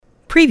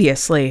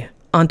Previously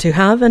on To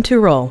Have and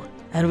To Roll.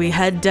 And we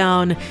head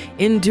down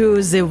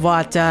into the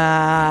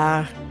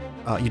water.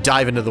 You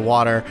dive into the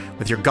water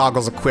with your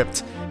goggles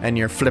equipped and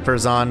your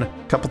flippers on.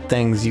 A couple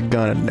things you're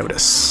gonna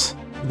notice.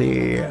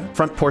 The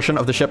front portion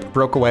of the ship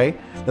broke away.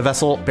 The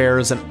vessel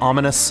bears an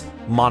ominous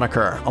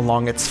moniker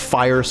along its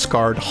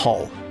fire-scarred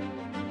hull.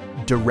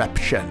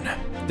 Direption.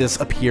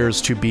 This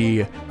appears to be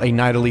a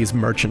Nidalese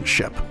merchant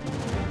ship.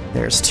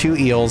 There's 2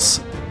 eels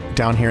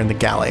down here in the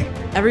galley.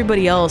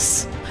 Everybody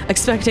else,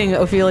 expecting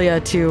Ophelia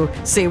to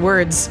say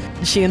words,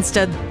 she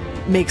instead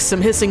makes some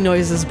hissing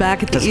noises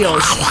back at the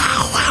eels.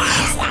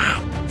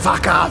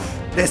 Fuck off!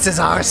 This is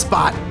our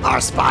spot! Our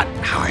spot!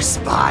 Our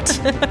spot!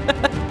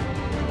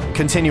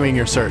 Continuing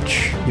your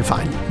search, you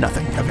find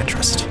nothing of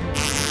interest.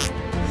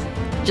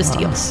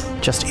 Just eels.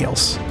 Just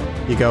eels.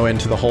 You go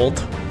into the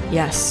hold,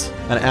 Yes.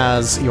 and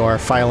as you're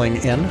filing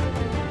in,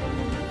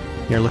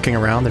 you're looking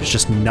around, there's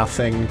just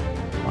nothing.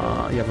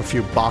 You have a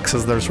few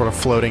boxes that are sort of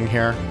floating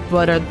here.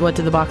 What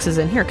do the boxes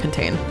in here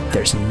contain?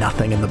 There's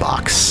nothing in the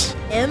box.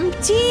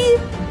 Empty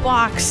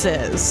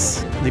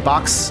boxes. The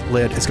box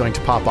lid is going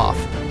to pop off,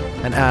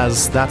 and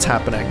as that's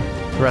happening,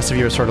 the rest of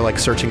you are sort of like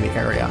searching the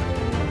area.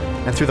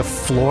 And through the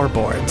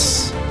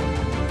floorboards,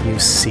 you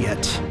see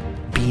it.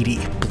 Beady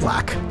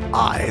black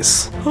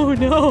eyes. Oh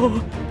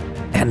no.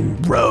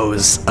 And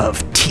rows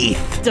of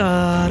teeth.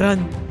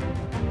 Dun,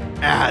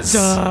 As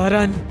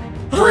dun.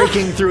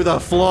 breaking through the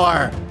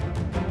floor,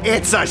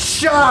 it's a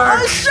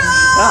shark! A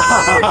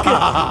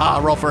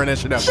shark! Roll for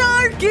initiative.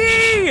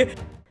 Sharky!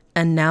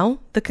 And now,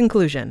 the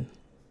conclusion.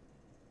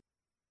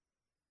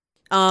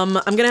 I'm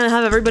gonna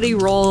have everybody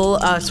roll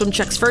swim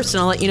checks first,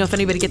 and I'll let you know if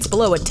anybody gets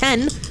below a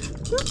 10.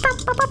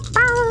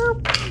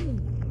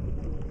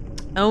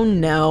 Oh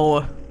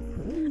no.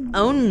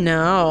 Oh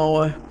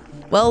no.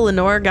 Well,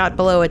 Lenore got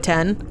below a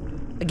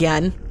 10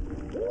 again.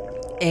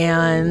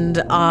 And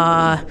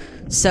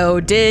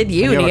so did Unia.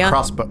 You have a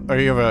crossbow, or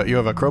you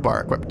have a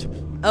crowbar equipped.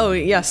 Oh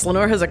yes,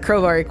 Lenore has a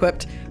crowbar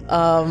equipped.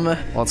 Well,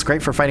 it's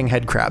great for fighting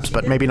head crabs,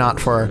 but maybe not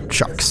for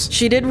sharks.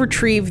 She did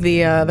retrieve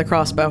the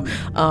crossbow,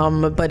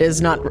 but it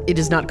is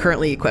not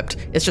currently equipped.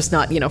 It's just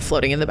not,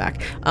 floating in the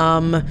back.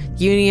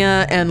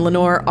 Unia and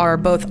Lenore are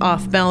both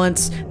off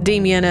balance.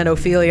 Damien and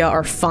Ophelia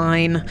are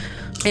fine.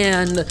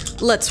 And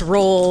let's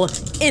roll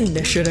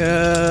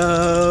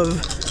initiative.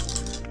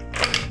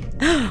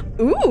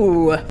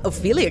 Ooh,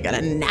 Ophelia got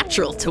a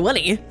natural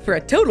 20 for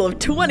a total of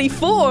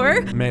 24.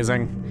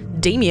 Amazing.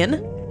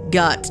 Damien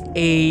got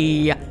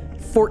a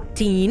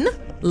 14.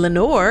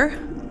 Lenore.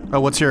 Oh,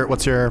 what's your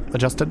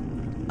adjusted?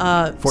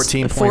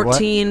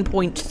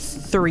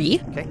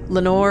 14.3. Okay.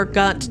 Lenore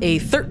got a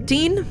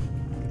 13.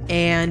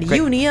 And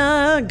Great.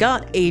 Unia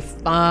got a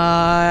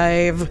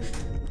 5.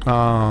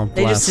 Oh, bless.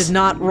 They just did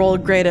not roll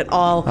great at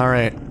all. All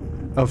right.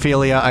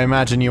 Ophelia, I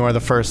imagine you are the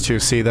first to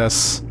see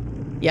this.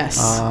 Yes.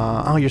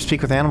 Your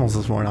Speak with Animals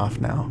is worn off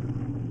now.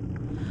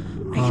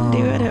 I can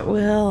do it at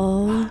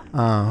will.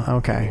 Oh,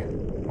 okay.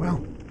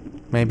 Well,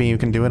 maybe you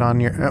can do it on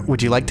your...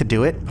 would you like to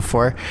do it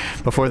before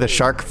the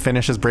shark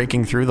finishes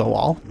breaking through the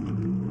wall?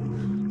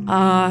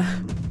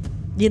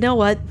 You know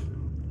what?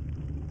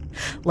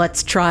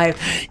 Let's try.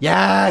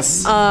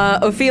 Yes!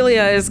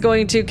 Ophelia is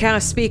going to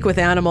cast Speak with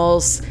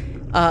Animals,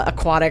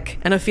 aquatic,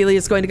 and Ophelia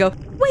is going to go,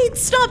 wait,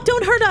 stop,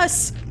 don't hurt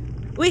us!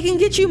 We can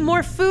get you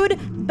more food,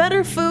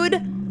 better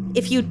food,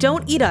 if you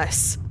don't eat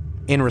us.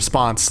 In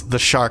response, the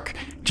shark,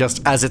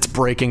 just as it's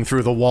breaking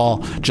through the wall,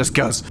 just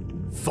goes,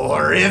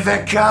 for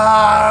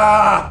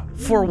Ivica!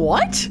 For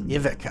what?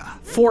 Ivica.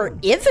 For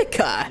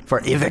Ivica. For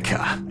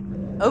Ivica.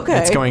 Okay,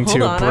 It's going hold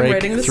to on, I'm writing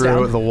break this through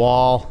down. the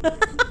wall.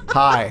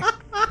 Hi.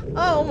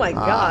 Oh my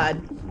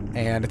god.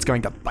 And it's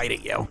going to bite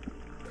at you.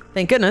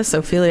 Thank goodness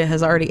Ophelia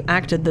has already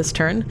acted this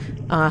turn.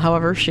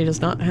 However, she does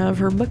not have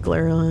her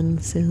buckler on,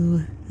 so...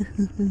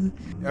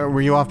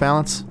 Were you off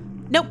balance?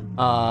 Nope.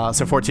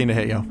 So 14 to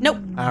hit you. Nope.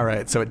 All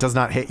right, so it does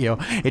not hit you.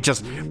 It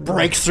just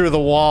breaks through the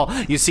wall.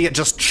 You see it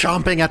just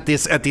chomping at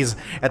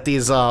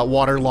these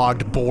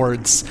waterlogged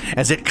boards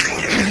as it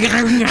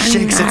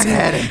shakes its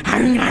head.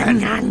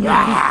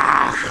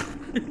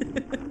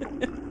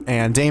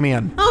 And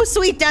Damien, Oh,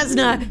 sweet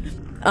Desna. it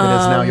is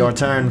now your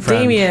turn,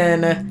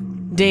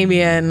 friend.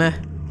 Damien,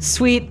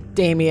 sweet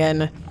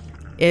Damien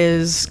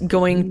is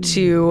going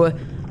to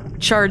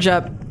charge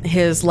up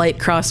his light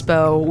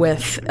crossbow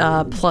with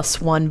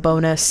 +1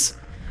 bonus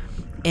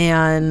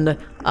and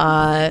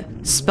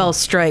spell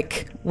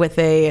strike with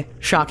a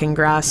shocking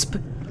grasp.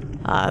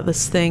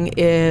 This thing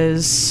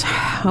is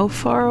how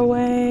far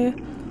away?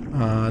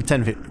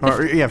 10 feet.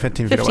 Or, yeah,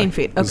 15 feet away. 15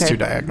 feet, There's okay. 2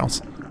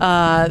 diagonals.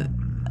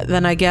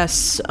 Then I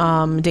guess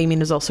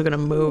Damien is also going to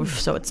move,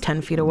 so it's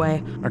 10 feet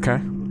away. Okay.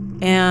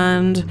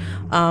 And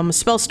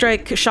spell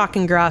strike,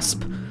 shocking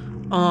grasp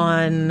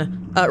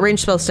on range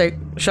spell strike,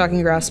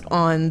 shocking grasp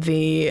on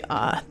the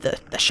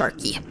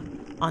sharky,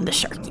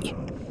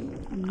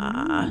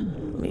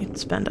 let me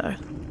spend a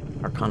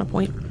Arcana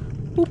point.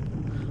 Boop.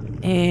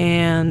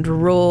 And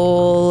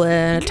roll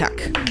an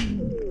attack.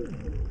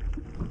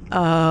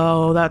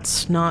 Oh,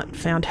 that's not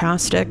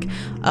fantastic.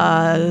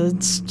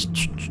 It's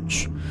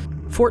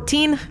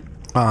 14?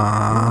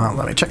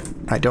 Let me check.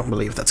 I don't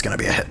believe that's going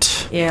to be a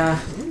hit. Yeah.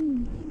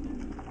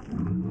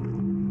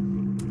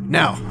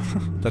 No,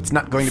 that's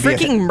not going to be a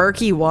hit. Freaking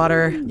murky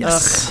water.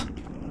 Yes. Ugh.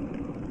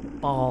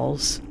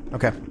 Balls.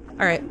 Okay.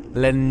 All right.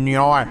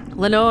 Lenore.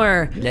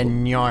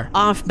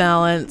 Off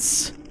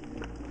balance.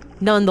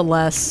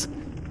 Nonetheless,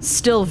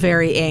 still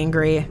very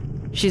angry.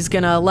 She's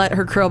gonna let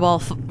her crowbar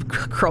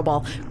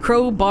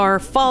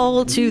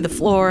fall to the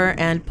floor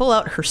and pull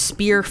out her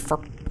spear for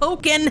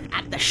poking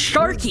at the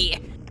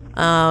Sharky.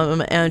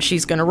 And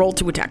she's gonna roll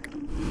to attack.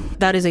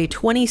 That is a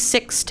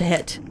 26 to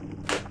hit.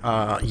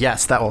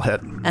 Yes, that will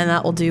hit. And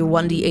that will do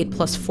 1d8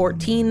 plus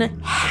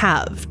 14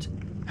 halved.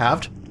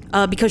 Halved?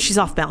 Because she's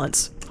off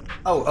balance.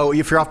 Oh,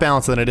 if you're off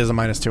balance, then it is a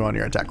 -2 on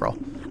your attack roll.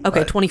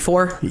 Okay,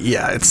 24.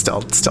 Yeah, it still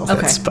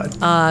hits,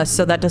 but...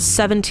 So that does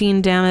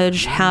 17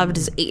 damage, halved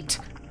is 8.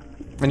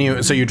 And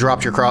you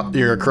dropped your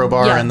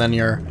crowbar Yeah. and then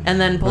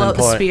And then pull out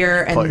the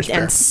spear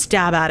and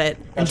stab at it.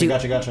 And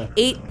Gotcha.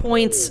 8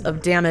 points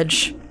of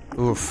damage.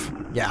 Oof.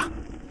 Yeah.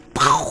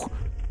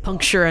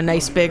 Puncture a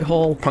nice big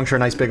hole. Puncture a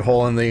nice big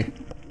hole in the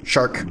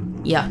shark.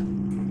 Yeah.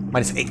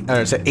 -8.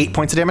 Is it 8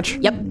 points of damage?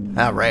 Yep.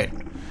 All right.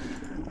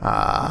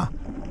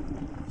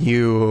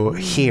 You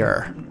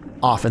hear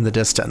off in the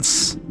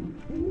distance,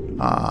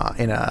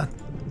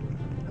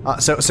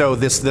 so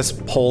this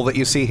hole that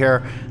you see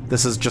here,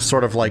 this is just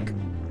sort of like,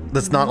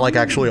 that's not like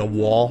actually a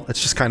wall.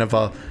 It's just kind of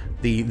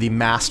the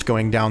mast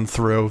going down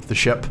through the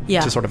ship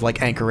to sort of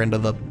like anchor into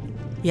the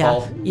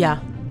hull. Yeah.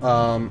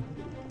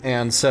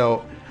 And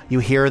so you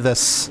hear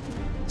this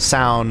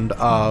sound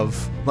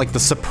of like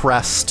the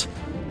suppressed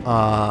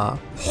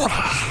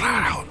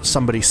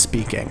somebody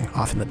speaking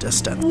off in the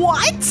distance.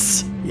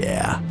 What?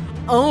 Yeah.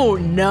 Oh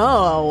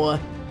no.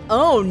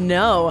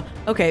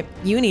 Okay,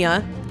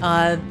 Unia,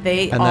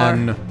 they and are...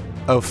 then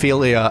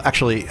Ophelia,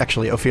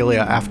 actually Ophelia,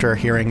 after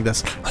hearing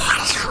this,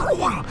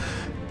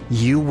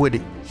 you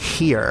would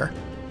hear,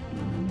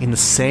 in the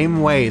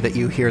same way that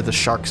you hear the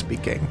shark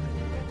speaking,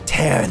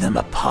 "Tear them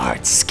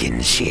apart,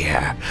 Skin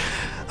Shear.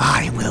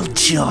 I will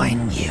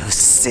join you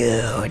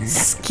soon."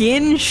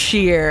 Skin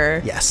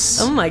Shear. Yes.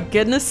 Oh my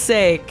goodness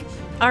sake.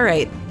 All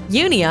right,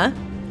 Unia,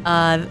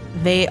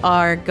 they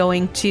are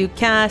going to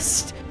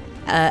cast...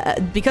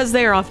 because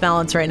they are off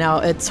balance right now,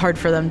 it's hard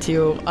for them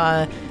to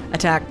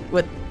attack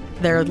with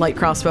their light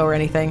crossbow or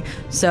anything.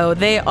 So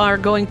they are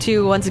going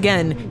to, once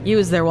again,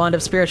 use their Wand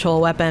of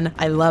Spiritual Weapon.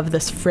 I love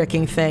this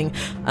freaking thing.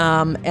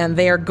 And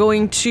they are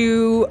going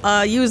to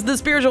use the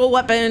Spiritual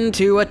Weapon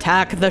to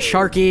attack the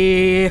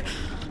Sharky.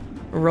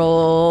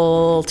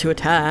 Roll to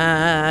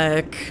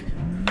attack.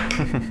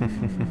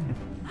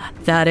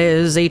 That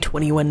is a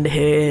 21 to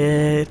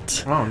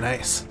hit. Oh,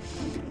 nice.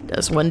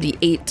 Does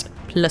 1d8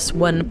 plus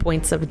 1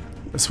 points of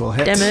This will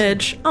hit.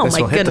 damage. Oh this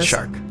my will hit goodness. the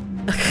shark.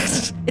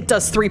 It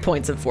does 3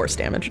 points of force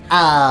damage.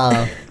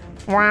 Oh.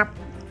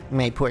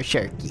 My poor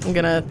sharky. I'm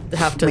gonna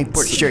have to. My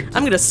poor sharky.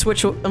 I'm gonna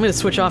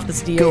switch off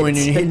this D8. Going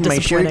and It's hitting my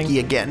disappointing. sharky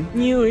again.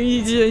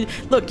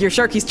 Look, your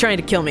sharky's trying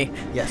to kill me.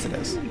 Yes, it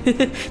is.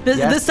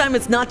 This time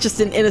it's not just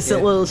an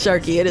innocent little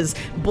sharky. It is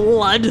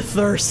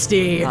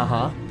bloodthirsty.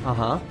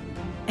 Uh-huh.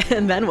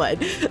 And then what?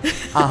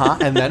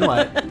 And then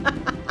what?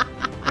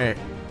 Hey.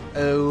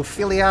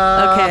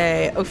 Ophelia.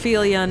 Okay,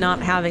 Ophelia, not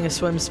having a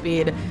swim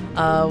speed,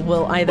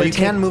 will either. Well, you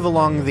can move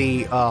along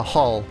the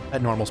hull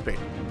at normal speed.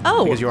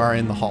 Oh. Because you are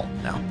in the hull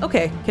now.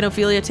 Okay, can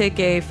Ophelia take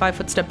a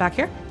 5-foot step back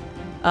here?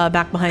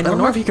 Back behind I don't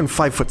know Lenore? if you can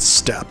 5-foot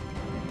step.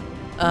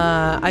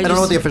 I don't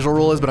know what the official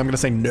rule is, but I'm going to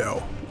say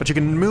no. But you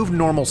can move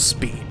normal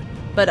speed.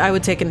 But I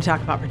would take an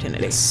attack of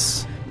opportunity.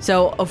 Yes.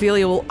 So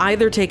Ophelia will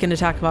either take an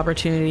attack of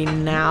opportunity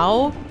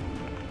now,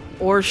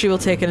 or she will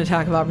take an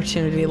attack of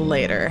opportunity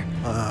later.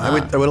 I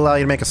would allow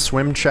you to make a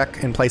swim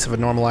check in place of a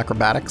normal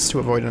acrobatics to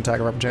avoid an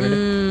attack of opportunity.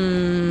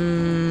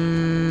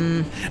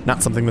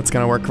 Not something that's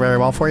going to work very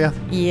well for you?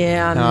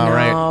 Yeah, no. All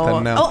right,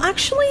 then no. Oh,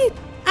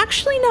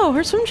 actually, no.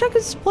 Her swim check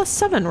is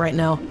 +7 right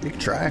now. You can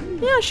try.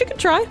 Yeah, she could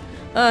try.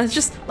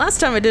 Just last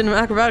time I did an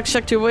acrobatics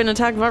check to avoid an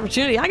attack of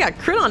opportunity, I got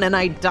crit on and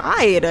I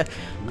died.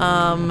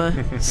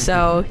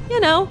 So,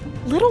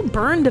 little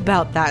burned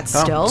about that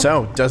still. Oh,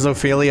 so, does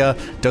Ophelia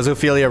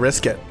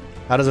risk it?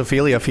 How does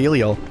Ophelia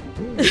feel?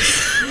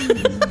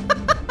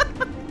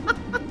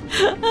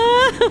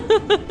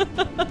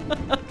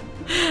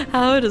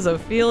 How does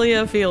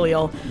Ophelia feel?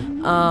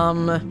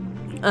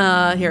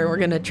 Here, we're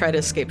gonna try to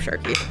escape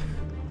Sharky.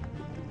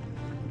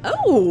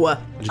 Oh!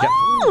 What'd you get?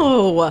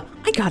 Oh!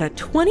 I got a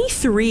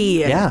 23.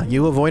 Yeah,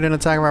 you avoid an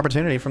attack of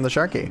opportunity from the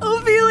Sharky.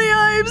 Ophelia,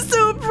 I'm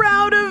so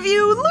proud of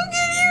you. Look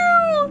at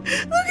you!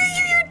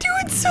 You're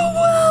doing so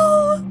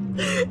well!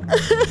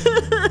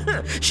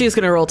 She's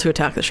gonna roll to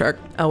attack the shark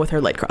with her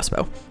light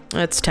crossbow.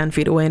 It's 10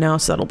 feet away now,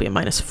 so that'll be a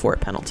 -4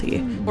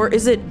 penalty. Or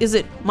is it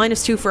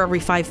 -2 for every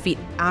 5 feet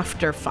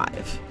after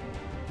 5?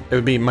 It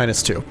would be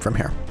 -2 from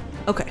here.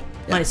 Okay,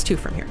 -2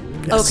 from here.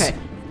 Yes. Okay.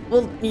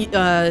 Well,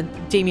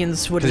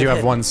 Damien's wouldn't Because you have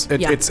hit. ones.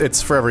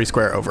 It's for every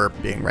square over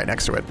being right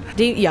next to it.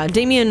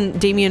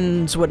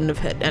 Damien's wouldn't have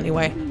hit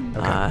anyway.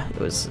 Okay. It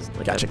was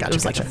like Gotcha.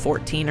 like a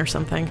 14 or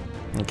something.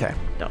 Okay.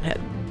 Don't hit.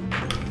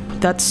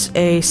 That's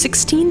a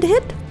 16 to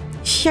hit.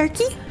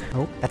 Sharky?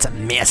 Oh, that's a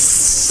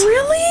miss.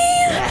 Really?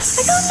 Yes.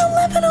 I got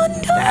an 11 on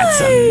die.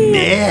 That's a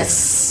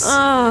miss.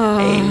 Oh.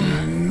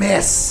 A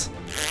miss.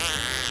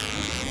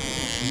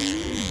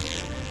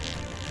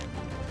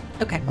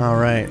 Okay. All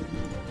right.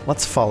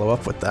 Let's follow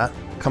up with that.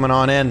 Coming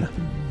on in.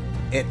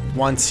 It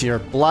wants your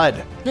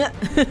blood. Yeah.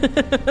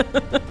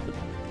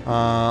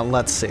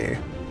 Let's see.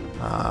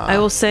 I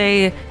will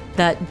say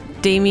that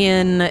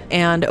Damien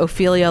and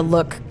Ophelia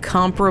look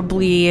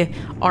comparably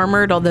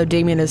armored, although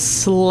Damien is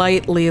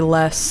slightly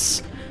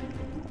less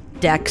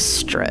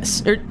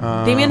dexterous.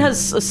 Damien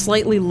has a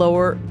slightly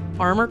lower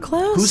armor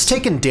class. Who's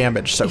taken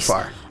damage so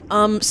far?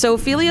 So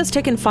Ophelia's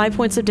taken 5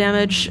 points of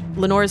damage,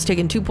 Lenore's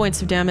taken 2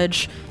 points of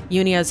damage,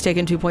 Unia has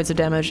taken 2 points of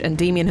damage, and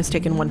Damien has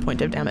taken 1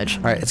 point of damage.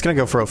 All right, it's gonna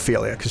go for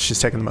Ophelia because she's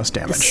taken the most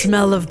damage.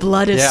 Smell of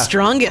blood is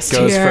strongest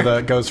goes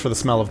here. Goes for the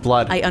smell of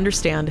blood. I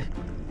understand.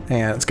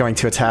 And it's going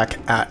to attack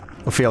at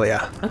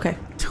Ophelia. Okay.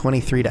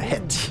 23 to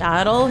hit.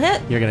 That'll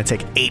hit. You're gonna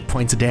take 8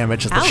 points of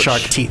damage as the Ouch.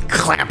 shark teeth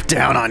clamp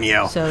down on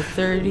you. So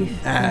 30.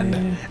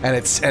 And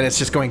it's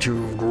just going to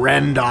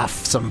rend off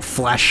some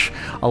flesh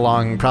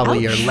along probably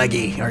your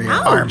leggy or your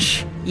arm.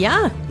 Ouch.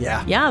 Yeah.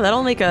 Yeah. Yeah,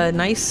 that'll make a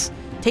nice,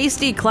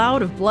 tasty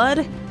cloud of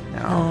blood.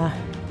 No.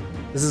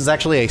 This is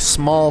actually a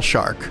small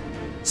shark,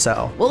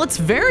 so Well, it's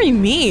very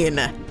mean.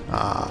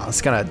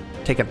 it's gonna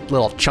take a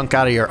little chunk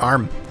out of your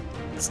arm.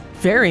 It's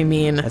very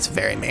mean. That's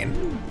very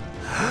mean.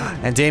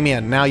 And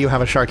Damien, now you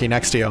have a sharky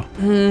next to you.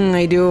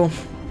 I do.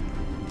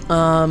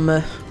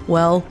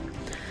 Well,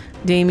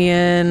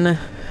 Damien.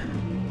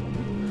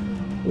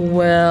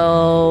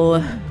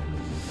 Well.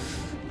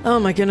 Oh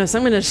my goodness,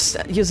 I'm gonna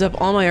just use up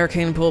all my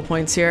arcane pool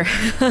points here.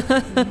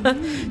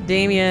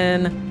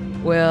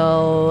 Damien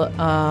will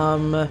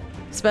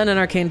spend an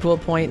arcane pool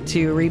point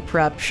to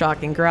reprep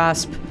Shocking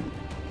Grasp.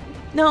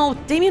 No,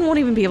 Damien won't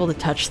even be able to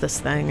touch this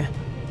thing.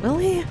 Will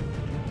he?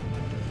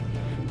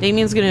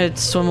 Damien's gonna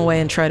swim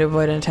away and try to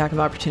avoid an attack of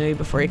opportunity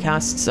before he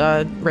casts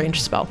a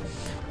ranged spell.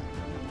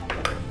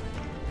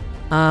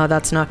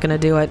 That's not gonna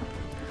do it.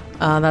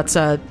 That's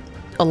a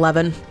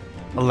 11.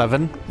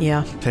 11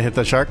 Yeah. to hit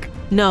the shark?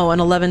 No, an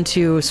 11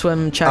 to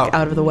swim check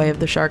out of the way of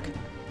the shark.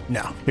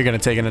 No. You're gonna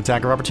take an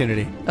attack of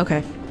opportunity.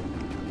 Okay,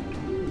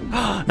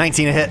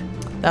 19 to hit.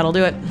 that'll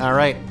do it. All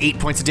right, 8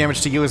 points of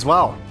damage to you as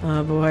well.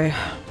 Oh boy.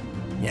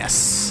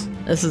 Yes.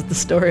 This is the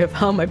story of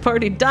how my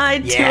party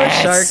died to a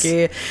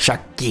sharky.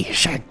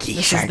 Sharky.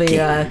 This is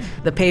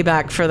the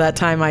payback for that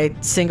time I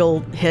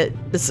single hit,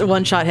 this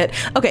one-shot hit.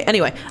 Okay,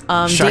 anyway.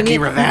 Sharky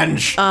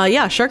revenge.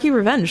 Yeah, Sharky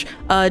revenge.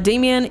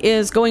 Damien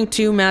is going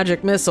to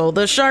magic missile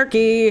the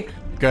Sharky.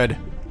 Good.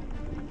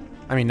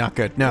 I mean, not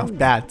good. No,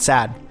 bad,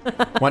 sad.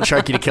 Want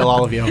Sharky to kill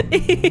all of you.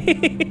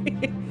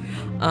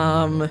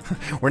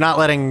 We're not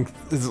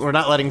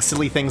letting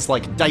silly things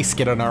like dice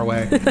get in our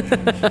way.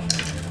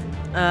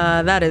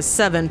 That is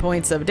 7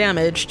 points of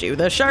damage to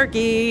the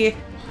Sharky.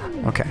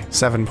 Okay,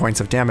 7 points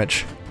of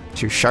damage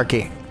to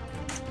Sharky.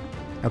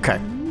 Okay.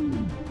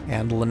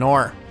 And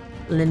Lenore.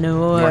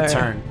 Lenore. Your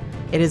turn.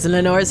 It is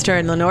Lenore's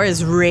turn. Lenore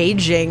is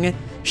raging.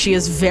 She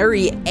is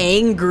very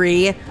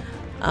angry.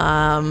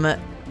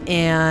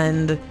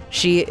 And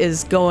she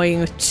is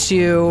going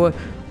to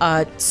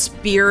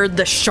spear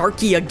the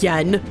Sharky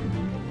again.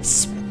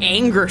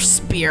 Anger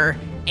spear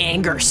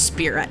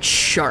at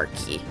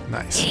Sharky.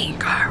 Nice.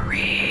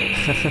 Angry.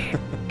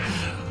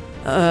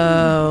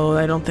 Oh,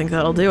 I don't think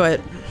that'll do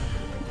it.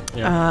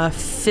 Yeah.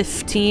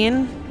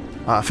 15.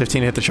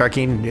 15 hit the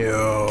Sharky?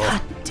 No.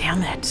 God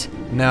damn it.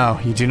 No,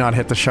 you do not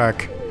hit the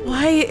shark.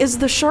 Why is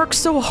the shark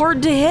so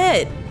hard to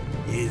hit?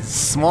 He's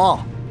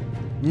small.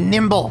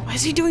 Nimble. Why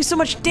is he doing so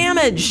much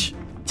damage?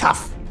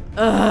 Tough. He's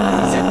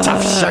a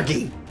tough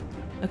Sharky.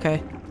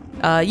 Okay.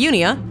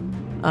 Unia,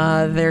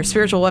 their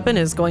spiritual weapon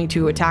is going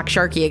to attack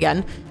Sharky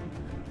again.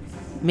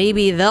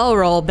 Maybe they'll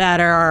roll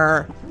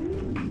better.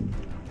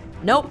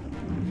 Nope.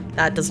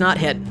 That does not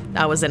hit.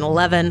 That was an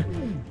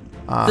 11.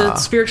 The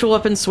spiritual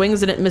weapon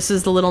swings and it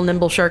misses the little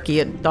nimble Sharky.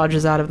 It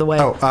dodges out of the way.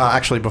 Oh,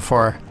 actually,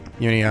 before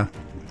Unia,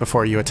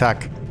 before you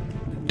attack,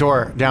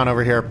 door down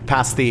over here,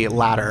 past the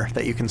ladder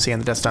that you can see in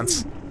the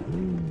distance,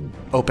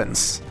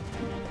 opens.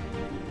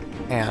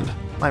 And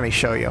let me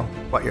show you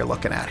what you're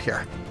looking at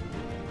here.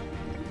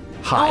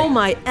 Hi. Oh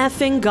my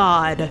effing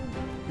god.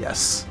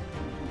 Yes.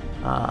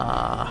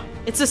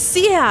 It's a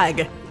sea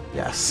hag.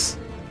 Yes.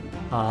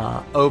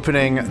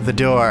 Opening the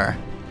door,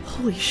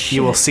 Holy shit.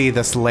 you will see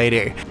this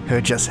lady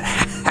who just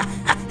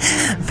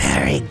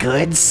very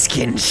good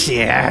skin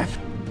shear.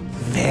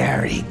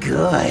 Very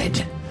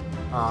good.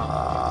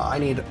 I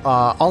need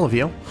all of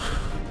you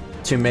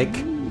to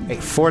make a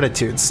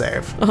fortitude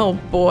save. Oh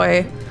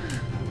boy.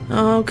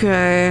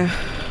 Okay.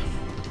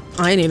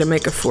 I need to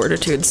make a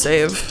fortitude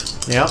save.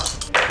 Yep.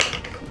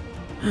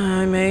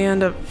 I may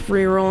end up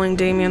re-rolling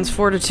Damien's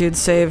fortitude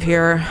save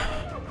here.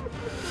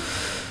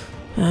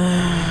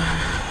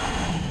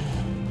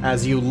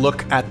 As you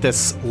look at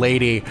this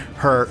lady,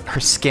 her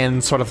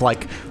skin sort of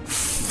like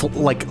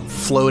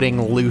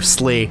floating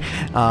loosely,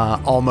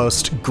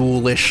 almost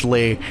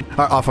ghoulishly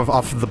off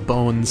of the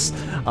bones.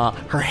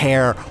 Her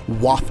hair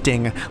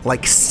wafting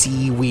like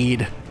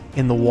seaweed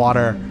in the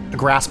water,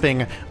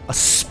 grasping a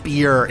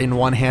spear in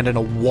one hand and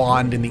a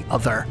wand in the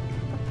other.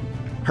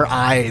 Her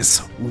eyes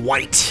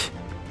white,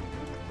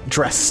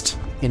 dressed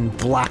in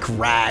black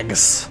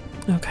rags.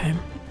 Okay.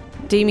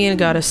 Damien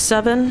got a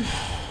 7.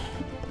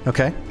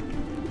 Okay.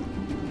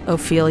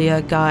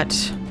 Ophelia got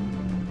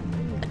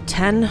a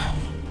 10.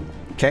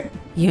 Okay.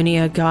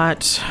 Unia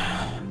got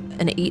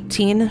an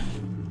 18.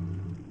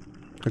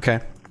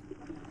 Okay.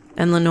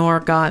 And Lenore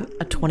got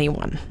a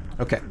 21.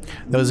 Okay.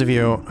 Those of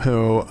you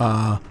who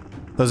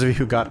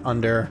got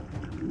under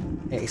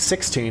a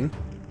 16.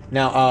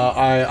 Now,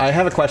 I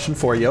have a question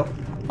for you.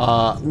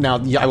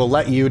 Now, I will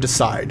let you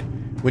decide.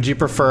 Would you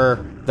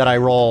prefer that I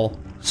roll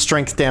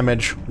strength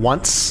damage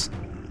once,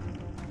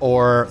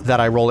 or that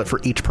I roll it for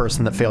each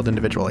person that failed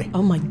individually?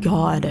 Oh my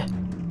god.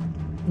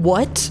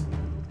 What?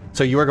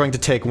 So you are going to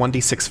take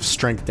 1d6 of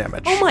strength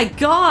damage. Oh my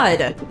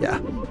god! Yeah.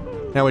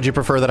 Now, would you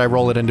prefer that I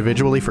roll it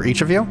individually for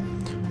each of you?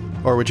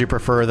 Or would you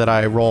prefer that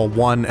I roll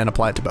one and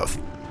apply it to both?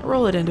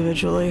 Roll it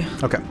individually.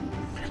 Okay.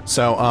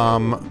 So,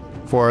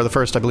 for the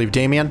first, I believe,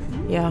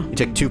 Damien, Yeah. you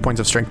take 2 points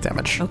of strength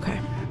damage. Okay.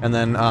 And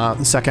then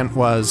the second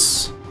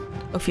was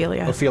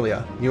Ophelia.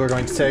 Ophelia. You are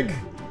going to take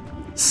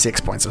 6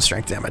 points of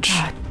strength damage.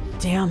 God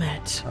damn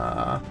it.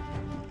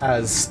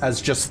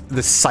 As just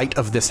the sight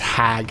of this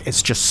hag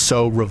is just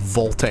so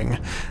revolting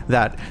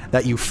that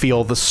you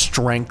feel the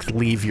strength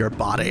leave your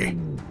body.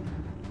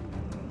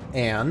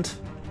 And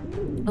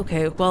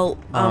Okay, well,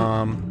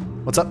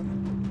 what's up?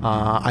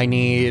 I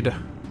need,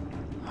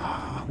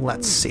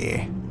 let's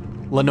see,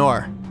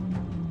 Lenore,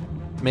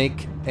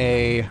 make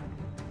a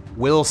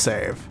will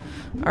save.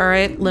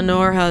 alright,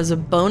 Lenore has a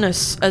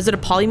bonus. Is it a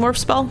polymorph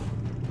spell?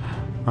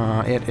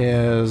 It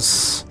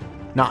is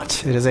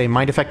not. It is a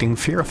mind-affecting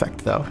fear effect,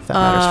 though, if that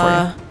matters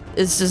for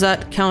you. Does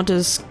that count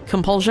as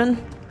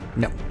compulsion?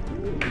 No.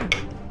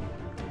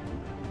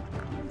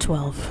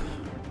 12.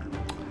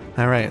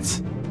 All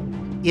right.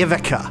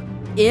 Ivica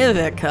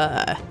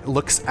Ivica.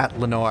 looks at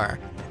Lenore,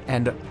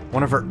 and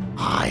one of her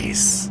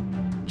eyes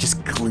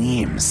just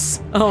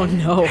gleams. Oh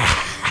no.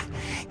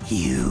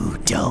 You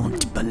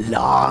don't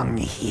belong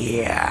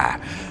here.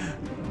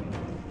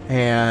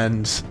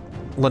 And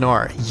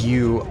Lenore,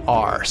 you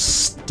are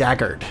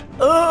staggered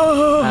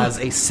as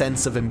a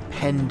sense of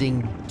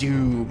impending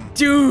doom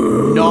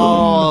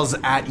gnaws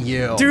at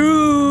you.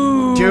 Doom.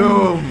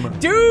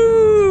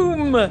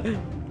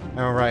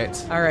 All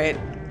right. Alright.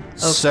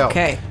 So,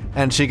 Okay.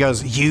 and she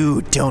goes,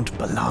 you don't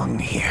belong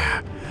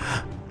here.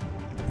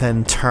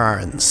 Then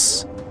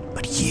turns,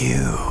 but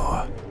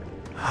you've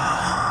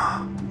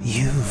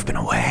been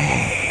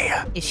away.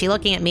 Is she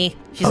looking at me?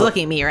 She's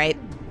looking at me, right?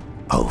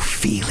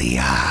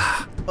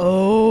 Ophelia.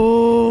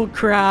 Oh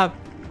crap.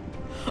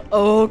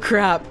 Oh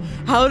crap.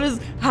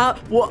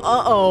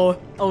 Uh-oh.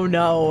 Oh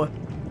no.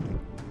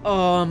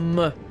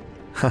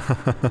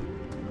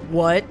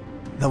 What?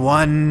 The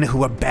one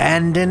who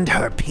abandoned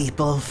her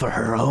people for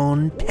her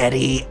own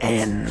petty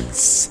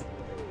ends.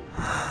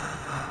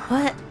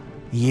 What?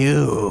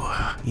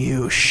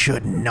 You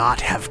should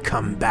not have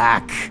come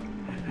back.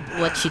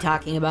 What's she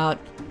talking about?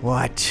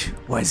 What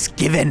was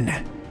given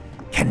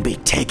can be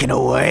taken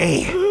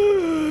away.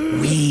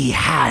 We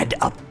had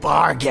a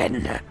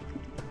bargain.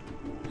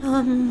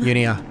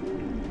 Unia,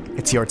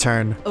 it's your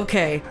turn.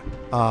 Okay.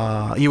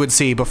 You would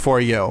see before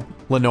you,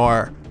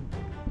 Lenore.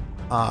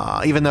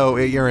 Even though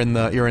you're in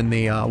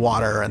the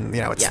water and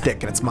it's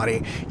thick and it's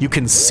muddy, you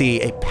can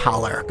see a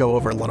pallor go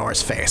over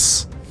Lenore's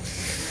face.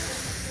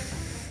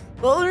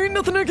 Well, there ain't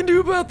nothing I can do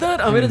about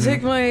that. I'm gonna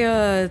take my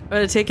I'm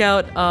gonna take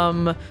out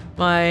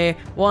my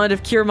wand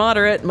of cure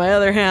moderate in my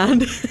other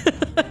hand.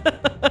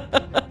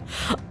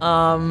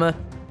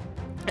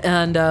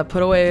 And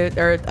put away,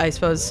 or I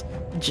suppose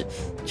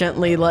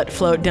gently let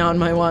float down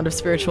my wand of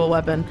spiritual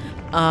weapon.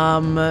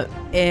 Can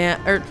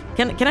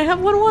I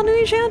have one wand in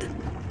each hand?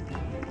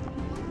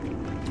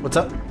 What's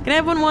up? Can I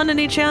have one wand in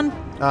each hand?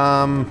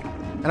 I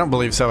don't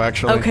believe so,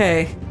 actually.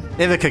 Okay.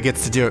 Ivica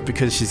gets to do it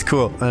because she's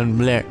cool and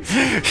bleh.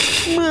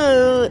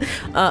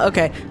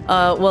 Okay.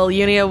 Well,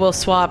 Unia will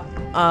swap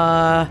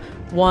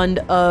wand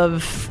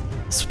of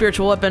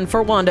spiritual weapon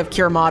for wand of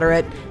cure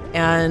moderate,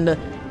 and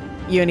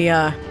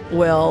Unia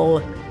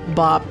will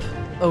bop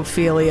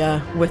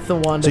Ophelia with the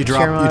wand of cure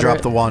moderate. You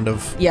drop the wand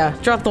of... Yeah,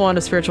 drop the wand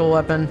of spiritual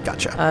weapon.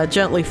 Gotcha.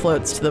 Gently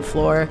floats to the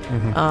floor.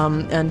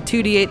 And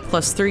 2d8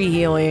 plus 3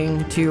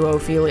 healing to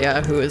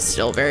Ophelia, who is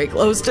still very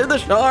close to the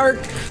shark.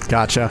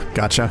 Gotcha.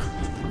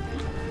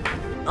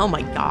 Oh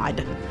my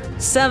god.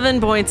 7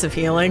 points of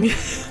healing.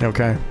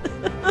 Okay.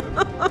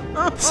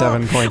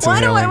 7 points of Why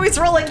do healing. I always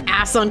roll like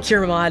ass on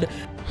cure mod?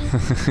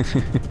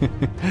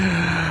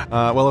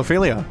 Well,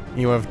 Ophelia,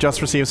 you have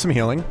just received some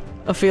healing.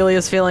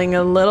 Ophelia's feeling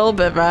a little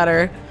bit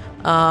better.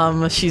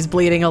 She's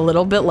bleeding a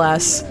little bit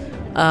less.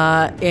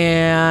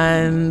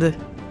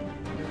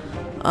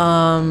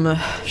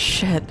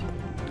 Shit.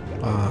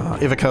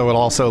 Ivica would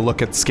also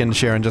look at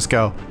Skinshare and just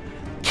go,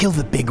 kill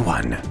the big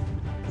one.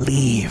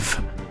 leave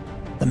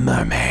the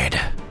mermaid.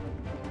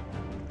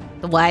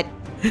 What?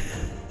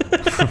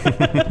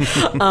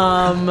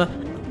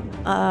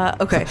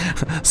 Okay.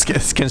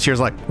 Skin Shear's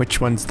like, which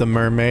one's the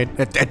mermaid?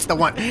 It's the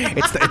one.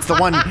 It's the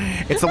one.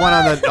 It's the one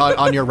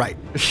on your right.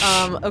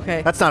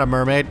 Okay. That's not a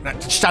mermaid.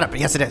 Shut up.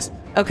 Yes, it is.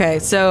 Okay,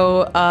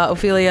 so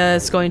Ophelia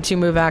is going to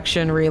move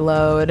action,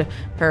 reload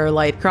her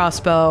light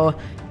crossbow,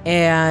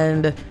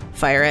 and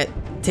fire it,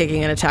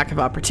 taking an attack of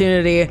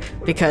opportunity,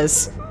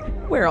 because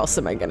where else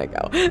am I gonna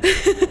go?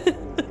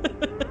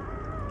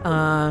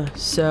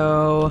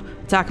 So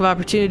attack of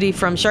opportunity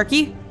from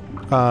Sharky.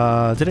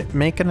 Did it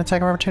make an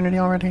attack of opportunity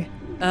already?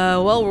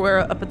 Well, we're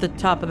up at the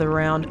top of the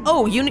round.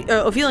 Oh,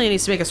 Ophelia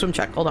needs to make a swim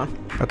check. Hold on.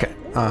 Okay.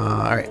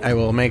 All right. I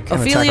will make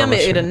an Ophelia attack of made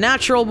a opportunity.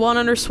 natural 1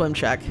 on her swim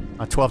check.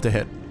 12 to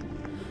hit.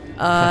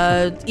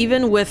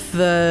 Even with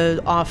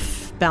the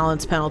off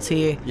balance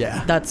penalty,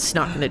 Yeah. that's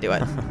not going to do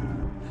it.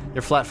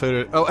 You're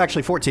flat-footed. Oh,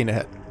 actually 14 to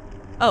hit.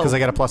 Oh, Because I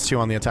got a +2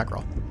 on the attack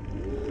roll.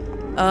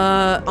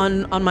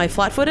 on my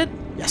flat-footed?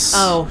 Yes.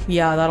 Oh,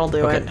 yeah, that'll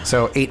do Okay. it.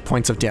 So 8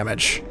 points of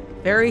damage.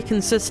 Very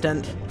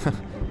consistent.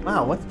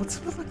 Wow. What's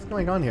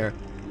going on here?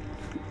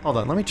 Hold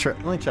on. Let me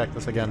check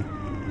this again.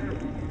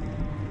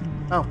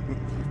 Oh,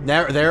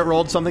 there it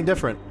rolled something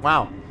different.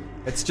 Wow.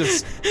 It's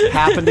just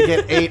happened to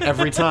get 8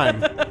 every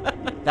time.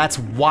 That's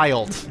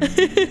wild.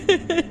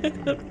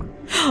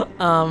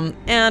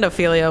 And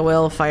Ophelia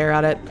will fire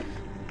at it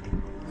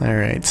All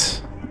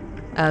right.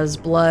 as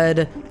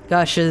blood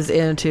gushes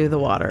into the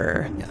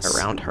water Yes.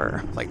 around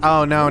her. Like,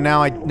 oh no,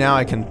 now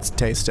I can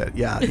taste it.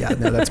 Yeah,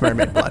 no, that's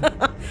mermaid blood.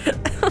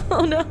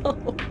 Oh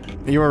no.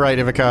 You were right,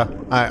 Ivica.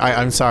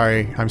 I'm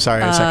sorry. I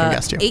second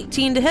guessed you.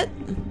 18 to hit?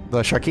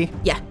 The Sharky?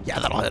 Yeah. Yeah,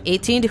 that'll hit.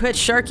 18 to hit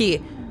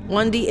Sharky.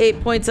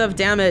 1d8 points of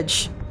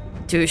damage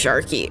to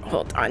Sharky.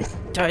 Hold on.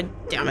 God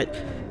damn it.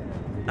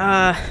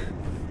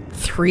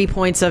 3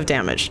 points of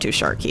damage to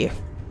Sharky.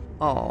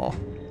 Oh.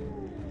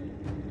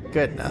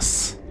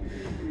 Goodness.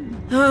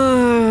 Okay.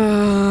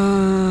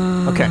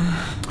 Okay.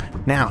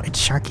 Now it's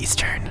Sharky's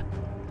turn.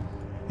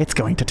 It's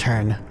going to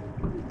turn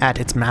at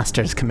its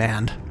master's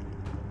command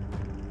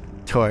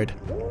toward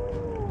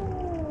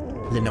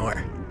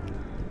Lenore.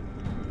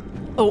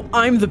 Oh,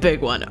 I'm the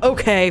big one.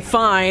 Okay,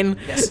 fine.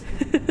 Yes.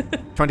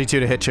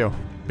 22 to hit you.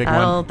 Big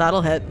one.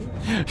 That'll hit.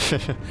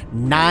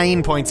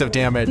 9 points of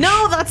damage.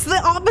 No, that's the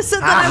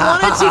opposite that I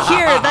wanted to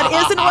hear. That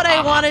isn't what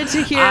I wanted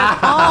to hear at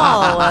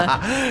all.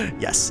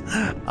 Yes.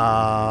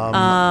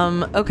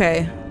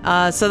 Okay.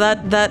 So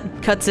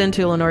that cuts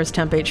into Lenore's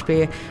temp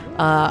HP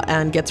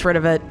and gets rid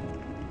of it.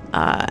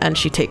 And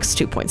she takes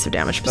 2 points of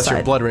damage That's beside.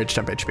 your Blood Rage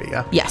temp HP,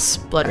 yeah? Yes,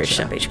 Blood Rage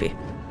Gotcha. temp HP.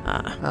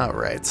 All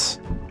right.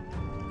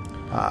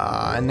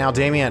 And now,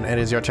 Damien, it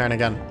is your turn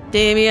again.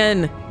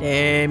 Damien.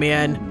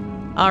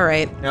 All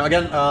right. Now,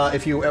 again,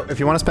 if you want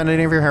to spend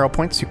any of your hero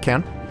points, you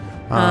can.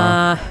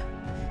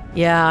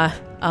 Yeah.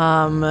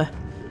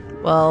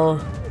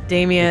 Well,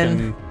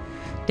 Damien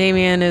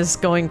is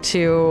going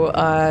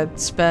to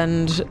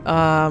spend.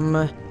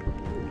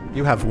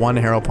 You have 1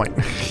 hero point.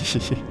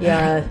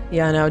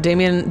 No.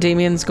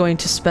 Damien's going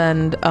to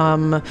spend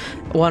 1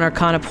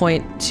 Arcana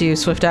point to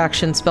swift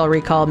action, spell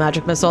recall,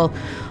 magic missile.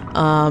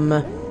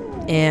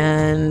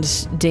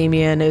 And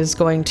Damien is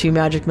going to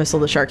magic missile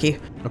the Sharky.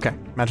 Okay,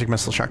 Magic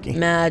Missile Sharky.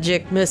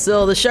 Magic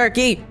missile the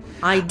Sharky.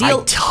 I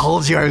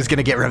told you I was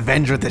gonna get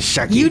revenge with this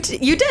Sharky.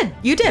 You did.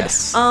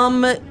 Yes.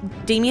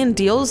 Damien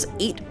deals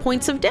 8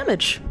 points of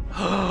damage.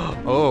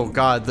 Oh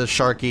god, the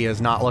Sharky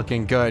is not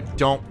looking good.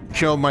 Don't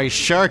kill my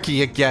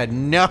Sharky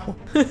again. No.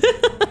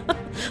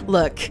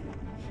 Look,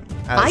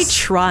 I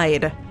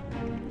tried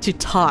to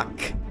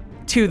talk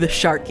to the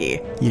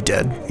Sharky. You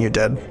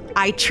did.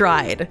 I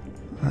tried.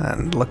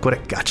 And look what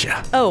it got you.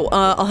 Oh,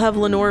 I'll have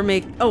Lenore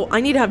make... Oh, I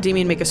need to have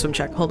Damien make a swim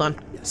check. Hold on.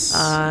 Yes.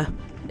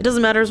 It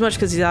doesn't matter as much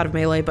because he's out of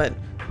melee, but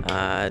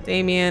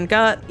Damien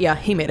got... Yeah,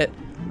 he made it.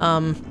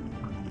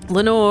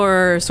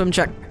 Lenore, swim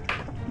check.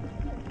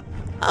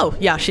 Oh,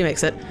 yeah, she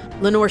makes it.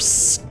 Lenore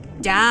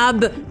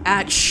stab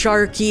at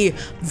Sharky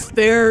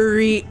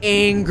very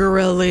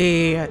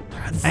angrily.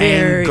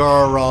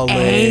 Angrily.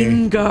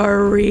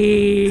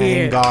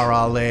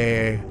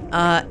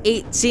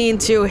 18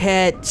 to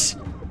hit.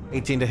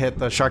 18 to hit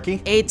the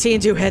Sharky? 18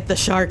 to hit the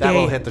Sharky. That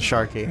will hit the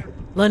Sharky.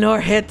 Lenore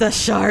hit the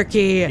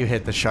Sharky. You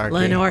hit the Sharky.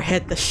 Lenore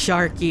hit the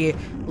Sharky.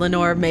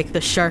 Lenore make the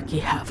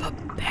Sharky have a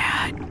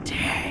bad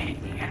day.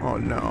 Oh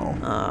no.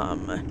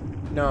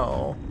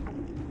 No.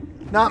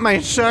 Not my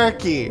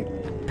Sharky.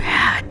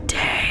 Bad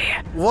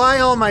day. Why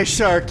all my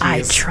Sharkies?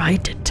 I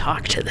tried to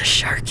talk to the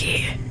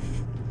Sharky.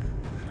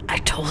 I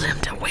told him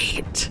to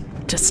wait,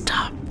 to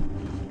stop,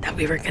 that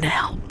we were gonna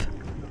help.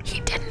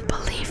 He didn't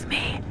believe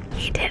me.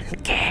 He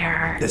didn't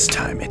care. This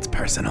time it's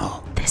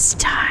personal. This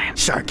time,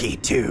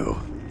 Sharky 2.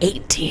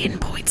 18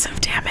 points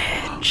of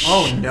damage.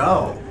 Oh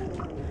no.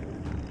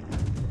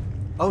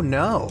 Oh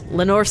no.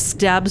 Lenore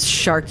stabs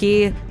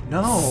Sharky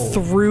No.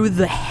 through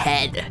the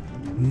head.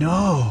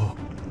 No.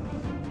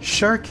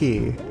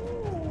 Sharky.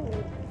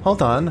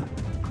 Hold on.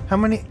 How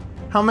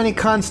many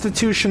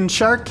Constitution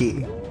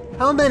Sharky?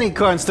 How many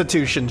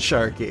Constitution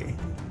Sharky?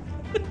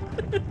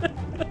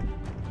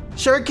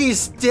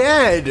 Sharky's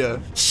dead.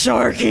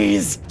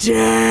 Sharky's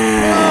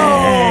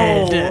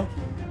dead. No.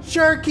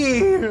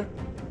 Sharky.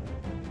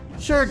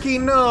 Sharky,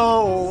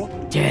 no.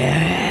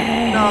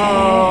 Dead.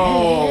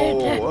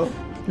 No.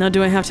 Now,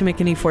 do I have to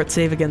make any fort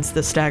save against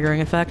this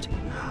staggering effect?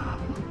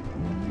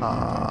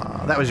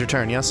 That was your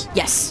turn, yes?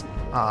 Yes.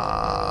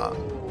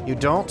 You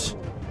don't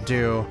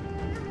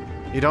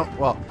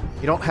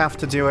have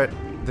to do it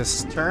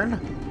this turn,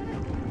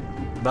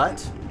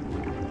 but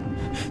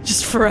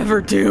Just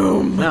forever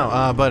doom.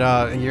 no,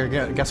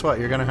 guess what?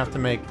 You're gonna have to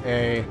make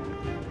a,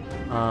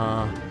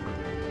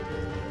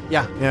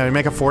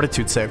 make a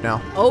fortitude save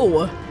now.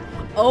 Oh.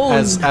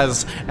 As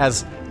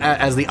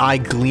the eye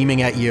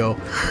gleaming at you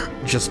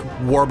just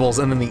warbles,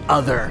 and then the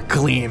other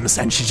gleams,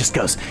 and she just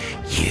goes,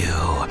 "You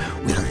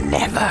will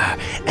never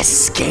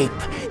escape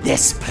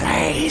this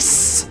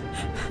place."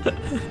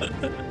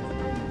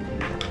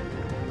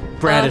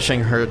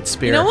 Brandishing her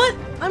spear. You know what?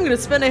 I'm gonna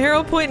spend a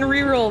hero point and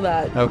re-roll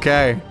that.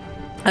 Okay.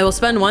 I will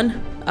spend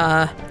one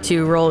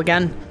to roll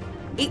again.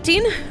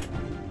 18.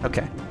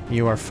 Okay.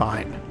 You are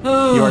fine.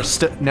 You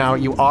are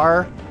you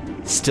are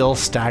still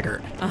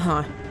staggered,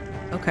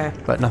 Okay.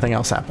 but nothing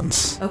else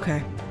happens.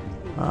 Okay.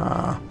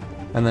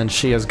 And then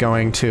she is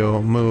going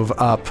to move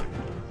up.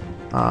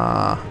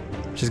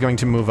 She's going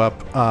to move up,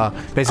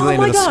 basically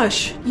Oh into my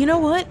gosh! You know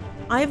what?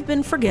 I've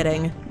been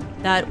forgetting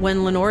that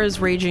when Lenore is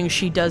raging,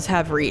 she does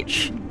have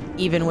reach,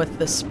 even with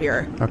the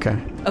spear. Okay.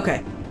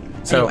 Okay.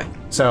 So,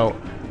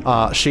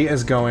 Anyway. she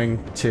is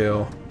going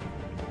to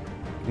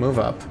move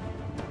up.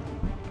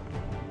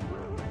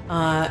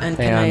 And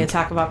can I And,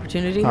 attack of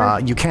opportunity her?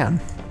 You can,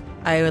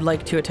 I would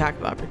like to attack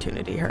of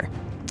opportunity her.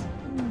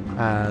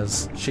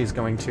 as she's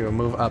going to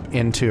move up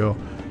into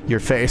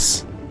your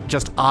face,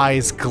 just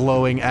eyes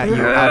glowing at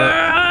you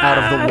out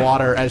of the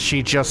water as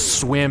she just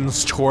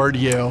swims toward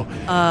you.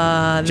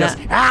 Just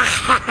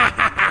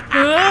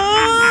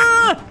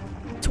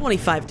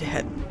 25 to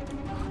hit.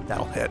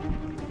 that'll hit.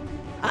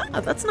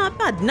 That's not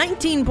bad.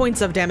 19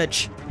 points of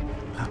damage.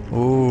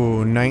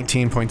 Ooh,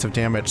 19 points of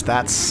damage.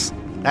 That's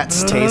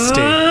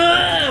tasty.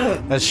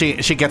 As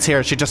she gets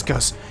here, she just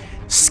goes,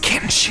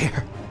 "Skin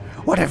shear,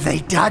 what have they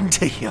done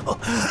to you?"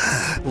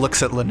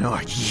 Looks at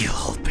Lenore.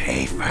 "You'll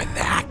pay for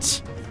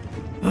that."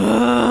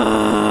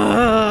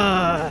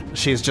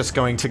 She's just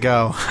going to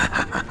go,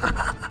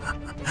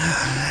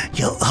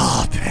 "You'll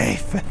all pay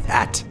for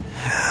that."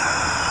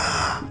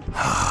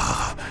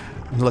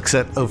 Looks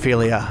at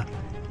Ophelia.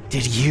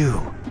 "Did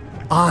you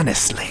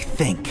honestly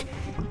think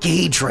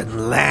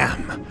Gadron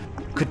Lamb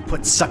could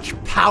put such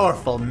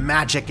powerful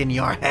magic in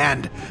your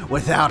hand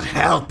without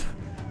help?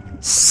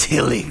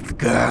 Silly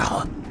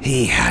girl.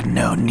 He had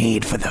no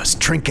need for those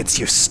trinkets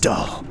you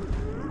stole.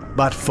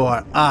 But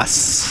for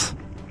us,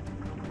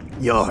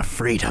 your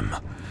freedom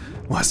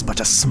was but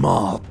a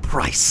small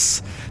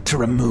price to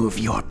remove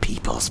your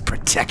people's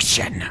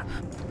protection."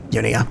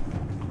 Unia.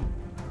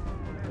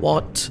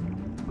 What?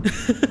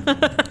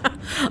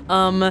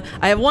 I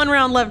have one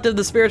round left of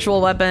the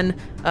spiritual weapon.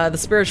 The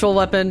spiritual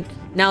weapon,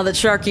 now that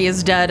Sharky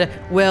is dead,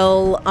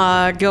 will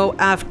go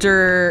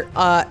after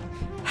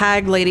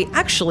Hag Lady.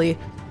 Actually,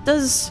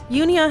 does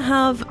Unia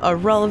have a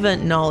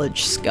relevant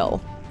knowledge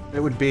skill? It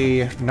would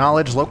be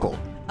knowledge local,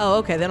 Oh,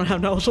 okay. They don't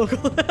have knowledge local.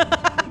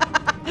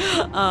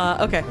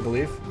 Okay. I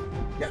believe.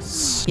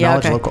 Yes. Yeah,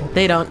 knowledge okay. local.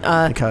 They don't.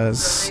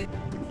 Because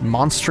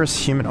monstrous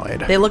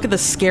humanoid. They look at the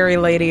scary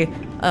lady,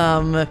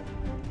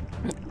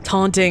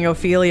 taunting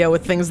Ophelia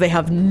with things they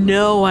have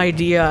no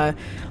idea.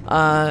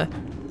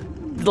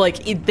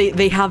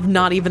 They have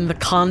not even the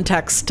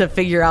context to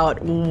figure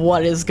out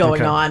what is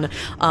going Okay.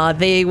 on.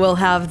 They will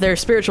have their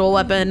spiritual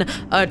weapon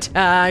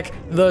attack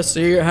the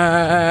sea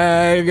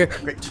hag.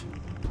 Great.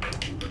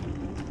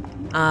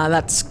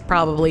 That's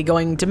probably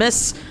going to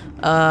miss.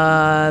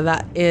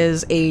 That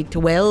is a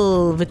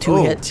 12 to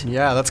hit.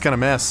 Yeah, that's gonna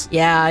miss.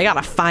 Yeah, I got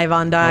a 5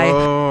 on die.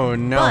 Oh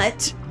no.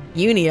 But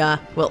Unia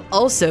will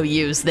also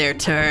use their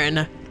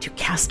turn to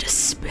cast a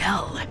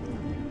spell.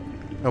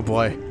 Oh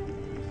boy.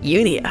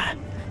 Unia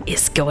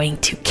is going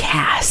to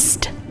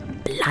cast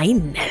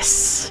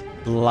blindness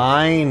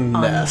Blindness.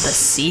 on the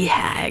sea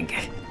hag.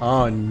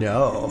 Oh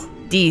no.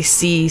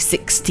 DC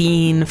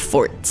 16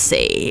 fort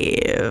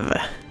save.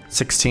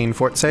 16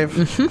 fort save.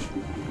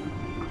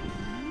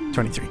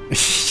 23.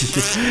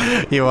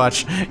 you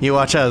watch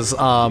as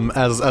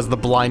the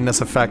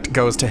blindness effect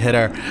goes to hit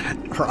her.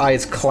 Her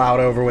eyes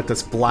cloud over with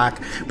this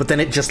black, but then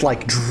it just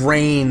like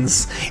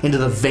drains into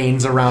the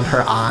veins around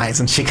her eyes,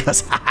 and she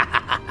goes,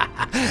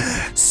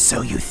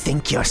 "So you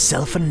think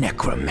yourself a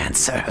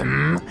necromancer,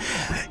 hmm?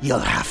 You'll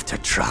have to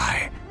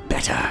try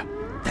better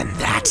than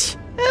that.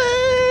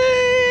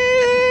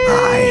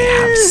 I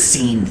have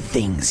seen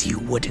things you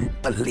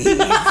wouldn't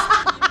believe."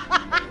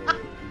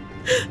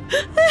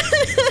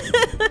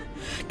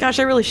 Gosh,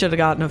 I really should have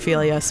gotten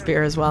Ophelia a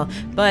spear as well.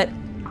 But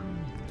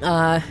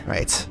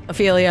Right.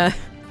 Ophelia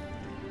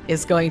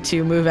is going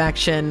to move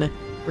action,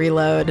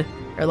 reload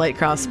her light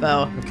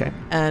crossbow, Okay.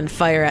 and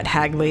fire at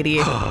Hag Lady,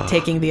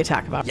 taking the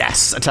attack of opportunity.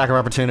 Yes, attack of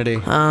opportunity.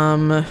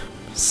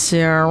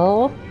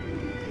 So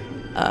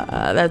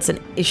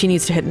She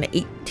needs to hit an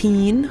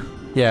 18.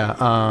 Yeah.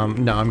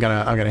 No, I'm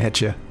gonna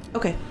hit you.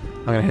 Okay.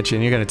 I'm gonna hit you,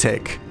 and you're gonna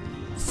take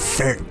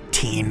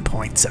 13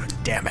 points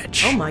of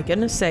damage. Oh my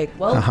goodness sake.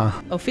 Well,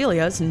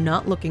 Ophelia is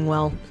not looking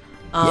well.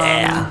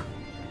 Yeah.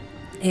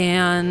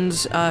 And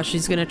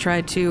she's gonna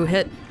try to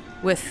hit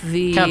with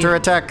the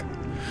Counterattack.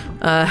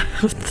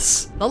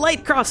 with the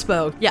light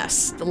crossbow.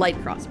 Yes, the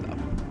light crossbow.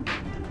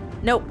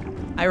 Nope.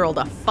 I rolled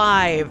a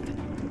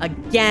 5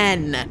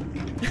 again.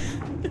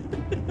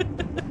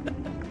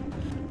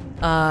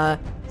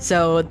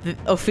 So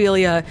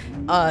Ophelia,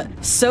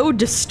 so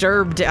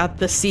disturbed at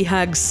the sea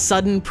hag's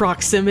sudden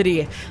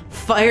proximity,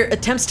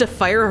 attempts to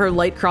fire her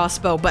light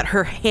crossbow, but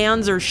her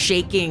hands are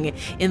shaking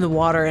in the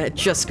water and it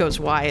just goes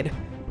wide.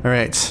 All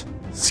right,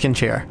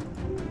 Skinchair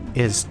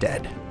is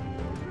dead.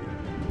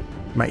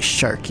 My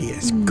Sharky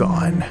is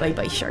gone. Bye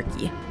bye,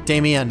 Sharky.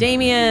 Damien.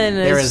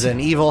 There is an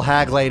evil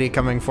hag lady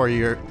coming for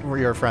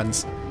your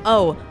friends.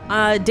 Oh,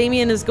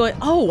 Damien is going.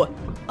 Oh,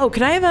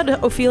 can I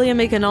have Ophelia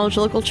make a knowledge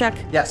local check?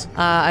 Yes.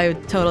 I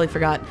totally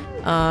forgot.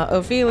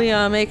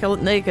 Ophelia, make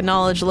a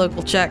knowledge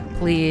local check,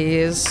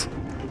 please.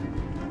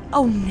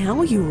 Oh,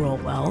 now you roll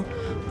well.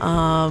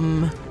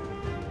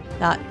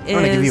 That is. I'm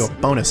gonna give you a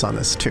bonus on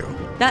this too.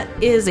 That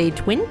is a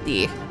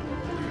 20.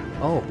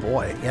 Oh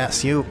boy,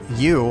 yes. You.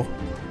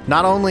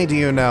 Not only do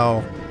you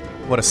know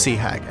what a sea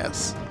hag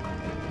is,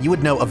 you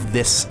would know of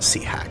this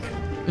sea hag.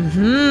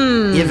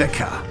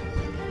 Ivica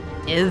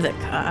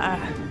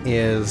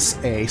is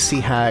a sea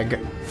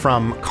hag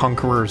from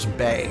Conqueror's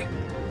Bay.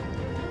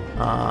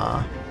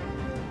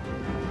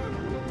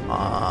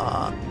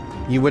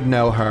 You would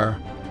know her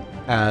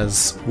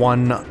as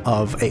one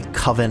of a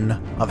coven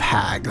of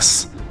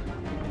hags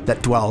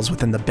that dwells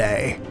within the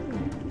bay,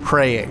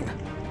 preying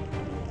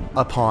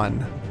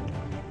upon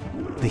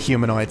the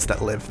humanoids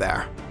that live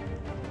there.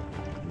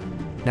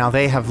 Now,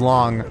 they have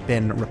long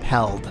been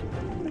repelled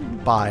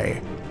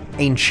by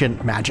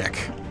ancient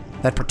magic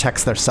that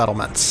protects their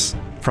settlements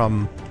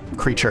from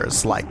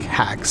creatures like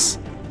hags.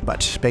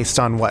 But based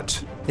on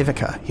what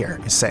Ivica here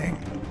is saying,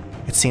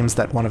 it seems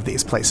that one of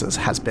these places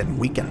has been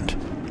weakened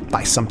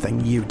by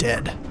something you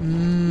did.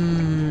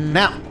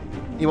 Now,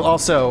 you will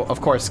also,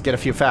 of course, get a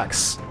few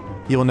facts.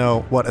 You will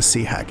know what a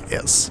sea hag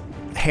is.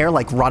 Hair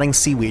like rotting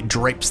seaweed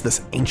drapes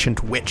this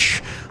ancient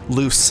witch.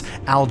 Loose,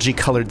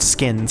 algae-colored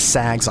skin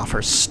sags off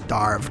her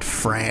starved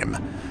frame.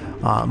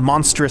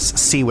 Monstrous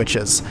sea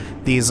witches,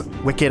 these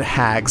wicked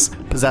hags,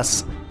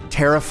 possess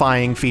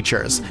terrifying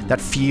features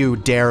that few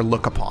dare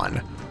look upon.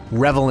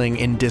 Reveling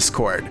in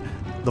discord,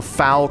 the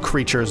foul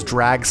creatures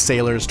drag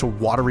sailors to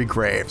watery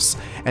graves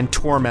and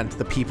torment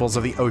the peoples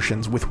of the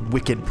oceans with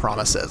wicked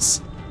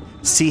promises.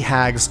 Sea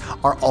hags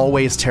are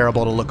always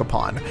terrible to look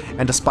upon,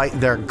 and despite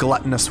their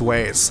gluttonous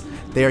ways,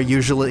 they are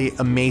usually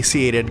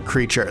emaciated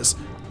creatures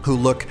who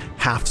look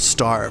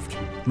half-starved.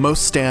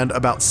 Most stand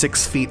about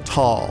 6 feet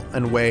tall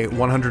and weigh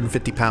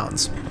 150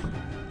 pounds.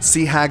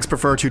 Sea hags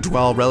prefer to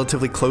dwell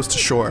relatively close to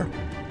shore,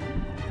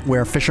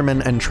 where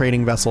fishermen and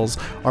trading vessels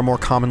are more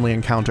commonly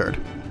encountered.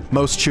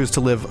 Most choose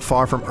to live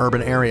far from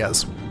urban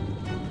areas,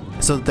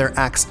 so that their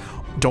acts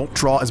don't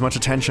draw as much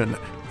attention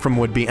from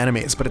would-be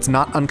enemies, but it's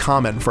not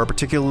uncommon for a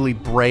particularly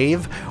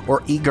brave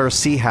or eager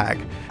sea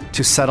hag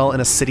to settle in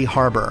a city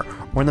harbor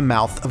or in the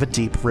mouth of a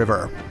deep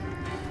river.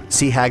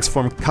 Sea hags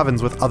form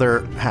covens with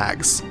other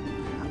hags,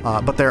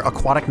 but their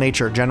aquatic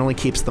nature generally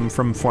keeps them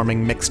from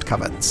forming mixed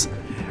covens.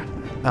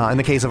 In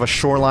the case of a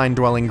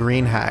shoreline-dwelling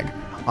green hag,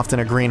 often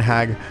a green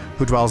hag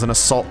who dwells in a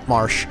salt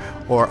marsh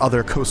or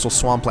other coastal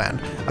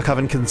swampland, a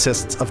coven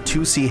consists of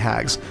 2 sea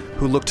hags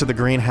who look to the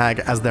green hag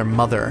as their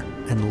mother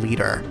and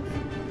leader.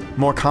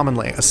 More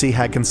commonly, a sea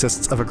hag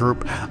consists of a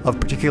group of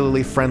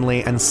particularly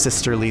friendly and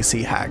sisterly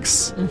sea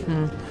hags.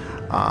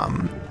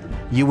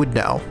 You would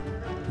know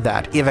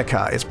that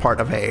Ivica is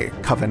part of a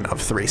coven of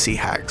 3 sea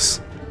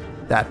hags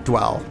that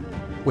dwell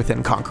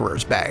within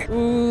Conqueror's Bay.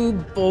 Ooh,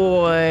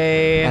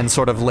 boy. And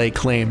sort of lay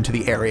claim to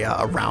the area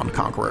around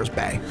Conqueror's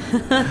Bay.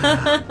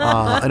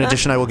 In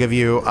addition, I will give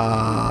you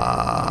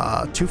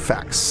 2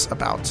 facts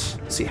about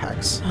sea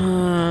hags.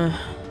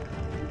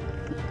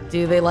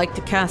 Do they like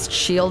to cast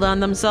shield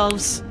on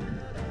themselves?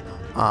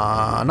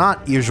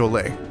 Not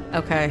usually.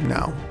 Okay.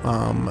 No.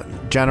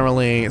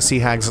 Generally, sea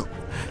hags,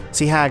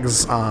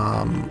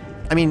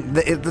 I mean,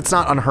 it's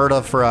not unheard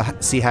of for a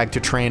sea hag to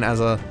train as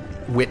a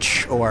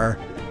witch or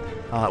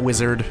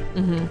wizard.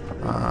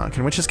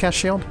 Can witches cast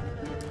shield?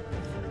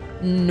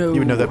 No. You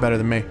would know that better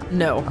than me.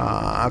 No.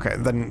 Okay,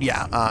 then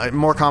yeah.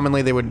 More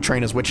commonly, they would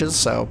train as witches,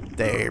 so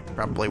they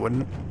probably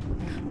wouldn't.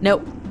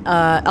 Nope.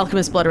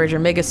 Alchemist, Blood Rager,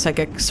 Magus,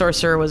 Psychic,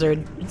 Sorcerer,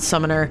 Wizard,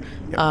 Summoner.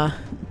 Yep.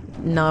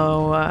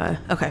 No.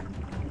 Okay.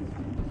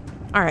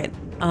 All right.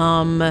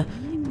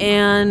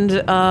 And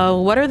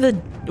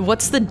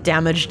what's the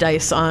damage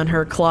dice on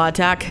her claw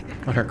attack?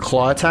 On her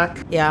claw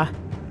attack? Yeah.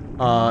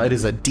 It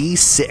is a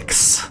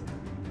D6.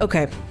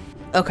 Okay.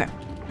 Okay.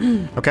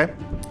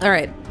 All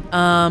right.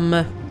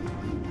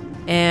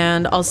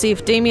 And I'll see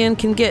if Damien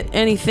can get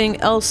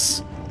anything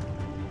else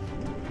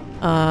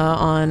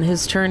on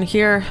his turn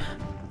here.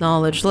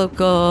 Knowledge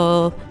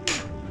local.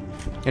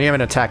 And you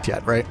haven't attacked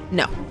yet, right?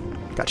 No.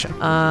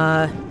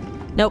 Gotcha.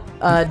 Nope.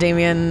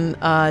 Damien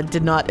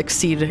did not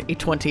exceed a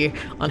 20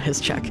 on his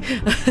check.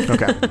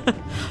 Okay.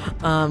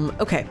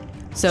 Okay.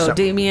 So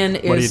Damien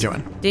is. what are you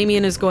doing?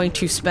 Damien is going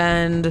to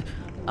spend.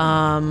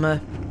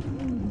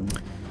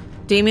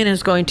 Damien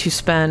is going to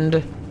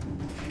spend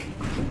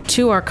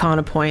 2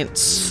 Arcana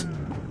points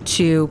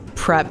to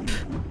prep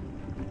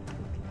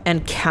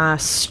and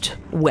cast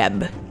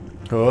Web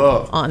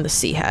Oh, on the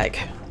Sea Hag.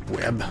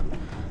 web.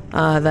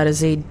 That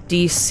is a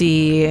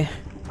DC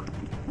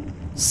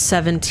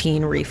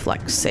 17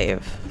 reflex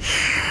save.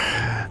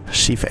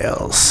 She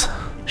fails.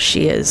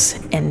 She is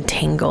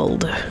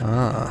entangled.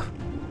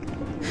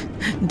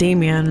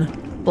 Damien,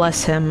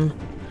 bless him,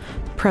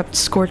 prepped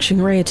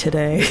Scorching Ray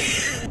today.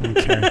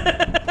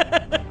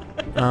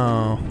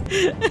 Oh,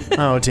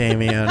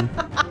 Damien.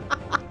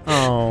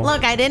 Oh.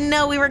 Look, I didn't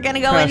know we were going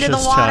to go into the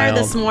Precious water child.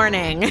 this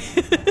morning.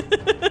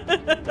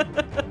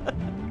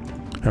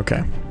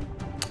 Okay.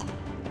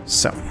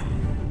 So.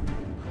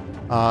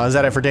 Is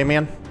that it for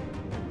Damien?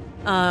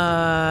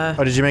 Oh,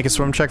 did you make a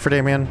swim check for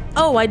Damien?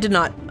 Oh, I did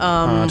not.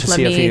 To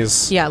see if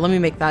he's- Yeah, let me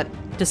make that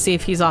to see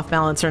if he's off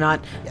balance or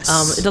not.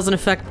 Yes. It doesn't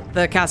affect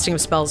the casting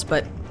of spells,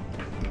 but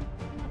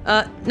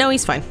no,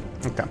 he's fine.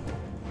 Okay.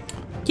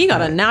 He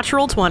got a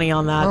natural 20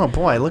 on that. Oh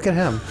boy, look at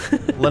him.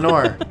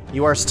 Lenore,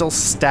 you are still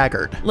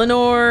staggered.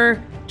 Lenore,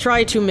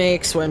 try to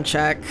make swim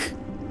check.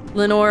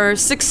 Lenore,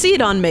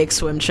 succeed on make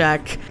swim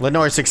check.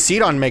 Lenore,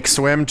 succeed on make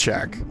swim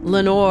check.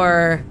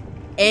 Lenore,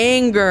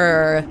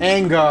 anger.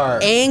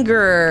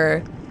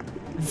 Anger.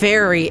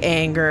 Very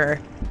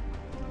anger.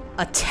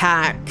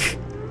 Attack.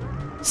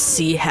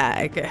 Sea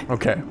Hag.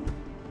 Okay.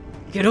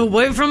 Get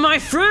away from my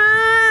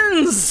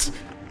friends!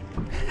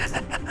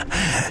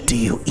 Do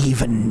you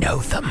even know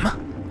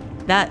them?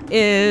 That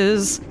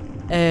is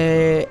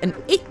an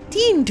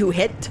 18 to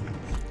hit.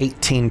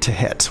 18 to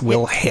hit.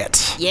 Will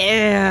hit.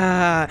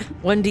 Yeah!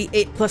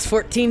 1d8 plus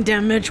 14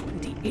 damage.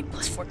 1d8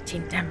 plus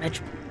 14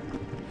 damage.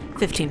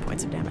 15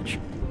 points of damage.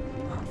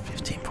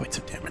 15 points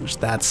of damage.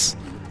 That's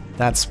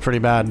pretty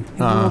bad.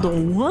 Rolled a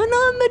 1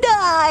 on the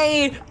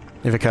die!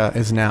 Ivica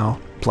is now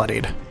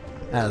bloodied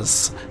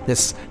as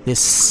this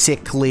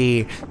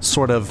sickly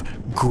sort of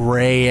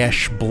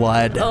grayish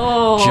blood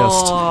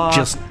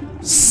just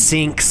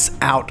sinks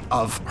out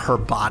of her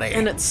body.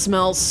 And it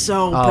smells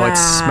so Oh, bad.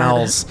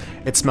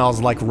 it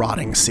smells like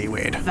rotting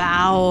seaweed.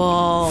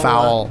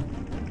 Foul.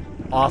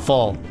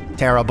 Awful.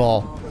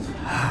 Terrible.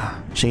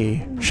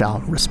 She shall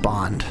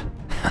respond.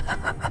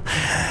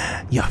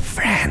 Your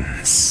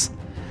friends.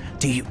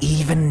 Do you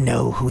even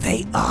know who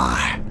they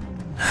are?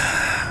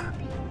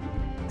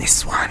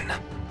 This one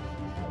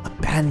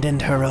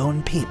abandoned her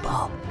own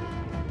people.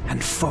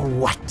 And for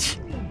what?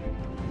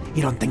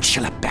 You don't think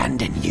she'll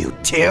abandon you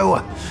too?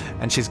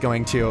 And she's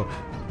going to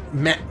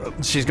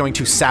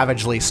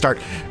savagely start.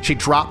 She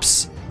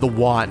drops the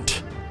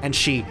wand and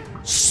she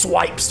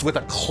swipes with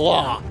a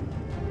claw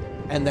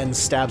and then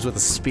stabs with a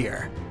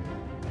spear.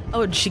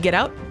 Oh, did she get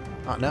out?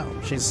 Oh no,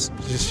 she's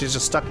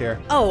just stuck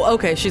here. Oh,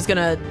 okay. She's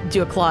gonna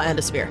do a claw and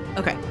a spear.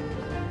 Okay.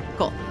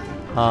 Cool.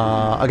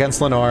 Against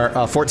Lenore,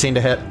 14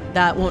 to hit.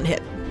 That won't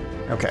hit.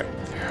 Okay.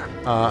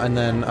 And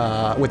then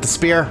with the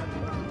spear's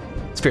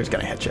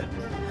gonna hit you.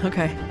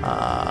 Okay.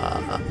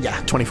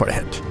 Yeah, 24 to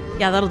hit.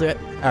 Yeah, that'll do it.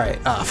 All right,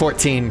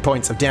 14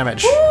 points of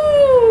damage.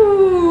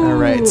 Ooh. All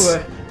right.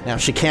 Now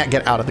she can't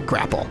get out of the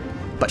grapple,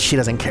 but she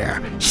doesn't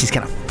care. She's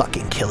gonna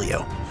fucking kill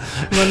you.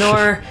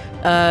 Lenore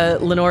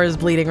is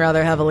bleeding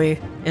rather heavily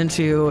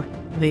into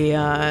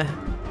the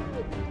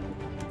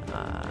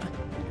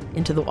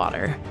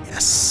water.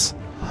 Yes.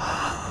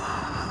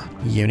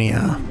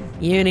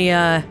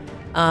 Unia.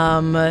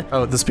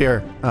 Oh, the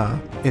spear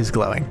is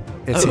glowing.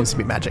 It seems to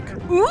be magic.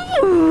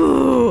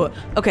 Ooh.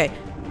 Okay.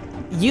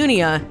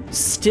 Unia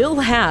still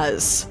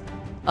has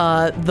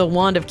the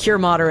Wand of Cure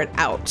Moderate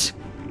out.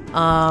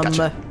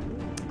 Gotcha.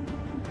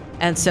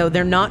 And so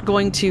they're not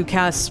going to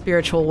cast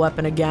Spiritual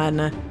Weapon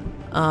again.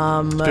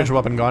 Spiritual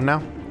weapon gone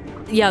now?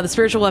 Yeah, the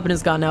Spiritual Weapon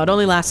is gone now. It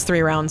only lasts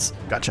 3 rounds.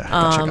 Gotcha.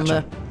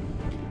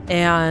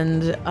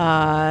 And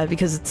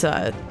because it's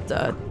a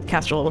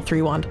caster level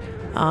 3 wand.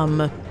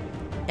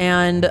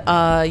 And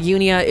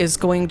Unia is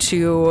going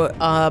to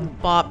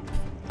bop.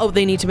 Oh,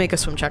 they need to make a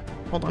swim check.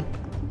 Hold on.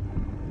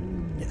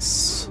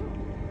 Yes.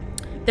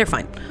 They're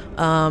fine.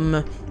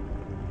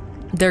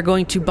 They're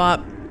going to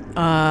bop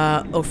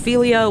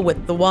Ophelia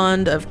with the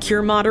Wand of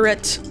Cure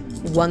Moderate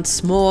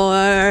once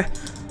more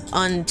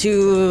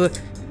onto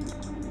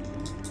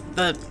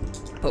the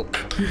poke.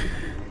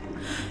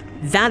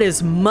 That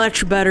is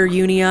much better,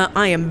 Unia.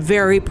 I am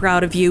very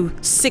proud of you.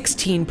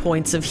 16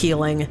 points of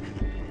healing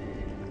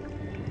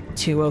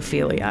to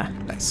Ophelia.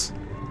 Nice.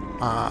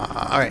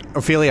 All right,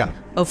 Ophelia.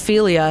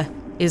 Ophelia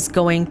is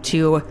going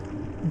to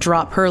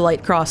drop her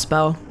light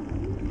crossbow,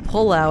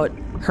 pull out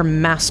her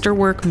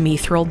masterwork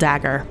mithril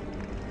dagger.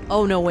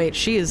 Oh no, wait,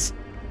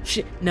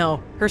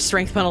 no, her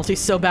strength penalty is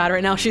so bad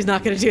right now, she's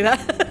not gonna do that.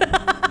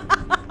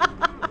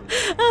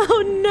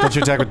 Oh no. Don't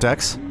you attack with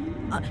Dex?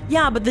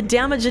 Yeah, but the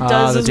damage it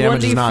does the is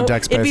damage 1d4. is not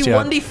dex It'd be based,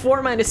 yeah.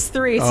 1d4 minus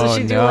 3, so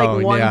she'd do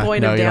like 1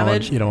 point of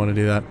damage. You don't want to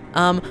do that.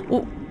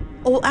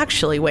 Well,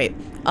 actually, wait.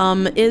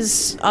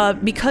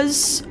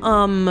 Because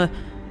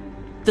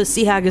the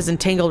sea hag is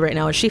entangled right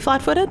now, is she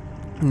flat-footed?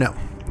 No.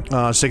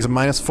 She takes a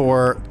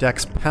 -4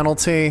 dex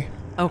penalty.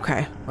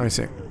 Okay. Let me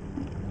see.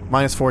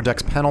 -4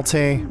 dex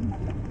penalty.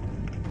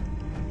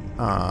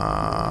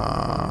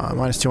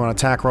 -2 on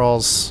attack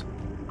rolls.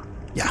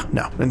 Yeah,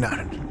 no.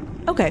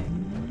 Okay.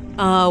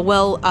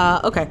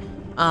 Okay.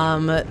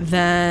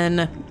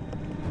 Then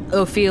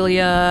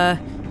Ophelia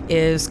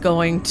is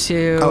going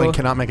to... Oh, and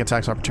cannot make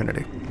attacks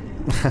opportunity.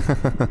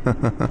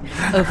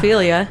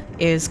 Ophelia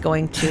is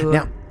going to...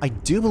 Now, I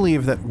do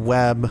believe that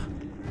Webb...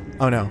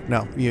 Oh, no.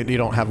 You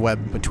don't have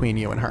Webb between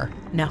you and her.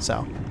 No.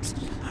 So,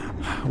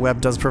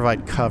 Webb does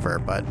provide cover,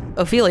 but...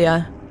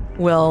 Ophelia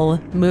will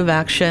move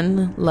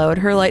action, load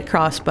her light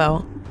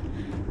crossbow,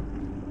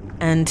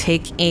 and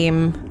take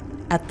aim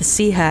at the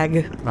sea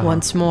hag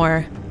once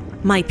more.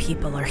 My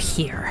people are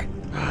here.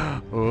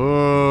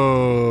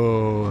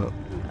 Ooh.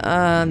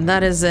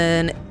 That is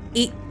an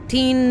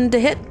 18 to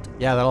hit.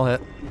 Yeah, that'll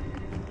hit.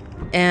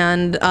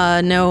 And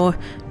no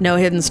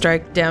hidden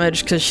strike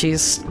damage because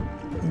she's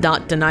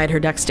not denied her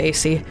dex to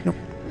AC. Nope.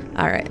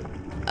 All right.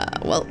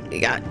 Well, you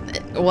got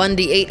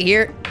 1d8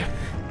 here.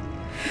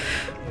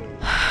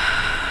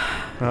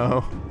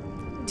 Oh.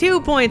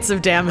 2 points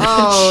of damage.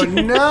 Oh,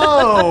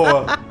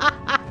 no.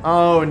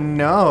 Oh,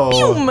 no.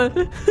 Boom.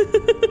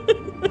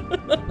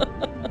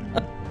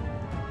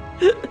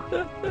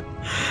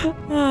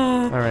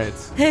 All right.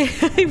 Hey,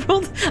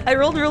 I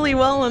rolled really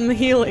well on the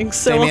healing,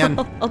 so Damien.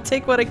 I'll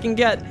take what I can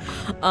get.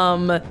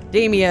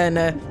 Damien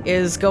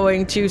is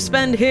going to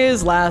spend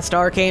his last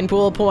arcane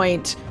pool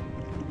point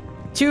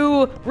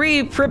to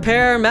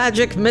re-prepare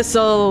magic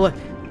missile,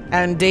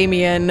 and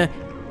Damien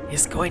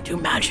is going to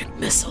magic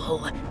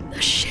missile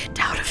the shit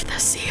out of the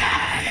sea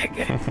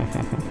hag.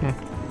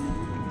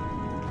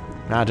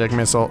 Magic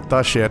missile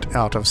the shit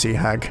out of sea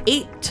hag.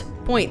 8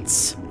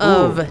 points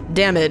of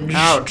damage.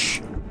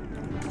 Ouch.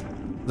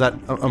 Is that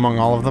among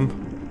all of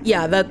them?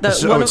 Yeah,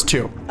 It's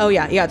 2. Oh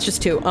yeah, it's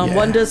just 2. Yeah.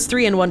 One does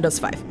 3 and one does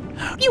 5.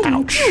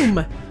 Ouch.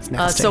 Boom.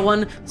 Nasty. So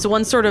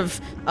one sort of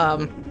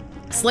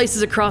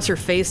slices across her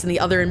face, and the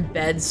other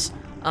embeds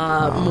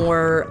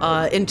more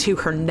into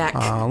her neck.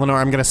 Lenore,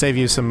 I'm gonna save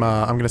you some.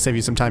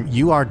 Time.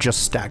 You are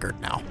just staggered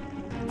now.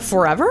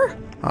 Forever?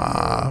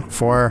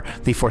 For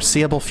the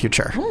foreseeable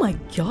future. Oh my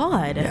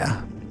god.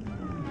 Yeah.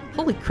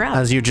 Holy crap.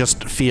 As you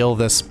just feel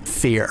this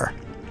fear,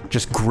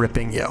 just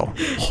gripping you,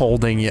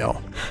 holding you.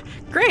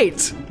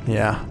 Great.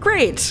 Yeah.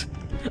 Great.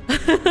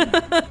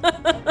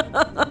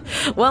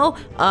 Well,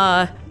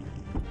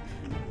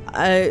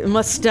 I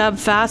must stab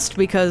fast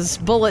because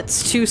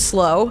bullet's too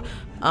slow.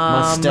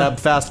 Must stab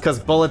fast because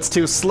bullet's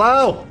too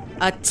slow.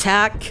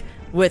 Attack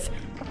with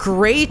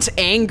great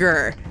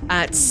anger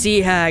at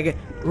Sea Hag.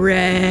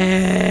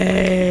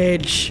 Rage.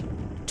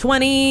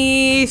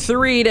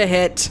 23 to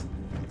hit.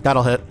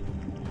 That'll hit.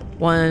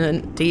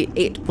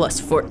 1d8 plus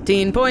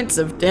 14 points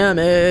of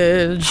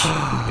damage.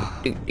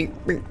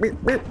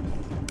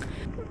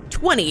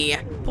 20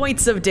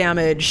 points of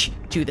damage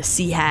to the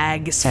Sea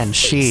Hag's And face.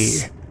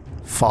 she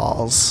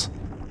falls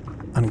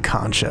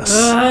unconscious.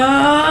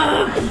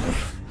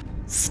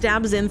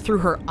 Stabs in through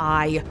her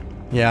eye.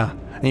 Yeah.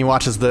 And he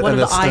watches the One of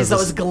the eyes that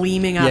was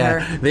gleaming at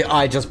her. The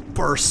eye just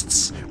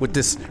bursts with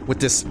this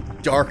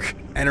dark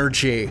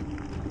energy,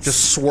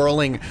 just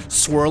swirling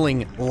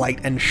light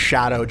and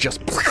shadow.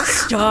 Just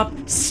Stop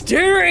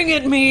staring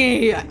at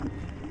me!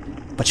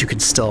 but you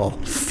can still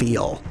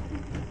feel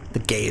the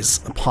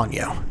gaze upon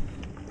you.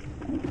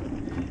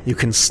 You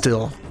can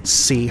still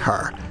see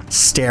her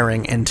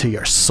staring into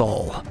your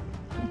soul. Oh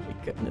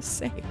my goodness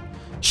sake.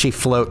 She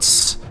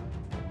floats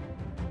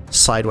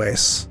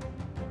sideways,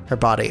 her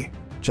body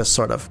just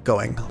sort of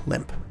going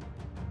limp.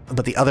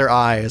 But the other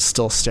eye is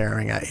still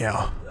staring at you.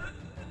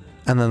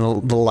 And then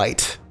the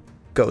light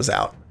goes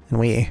out, and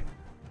we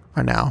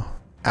are now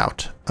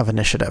out of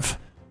initiative.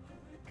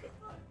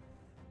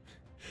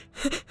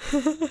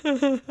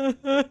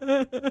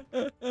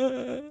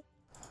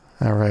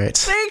 All right.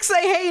 Thanks,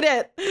 I hate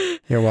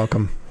it! You're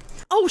welcome.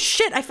 Oh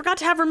shit, I forgot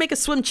to have her make a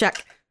swim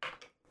check.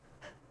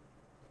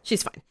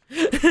 She's fine.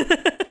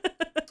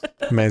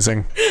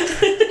 Amazing.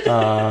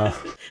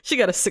 She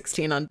got a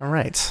 16 on. All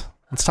right.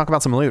 Let's talk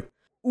about some loot.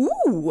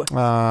 Ooh!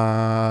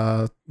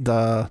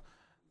 The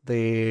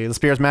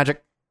spear is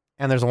magic,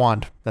 and there's a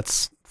wand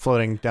that's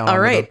floating down. All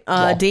right. The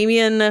wall.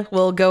 Damien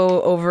will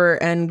go over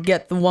and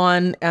get the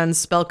wand and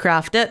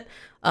spellcraft it.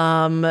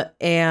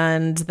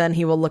 And then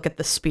he will look at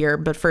the spear.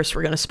 But first,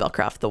 we're going to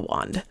spellcraft the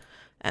wand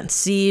and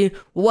see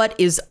what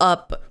is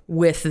up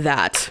with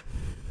that.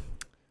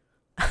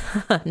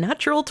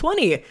 Natural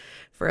 20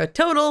 for a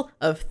total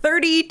of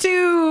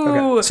 32.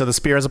 Okay, so the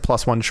spear is a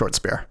 +1 short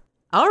spear.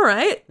 All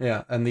right.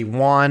 Yeah, and the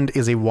wand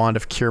is a wand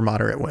of cure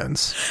moderate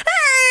wounds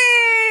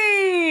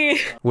Hey!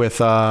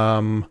 with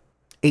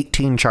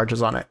 18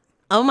 charges on it.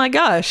 Oh my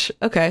gosh.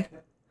 Okay.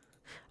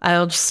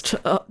 I'll just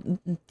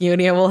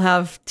Unia will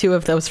have 2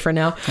 of those for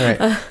now. All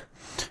right.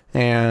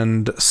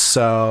 And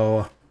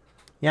so,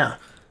 yeah.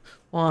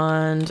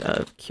 Wand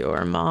of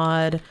Cure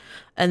Mod.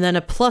 And then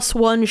a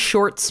 +1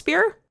 short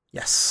spear.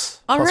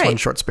 Yes. All +1 right.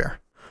 short spear.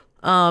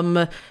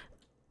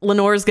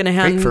 Lenore's going to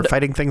hand... Great for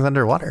fighting things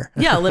underwater.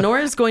 Yeah, Lenore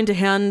is going to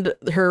hand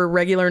her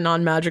regular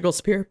non-magical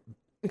spear,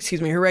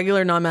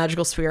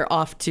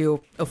 off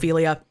to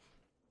Ophelia.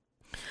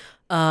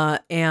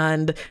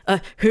 Ophelia,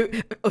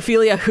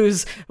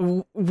 whose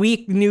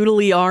weak,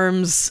 noodly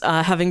arms,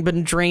 having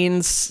been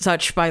drained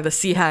such by the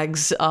sea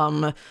hag's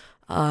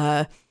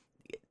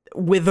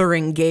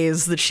withering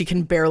gaze that she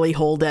can barely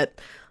hold it.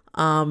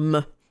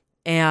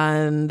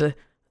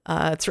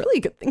 It's really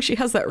a good thing she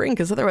has that ring,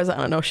 because otherwise, I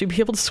don't know, she'd be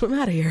able to swim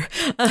out of here.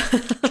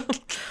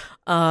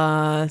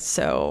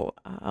 So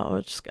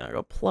we're just gonna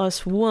go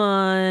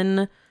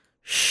 +1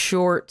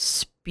 short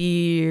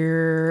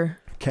spear.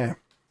 Okay.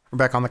 We're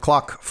back on the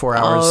clock. 4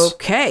 hours.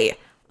 Okay.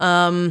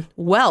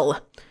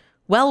 Well.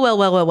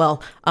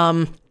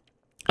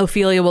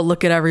 Ophelia will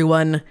look at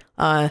everyone.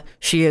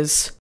 She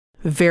is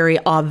very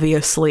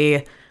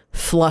obviously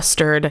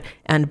flustered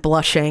and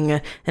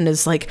blushing, and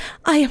is like,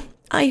 I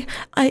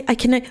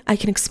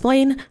can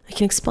explain.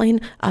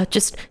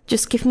 Just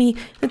give me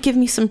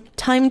some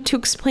time to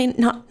explain.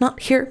 Not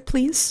here,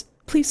 please,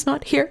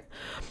 not here.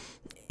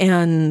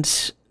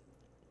 And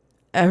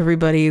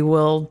everybody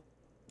will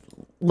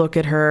look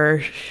at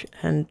her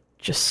and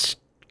just,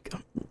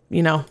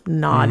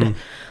 nod,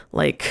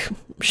 like,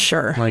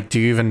 sure. Like, do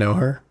you even know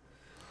her?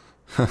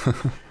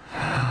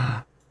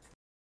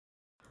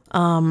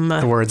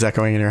 The words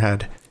echoing in your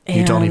head.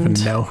 You don't even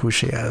know who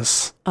she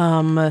is.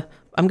 I'm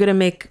gonna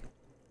make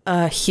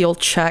a heal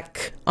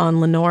check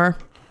on Lenore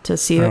to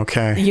see if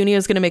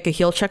Unia's gonna make a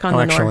heal check on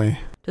Lenore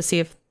to see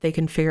if they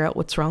can figure out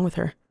what's wrong with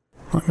her.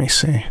 Let me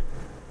see.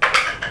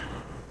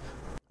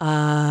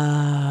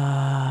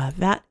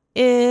 That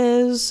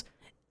is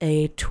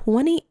a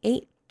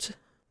 28.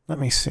 Let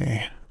me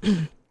see.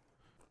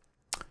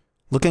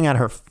 Looking at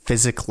her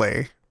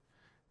physically,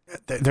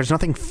 there's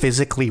nothing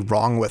physically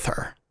wrong with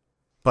her,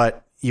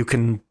 but you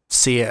can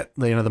see it,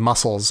 the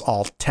muscles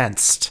all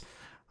tensed.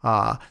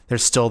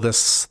 There's still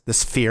this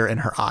fear in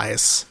her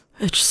eyes.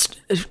 I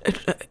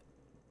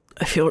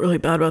feel really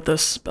bad about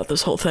this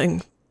whole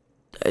thing.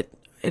 I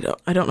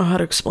don't know how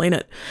to explain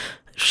it.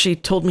 She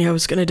told me I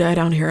was going to die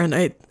down here,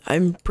 and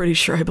I'm pretty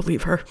sure I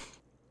believe her.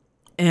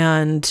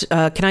 And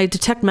can I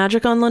detect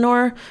magic on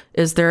Lenore?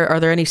 Are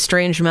there any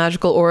strange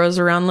magical auras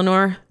around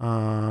Lenore?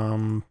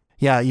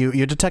 Yeah,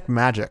 you detect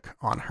magic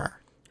on her.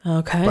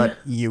 Okay. But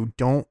you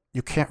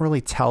can't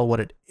really tell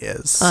what it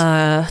is.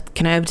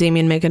 Can I have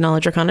Damien make a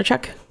knowledge arcana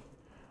check?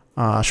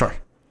 Sure.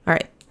 All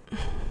right.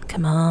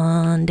 Come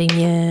on,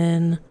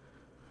 Damien.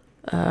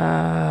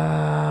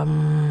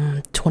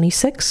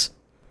 26.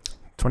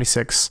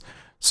 26.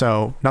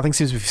 So nothing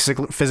seems to be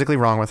physically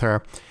wrong with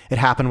her. It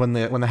happened when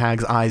the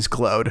hag's eyes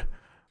glowed,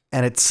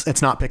 and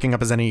it's not picking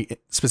up as any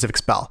specific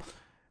spell.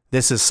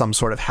 This is some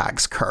sort of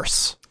hag's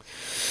curse.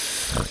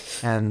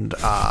 And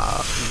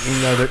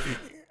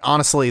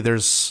honestly,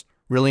 there's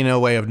really no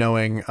way of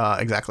knowing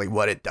exactly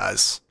what it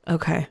does.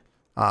 Okay.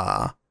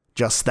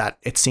 Just that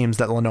it seems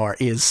that Lenore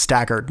is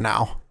staggered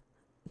now.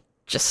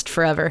 Just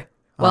forever.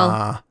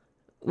 Well,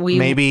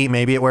 maybe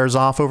it wears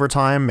off over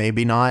time.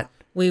 Maybe not.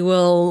 We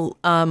will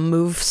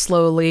move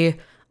slowly,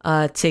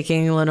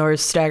 taking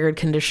Lenore's staggered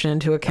condition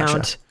into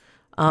account.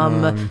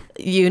 Gotcha.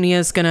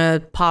 Unia's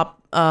gonna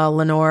pop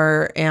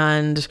Lenore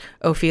and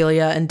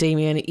Ophelia and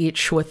Damien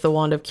each with the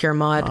Wand of Cure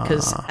Mod,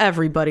 because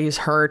everybody's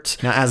hurt.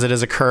 Now, as it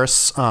is a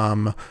curse,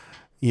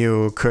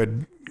 you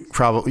could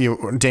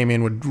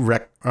Damien would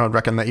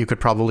reckon that you could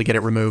probably get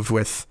it removed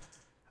with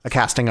a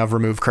casting of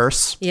Remove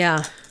Curse.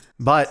 Yeah.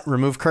 But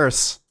Remove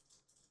Curse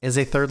is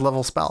a 3rd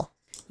level spell.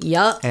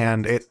 Yup.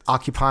 And it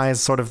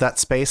occupies sort of that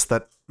space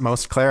that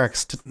most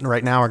clerics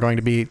right now are going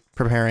to be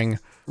preparing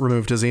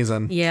Remove Disease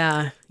in.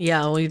 Yeah,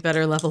 we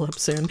better level up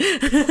soon.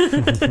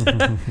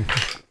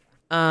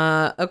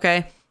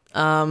 Okay.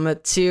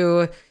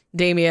 To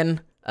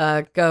Damien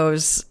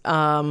goes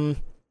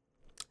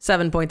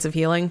 7 points of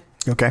healing.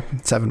 Okay,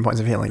 7 points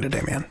of healing to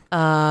Damien.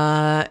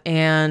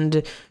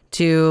 And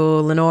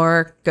to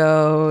Lenore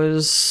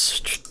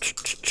goes...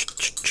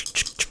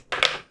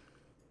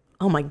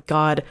 Oh my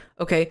god.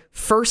 Okay,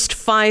 first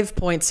 5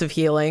 points of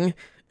healing.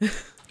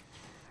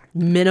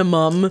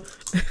 Minimum.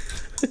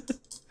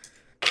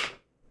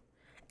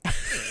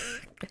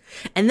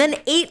 And then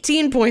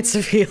 18 points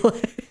of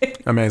healing.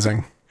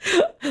 Amazing.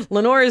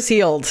 Lenore is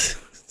healed.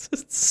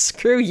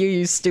 Screw you,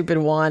 you stupid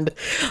wand.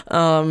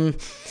 And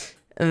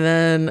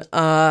then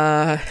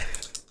for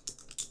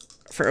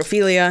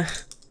Ophelia,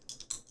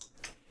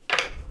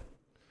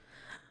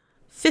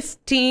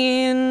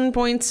 15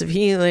 points of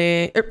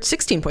healing, or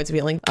 16 points of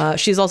healing.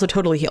 She's also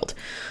totally healed.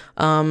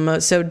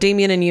 So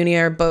Damien and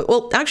Unia are both,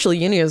 well, actually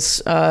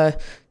Unia's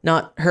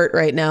not hurt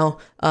right now.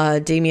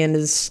 Damien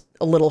is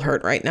a little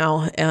hurt right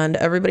now, and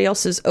everybody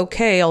else is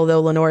okay,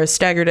 although Lenore is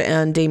staggered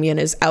and Damien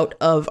is out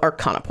of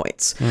Arcana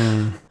points.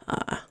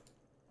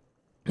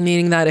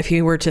 Meaning that if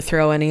he were to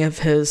throw any of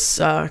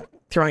his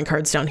throwing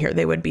cards down here,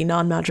 they would be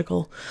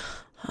non-magical.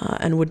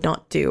 and would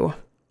not do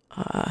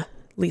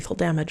lethal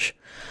damage.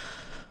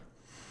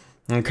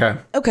 Okay.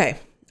 Okay.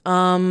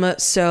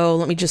 So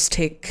let me just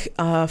take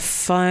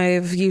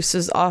 5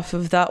 uses off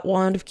of that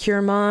Wand of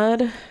Cure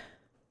mod.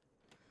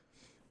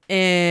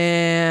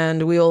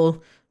 And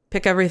we'll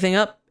pick everything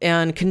up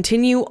and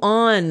continue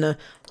on.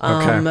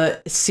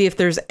 See if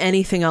there's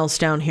anything else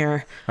down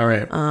here. All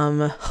right.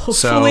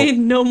 Hopefully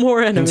no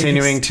more enemies.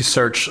 Continuing to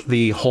search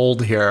the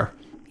hold here.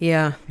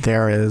 Yeah.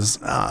 There is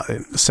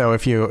so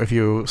if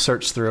you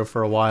search through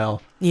for a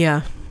while,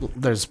 Yeah.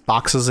 there's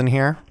boxes in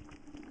here.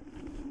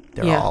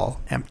 They're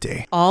all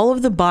empty. All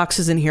of the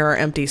boxes in here are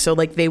empty. So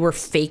like they were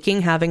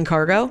faking having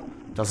cargo.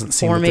 Doesn't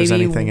seem Or that maybe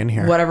there's anything in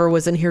here. whatever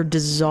was in here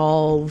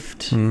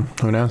dissolved.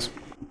 Who knows?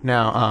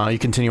 Now, you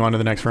continue on to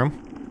the next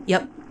room.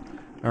 Yep.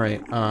 All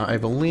right. I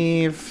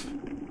believe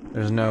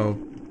there's no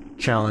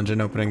challenge in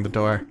opening the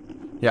door.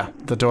 Yeah,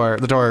 the door.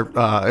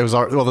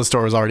 This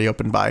door was already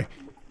opened by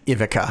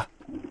Ivica.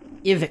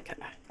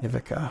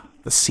 Ivica,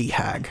 the sea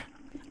hag.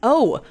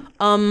 Oh,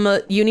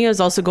 Unia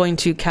is also going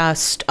to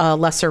cast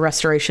Lesser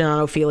Restoration on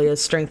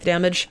Ophelia's strength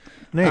damage.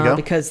 There you go.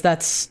 Because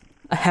that's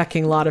a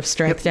hecking lot of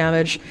strength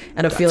damage,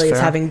 and Ophelia is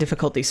fair. having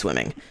difficulty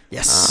swimming.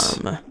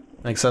 Yes.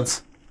 Makes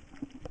sense.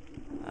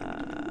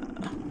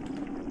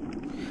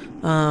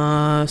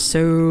 So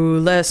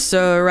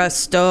Lesser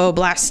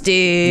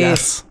Restoblasty.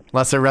 Yes.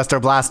 Lesser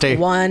Restoblasty.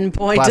 1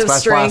 point Blast, of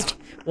blast, strength.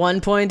 blast.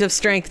 1 point of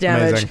strength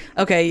damage. Amazing.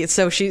 Okay,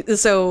 so she's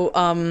still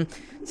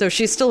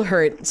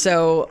hurt.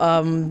 So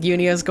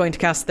Unia is going to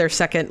cast their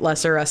second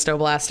Lesser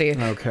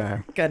Restoblasty. Okay.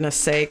 Goodness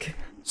sake.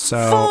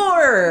 So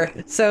 4!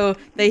 So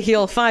they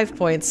heal 5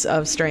 points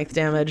of strength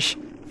damage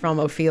from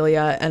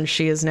Ophelia, and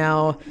she is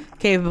now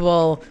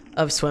capable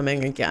of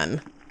swimming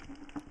again.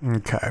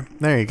 Okay,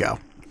 there you go.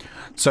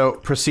 So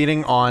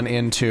proceeding on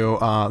into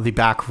the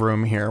back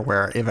room here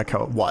where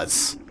Ivica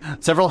was.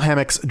 Several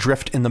hammocks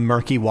drift in the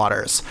murky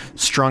waters,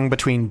 strung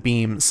between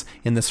beams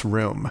in this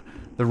room.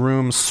 The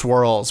room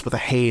swirls with a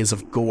haze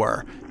of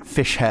gore,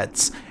 fish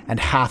heads, and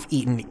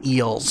half-eaten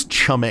eels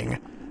chumming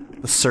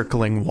the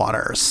circling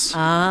waters.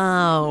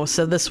 Oh,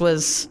 so this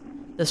was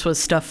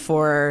stuff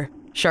for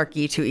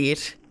Sharky to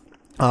eat.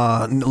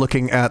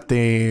 Looking at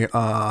the...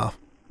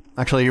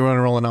 actually, you want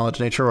to roll a knowledge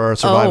nature or a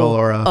survival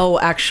or a... Oh,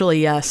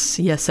 actually, yes.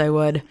 Yes, I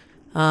would.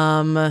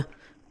 Lenore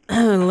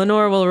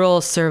will roll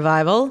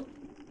survival.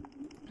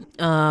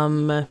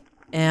 And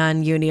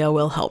Unia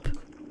will help.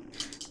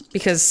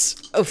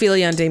 Because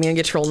Ophelia and Damien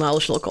get to roll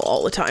knowledge local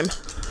all the time.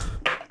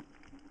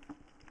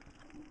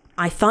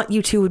 I thought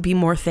you two would be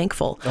more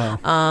thankful.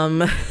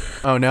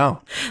 Oh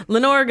no.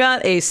 Lenore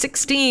got a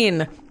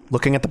 16.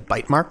 Looking at the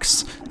bite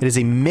marks, it is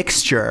a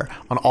mixture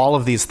on all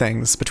of these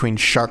things between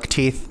shark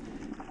teeth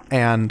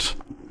and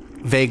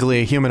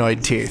vaguely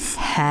humanoid teeth.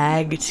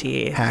 Hag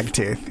teeth. Hag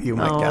teeth, you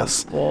might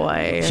guess.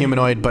 Boy.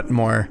 Humanoid, but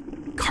more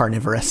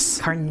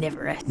carnivorous.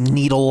 Carnivorous.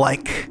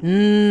 Needle-like.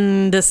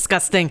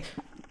 Disgusting.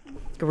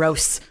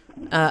 Gross.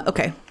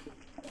 Okay.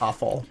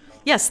 Awful.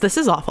 Yes, this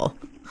is awful.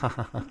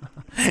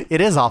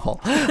 It is awful.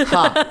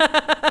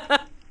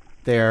 Ha.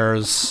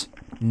 There's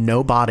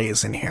no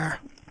bodies in here.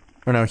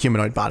 Or no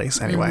humanoid bodies,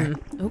 anyway.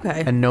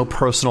 Okay. And no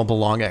personal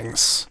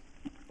belongings.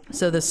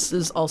 So this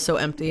is also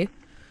empty.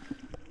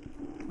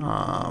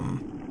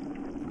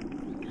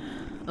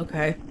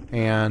 Okay.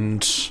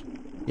 And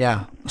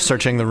yeah,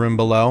 searching the room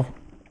below,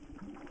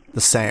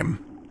 the same.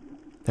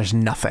 There's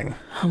nothing.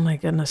 Oh my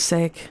goodness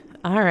sake.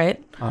 All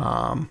right.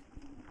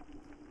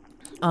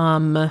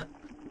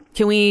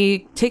 Can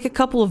we take a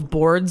couple of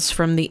boards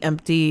from the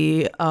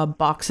empty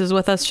boxes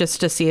with us just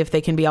to see if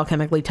they can be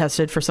alchemically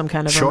tested for some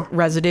kind of a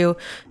residue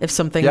if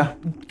something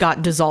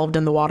got dissolved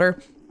in the water?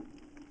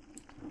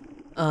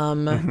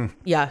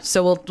 Yeah,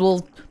 so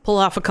we'll pull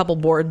off a couple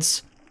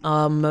boards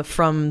from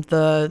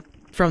the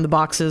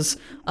boxes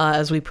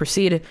as we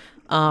proceed.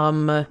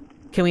 Can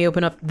we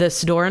open up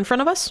this door in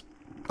front of us?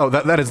 Oh,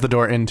 that is the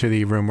door into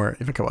the room where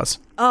Ivica was.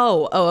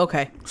 Oh,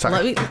 okay.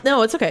 Sorry.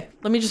 No, it's okay.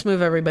 Let me just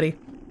move everybody.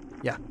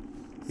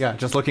 Yeah,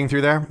 just looking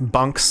through there.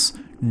 Bunks,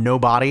 no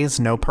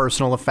bodies, no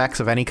personal effects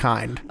of any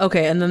kind.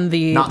 Okay, and then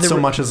Not so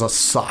much as a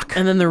sock.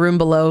 And then the room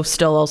below,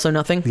 still also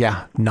nothing?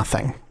 Yeah,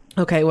 nothing.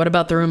 Okay, what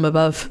about the room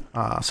above?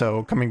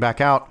 So coming back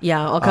out.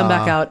 Yeah, I'll come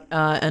back out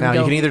and now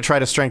go. you can either try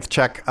to strength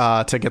check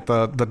to get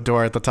the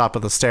door at the top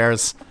of the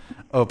stairs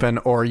open,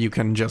 or you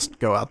can just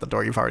go out the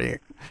door. You've already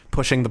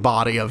pushing the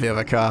body of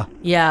Ivica.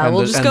 Yeah,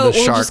 we'll just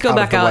go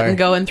back out and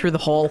go in through the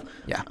hole.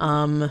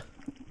 Yeah.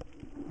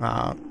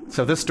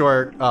 So this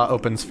door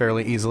opens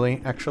fairly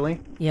easily, actually.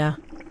 Yeah.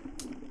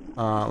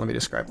 Let me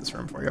describe this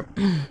room for you.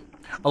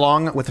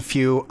 Along with a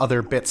few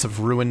other bits of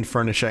ruined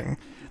furnishing,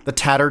 the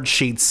tattered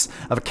sheets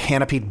of a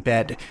canopied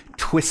bed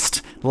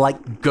twist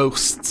like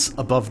ghosts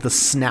above the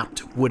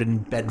snapped wooden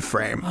bed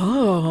frame.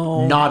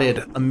 Oh.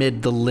 Knotted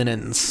amid the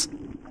linens.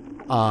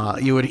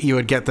 You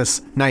would get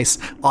this nice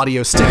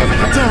audio sting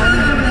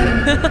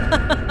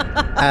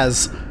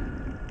as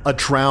a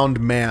drowned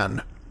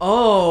man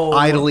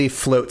idly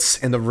floats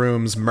in the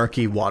room's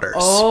murky waters.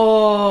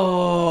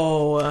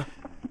 Oh.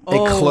 A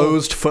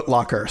closed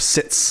footlocker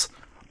sits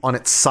on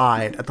its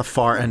side at the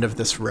far end of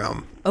this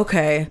room.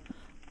 Okay.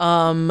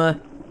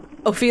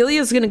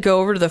 Ophelia's gonna go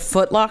over to the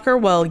footlocker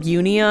while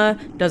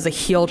Unia does a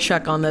heal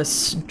check on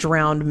this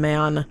drowned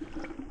man.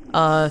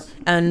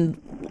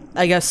 And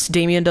I guess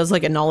Damien does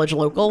like a knowledge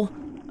local.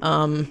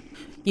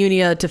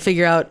 Unia to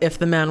figure out if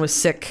the man was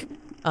sick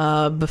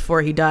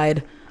before he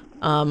died.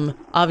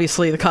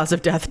 Obviously the cause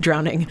of death,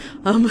 drowning.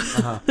 And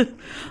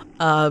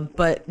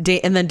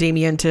then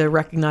Damien to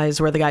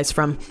recognize where the guy's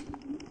from.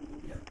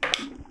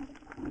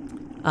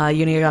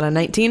 Unia got a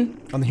 19.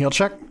 On the heal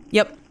check?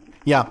 Yep.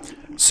 Yeah.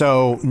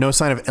 So no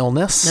sign of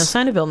illness. No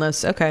sign of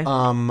illness. Okay.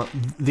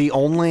 The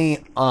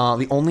only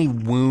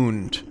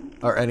wound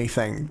or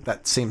anything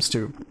that seems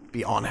to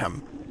be on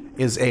him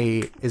is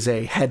a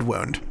head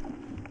wound.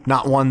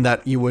 Not one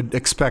that you would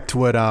expect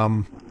would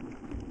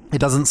it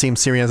doesn't seem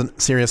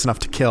serious enough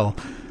to kill,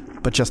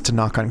 but just to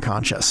knock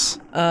unconscious.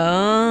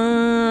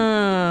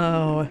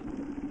 Oh.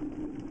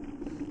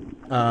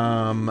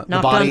 The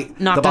body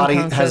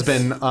has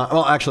been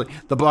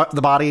the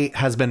body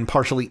has been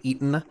partially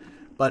eaten,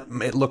 but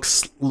it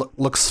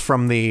looks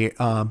from the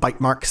bite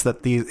marks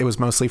that it was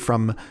mostly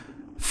from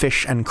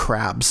fish and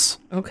crabs.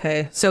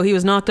 Okay, so he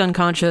was knocked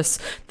unconscious.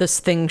 This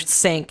thing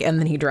sank, and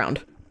then he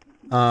drowned.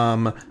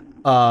 Though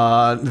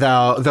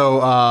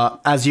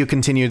as you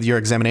continued your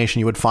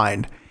examination, you would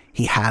find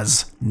he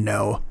has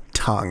no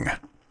tongue.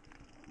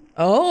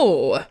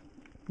 Oh,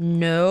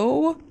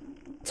 no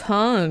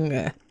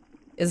tongue.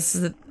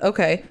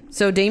 Okay,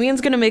 so Damien's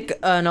gonna make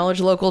a knowledge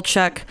local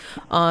check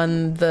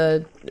on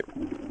the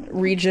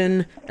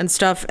region and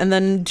stuff, and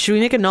then should we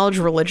make a knowledge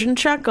religion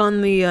check on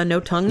the no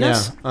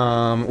tongueness?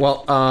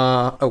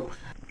 Yeah.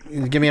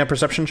 Give me a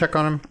perception check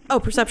on him. Oh,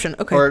 perception.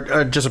 Okay.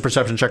 Or just a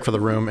perception check for the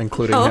room,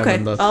 including him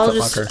and the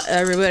footlocker.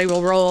 Everybody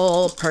will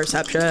roll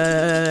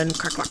perception.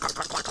 Quack, quack,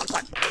 quack, quack, quack,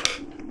 quack.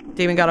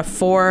 Damien got a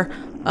 4.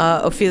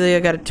 Ophelia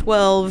got a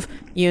 12.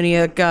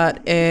 Unia got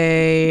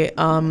a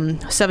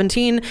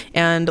 17,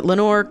 and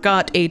Lenore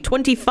got a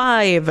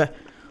 25.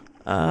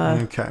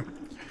 Okay.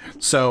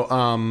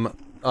 So,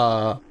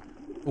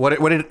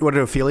 what did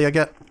Ophelia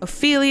get?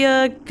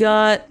 Ophelia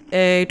got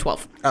a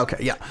 12. Okay,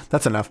 yeah,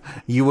 that's enough.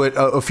 You would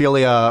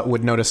Ophelia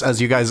would notice as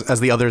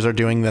the others are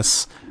doing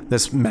this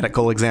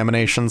medical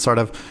examination, sort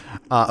of.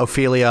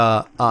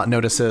 Ophelia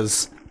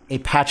notices a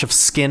patch of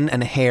skin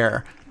and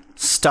hair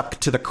stuck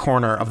to the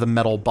corner of the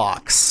metal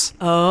box.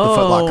 Oh. The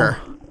footlocker.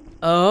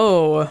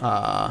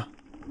 Oh.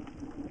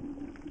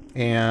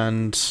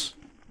 And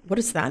what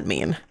does that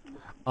mean?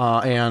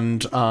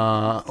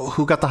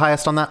 Who got the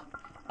highest on that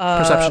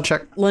perception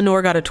check?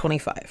 Lenore got a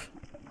 25.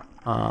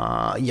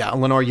 Yeah,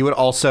 Lenore, you would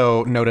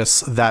also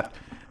notice that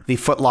the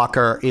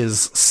footlocker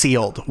is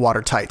sealed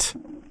watertight.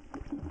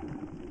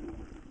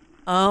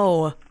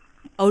 Oh,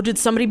 did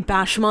somebody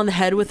bash him on the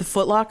head with the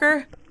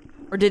footlocker?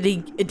 Or did he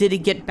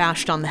get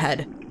bashed on the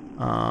head?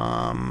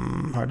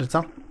 Hard to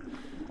tell.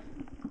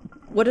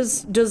 What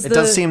does it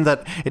does seem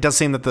that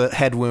the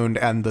head wound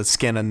and the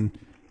skin and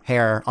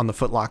hair on the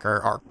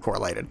footlocker are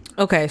correlated.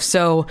 Okay,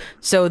 so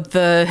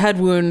the head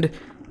wound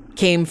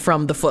came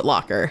from the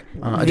footlocker.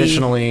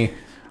 Additionally,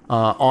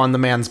 on the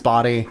man's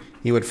body,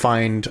 you would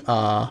find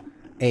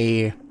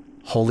a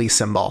holy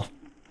symbol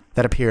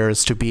that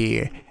appears to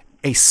be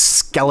a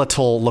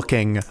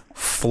skeletal-looking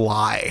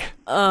fly.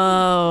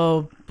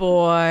 Oh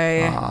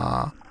boy.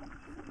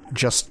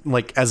 Just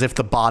like as if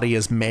the body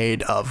is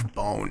made of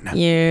bone.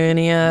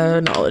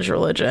 Unia, knowledge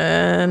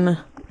religion.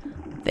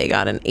 They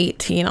got an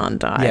 18 on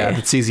die. Yeah,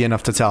 it's easy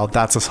enough to tell.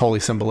 That's a holy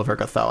symbol of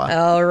Ergothoa.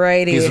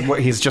 Alrighty.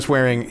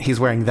 He's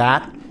wearing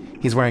that.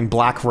 He's wearing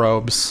black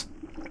robes.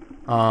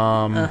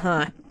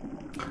 And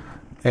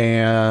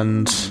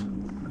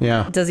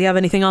yeah. Does he have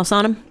anything else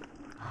on him?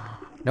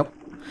 Nope.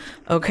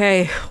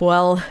 Okay,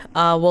 well,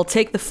 we'll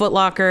take the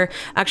footlocker.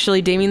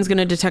 Actually, Damien's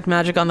gonna detect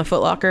magic on the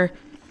footlocker.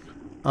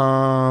 We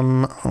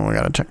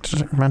gotta check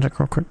detect magic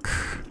real quick.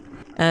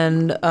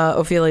 And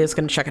Ophelia's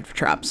gonna check it for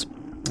traps.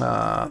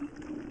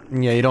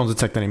 Yeah, you don't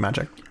detect any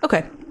magic.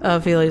 Okay,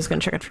 Ophelia's gonna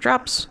check it for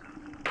traps.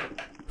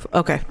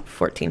 Okay,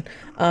 14.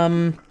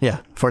 Yeah,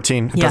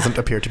 14. It doesn't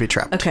appear to be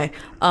trapped. Okay.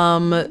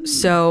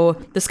 So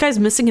this guy's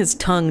missing his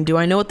tongue. Do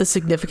I know what the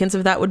significance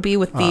of that would be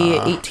with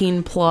the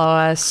 18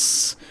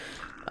 plus?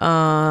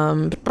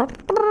 With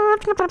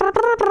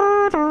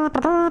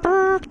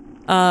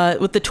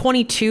the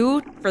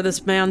 22 for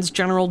this man's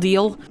general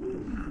deal.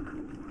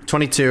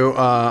 22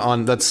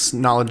 on that's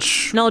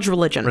knowledge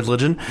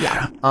religion.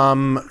 Yeah. I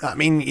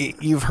mean,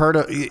 you've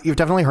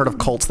definitely heard of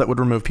cults that would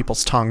remove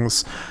people's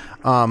tongues.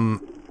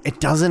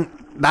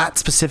 That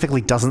specifically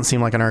doesn't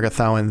seem like an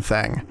Ergothoan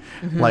thing.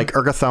 Mm-hmm. Like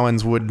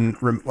Ergothoans wouldn't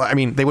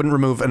they wouldn't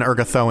remove an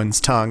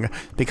Ergothoan's tongue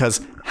because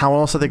how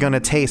else are they going to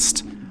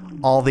taste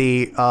all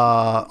the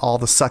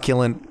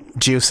succulent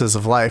juices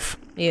of life?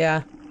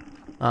 Yeah.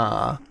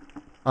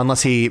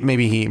 Unless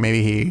maybe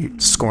he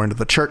scorned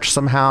the church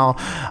somehow.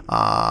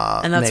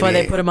 And that's why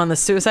they put him on the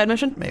suicide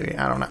mission? Maybe.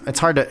 I don't know. It's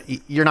hard to...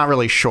 You're not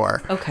really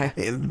sure. Okay.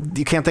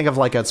 You can't think of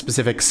like a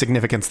specific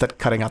significance that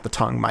cutting out the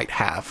tongue might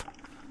have.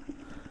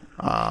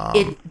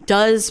 It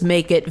does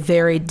make it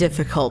very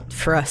difficult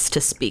for us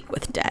to speak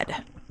with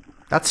dead.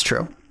 That's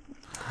true.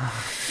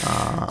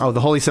 The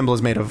holy symbol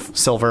is made of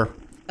silver.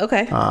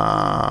 Okay.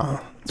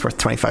 It's worth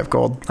 25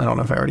 gold. I don't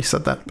know if I already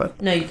said that,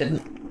 but No, you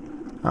didn't.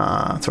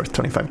 it's worth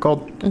 25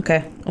 gold.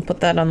 Okay, I'll put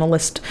that on the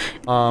list.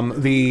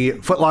 The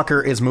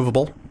footlocker is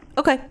movable.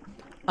 Okay.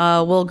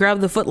 We'll grab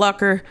the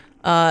footlocker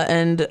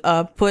and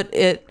put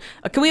it...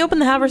 can we open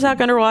the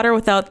haversack underwater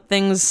without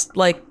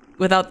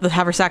the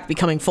haversack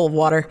becoming full of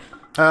water?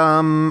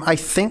 I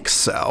think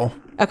so.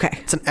 Okay.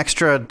 It's an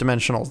extra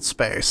dimensional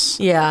space.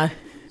 Yeah.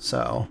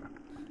 So...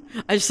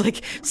 I just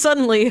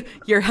suddenly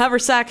your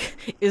haversack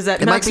is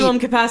at maximum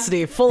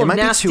capacity, full of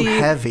nasty... It might be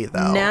too heavy,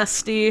 though.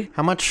 Nasty...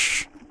 How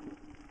much...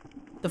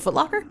 The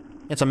footlocker?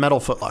 It's a metal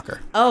footlocker.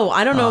 Oh,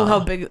 I don't know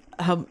how big...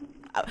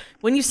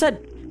 When you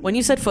said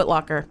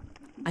footlocker,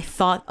 I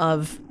thought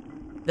of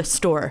the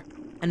store,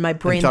 and my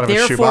brain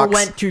therefore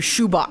went to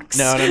shoebox.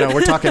 No.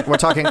 We're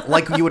talking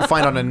like you would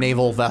find on a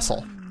naval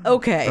vessel.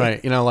 Okay.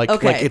 Right. Like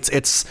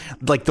it's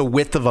like the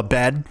width of a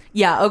bed.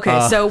 Yeah.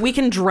 Okay. So we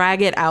can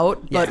drag it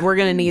out, but we're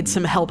gonna need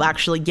some help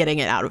actually getting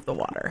it out of the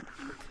water.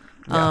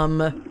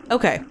 Yeah.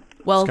 Okay.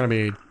 Well,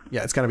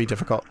 it's gonna be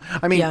difficult.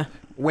 I mean,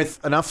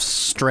 with enough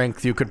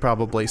strength, you could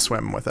probably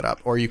swim with it up,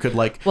 or you could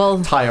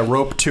tie a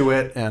rope to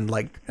it and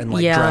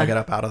drag it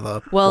up out of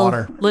the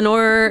water.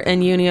 Lenore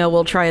and Unia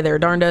will try their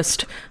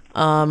darndest.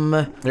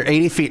 They're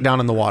 80 feet down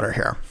in the water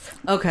here.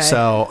 Okay.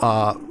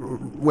 So,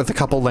 with a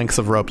couple lengths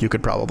of rope, you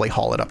could probably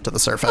haul it up to the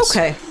surface.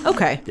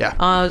 Okay.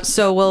 Yeah.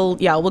 So we'll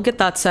get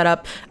that set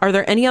up. Are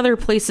there any other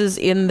places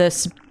in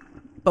this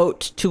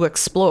boat to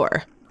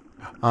explore?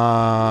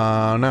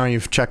 No,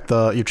 you've checked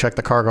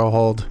the cargo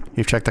hold,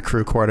 you've checked the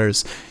crew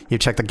quarters,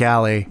 you've checked the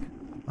galley,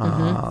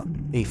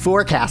 the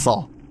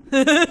forecastle.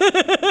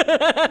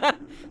 The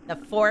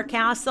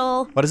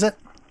forecastle? What is it?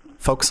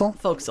 Forecastle?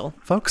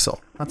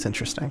 Forecastle. That's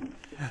interesting.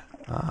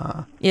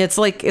 Yeah, it's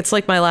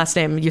like my last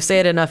name. You say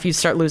it enough, you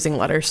start losing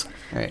letters.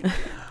 Right.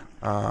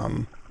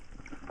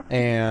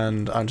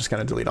 And I'm just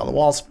gonna delete all the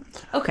walls.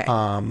 Okay.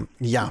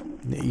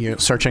 You're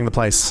searching the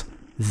place.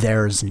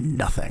 There's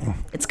nothing.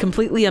 It's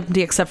completely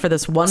empty except for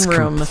this one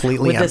room with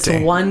empty. This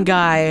one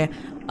guy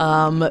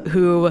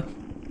who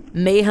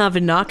may have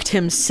knocked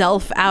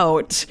himself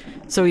out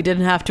so he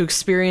didn't have to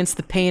experience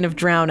the pain of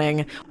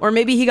drowning. Or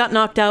maybe he got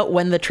knocked out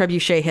when the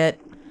trebuchet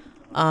hit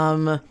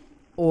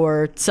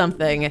or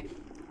something.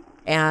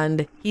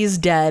 And he's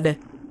dead.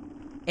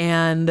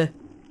 And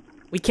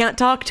we can't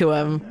talk to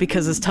him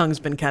because his tongue's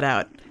been cut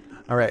out.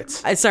 All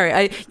right.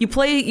 You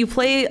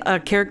play a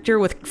character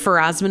with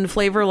Pharasman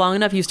flavor long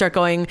enough, you start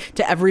going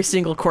to every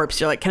single corpse.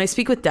 You're like, can I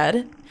speak with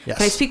dead? Yes.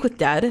 Can I speak with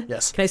dead?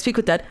 Yes. Can I speak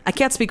with dead? I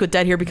can't speak with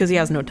dead here because he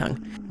has no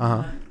tongue.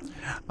 All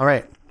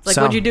right. Like,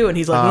 what'd you do? And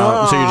he's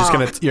like, so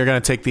you're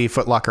gonna take the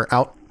footlocker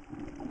out?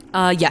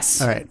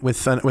 Yes. All right.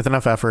 With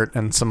enough effort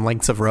and some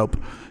lengths of rope,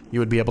 you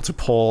would be able to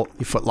pull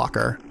the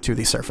footlocker to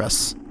the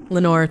surface.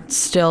 Lenore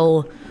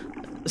still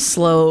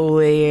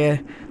slowly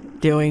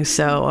doing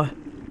so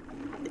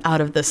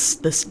out of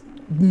this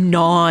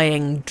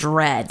gnawing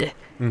dread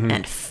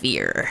and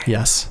fear.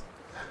 Yes.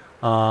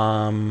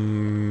 Are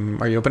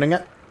you opening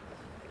it?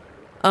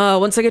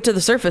 Once I get to the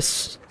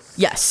surface,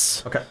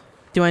 yes. Okay.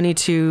 Do I need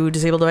to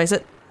disable device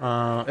it?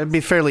 It'd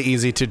be fairly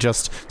easy to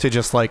just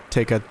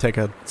take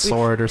a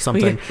sword or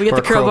something. We get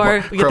the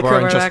crowbar.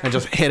 And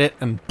just hit it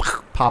and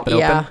pop it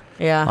open.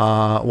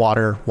 Yeah.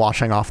 Water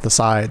washing off the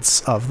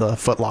sides of the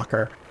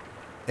footlocker.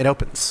 It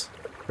opens,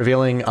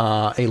 revealing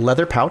a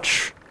leather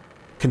pouch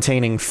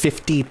containing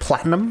 50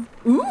 platinum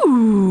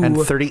and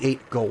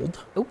 38 gold.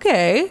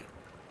 Okay.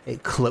 A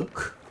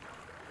cloak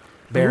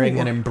bearing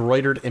an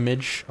embroidered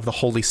image of the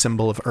holy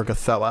symbol of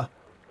Urgathoa.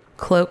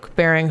 Cloak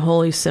bearing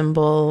holy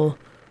symbol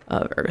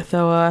of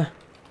Urgathoa.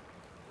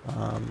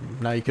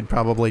 Now you could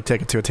probably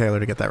take it to a tailor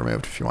to get that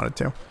removed if you wanted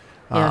to.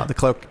 Yeah. The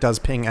cloak does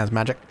ping as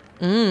magic.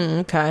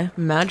 Okay.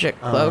 Magic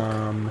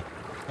cloak.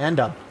 And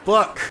a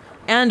book.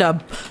 And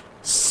a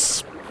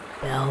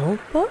spell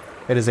book?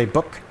 It is a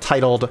book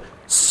titled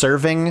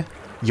Serving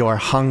Your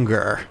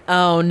Hunger.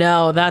 Oh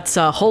no, that's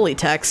a holy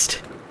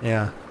text.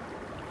 Yeah.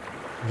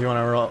 If you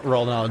want to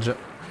roll knowledge.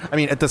 I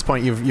mean, at this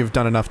point, you've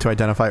done enough to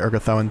identify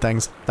Urgathoan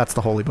things. That's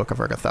the Holy Book of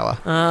Urgathoa.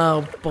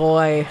 Oh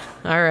boy.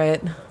 All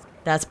right.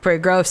 That's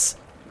pretty gross.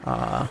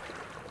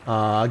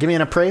 Give me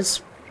an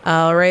appraise.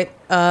 All right.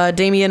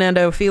 Damien and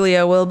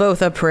Ophelia will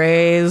both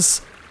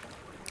appraise.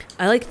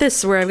 I like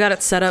this where I've got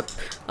it set up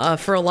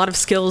for a lot of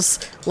skills,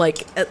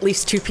 like at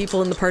least 2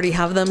 people in the party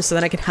have them, so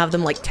then I can have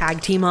them like tag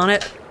team on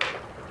it.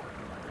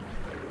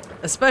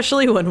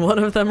 Especially when one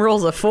of them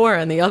rolls a 4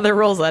 and the other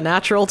rolls a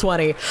natural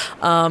 20.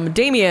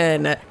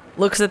 Damien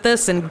looks at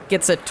this and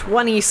gets a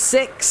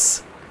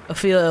 26.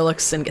 Ophelia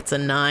looks and gets a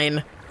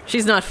 9.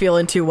 She's not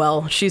feeling too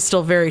well. She's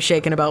still very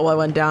shaken about what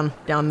went down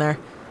there.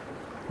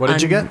 What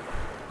did you get?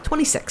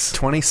 26.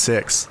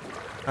 26.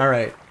 All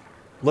right.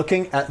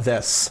 Looking at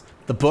this,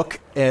 the book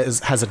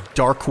has a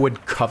dark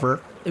wood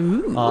cover.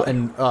 Ooh.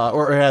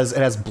 Or it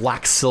has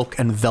black silk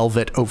and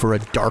velvet over a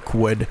dark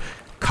wood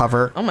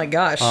cover. Oh my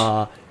gosh.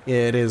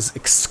 It is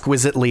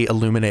exquisitely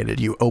illuminated.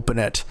 You open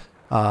it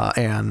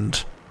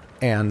and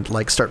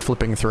like start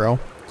flipping through,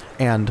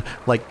 and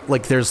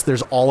like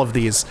there's all of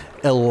these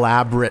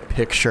elaborate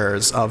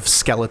pictures of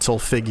skeletal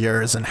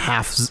figures and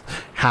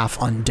half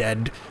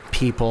undead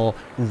people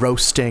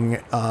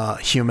roasting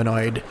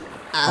humanoids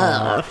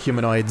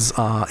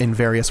in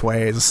various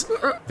ways.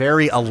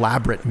 Very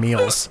elaborate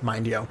meals,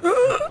 mind you.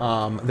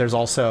 There's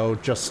also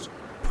just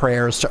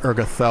prayers to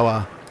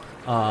Urgathoa.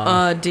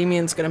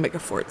 Damien's gonna make a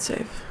fort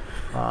save.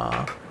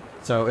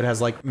 So it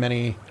has like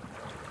many.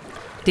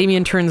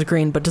 Damien turns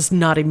green, but does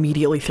not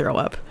immediately throw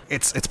up.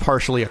 It's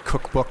partially a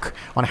cookbook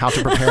on how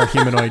to prepare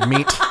humanoid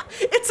meat.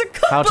 It's a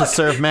cookbook. How to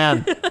serve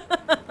man.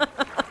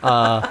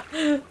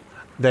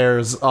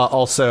 There's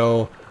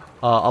also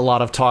a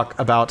lot of talk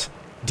about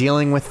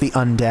dealing with the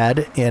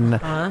undead in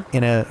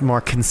a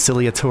more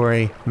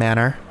conciliatory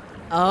manner.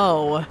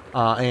 Oh.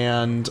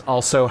 And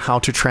also how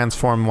to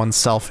transform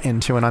oneself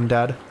into an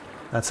undead.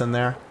 That's in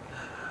there.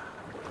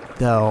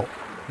 Though,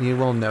 you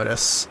will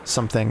notice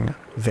something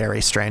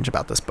very strange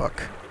about this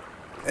book.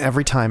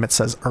 Every time it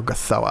says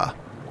Urgathoa,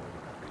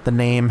 the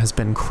name has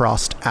been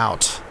crossed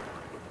out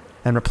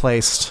and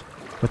replaced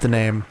with the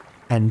name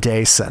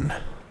Andason.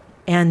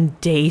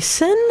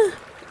 Andason?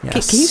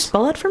 Yes. Can you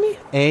spell that for me?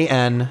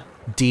 Andaison.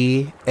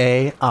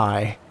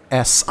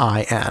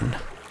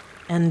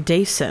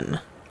 Andason.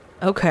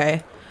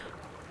 Okay.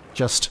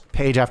 Just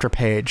page after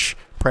page,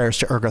 prayers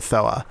to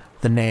Urgathoa,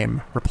 the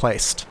name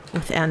replaced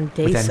With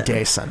Andason. with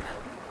Andason.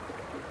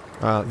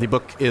 The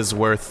book is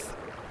worth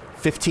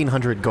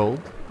 1,500 gold.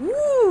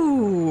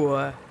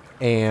 Ooh.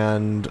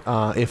 And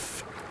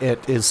if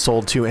it is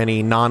sold to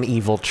any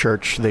non-evil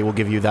church, they will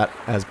give you that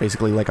as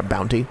basically like a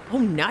bounty. Oh,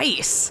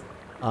 nice.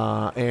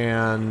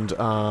 And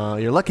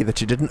you're lucky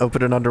that you didn't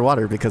open it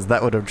underwater, because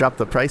that would have dropped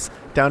the price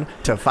down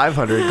to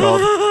 500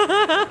 gold.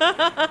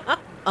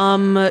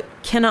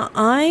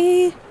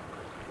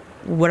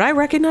 Would I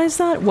recognize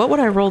that? What would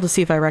I roll to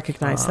see if I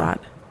recognize that?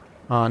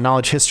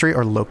 Knowledge history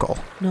or local?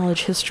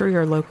 Knowledge history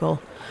or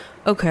local?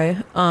 Okay.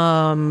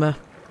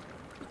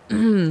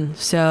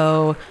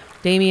 So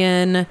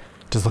Damien.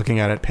 Just looking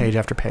at it page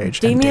after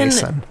page.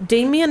 Andason.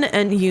 Damien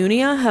and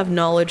Unia have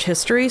knowledge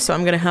history, so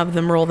I'm going to have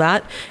them roll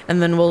that,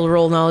 and then we'll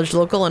roll knowledge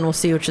local, and we'll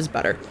see which is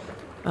better.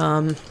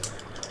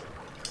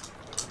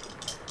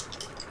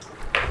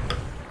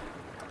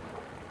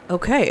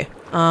 Okay.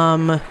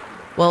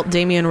 Well,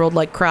 Damien rolled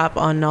like crap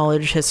on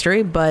knowledge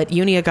history, but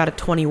Unia got a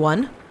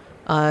 21.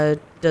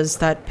 Does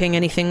that ping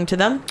anything to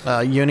them?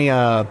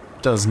 Unia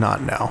does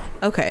not know.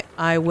 Okay,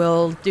 I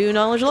will do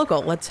knowledge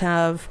local. Let's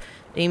have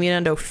Damien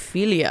and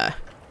Ophelia.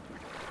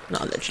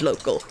 Knowledge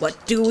local.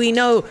 What do we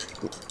know?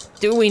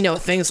 Do we know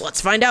things?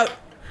 Let's find out.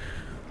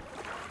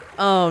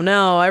 Oh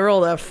no, I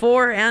rolled a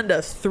 4 and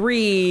a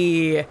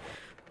 3.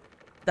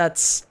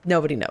 That's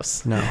nobody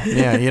knows. No.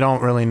 Yeah, you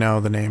don't really know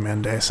the name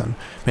Andason.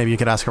 Maybe you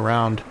could ask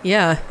around.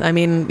 Yeah, I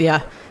mean,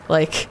 yeah,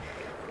 like,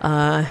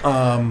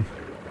 wow.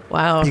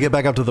 You get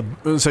back up to the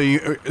so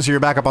you're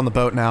back up on the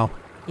boat now.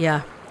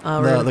 Yeah.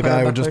 The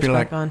guy would just be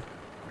like, on.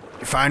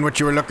 "You find what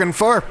you were looking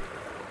for?"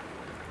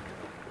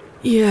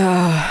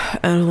 Yeah,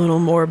 and a little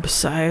more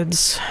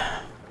besides.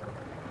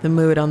 The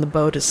mood on the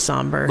boat is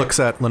somber. Looks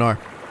at Lenore.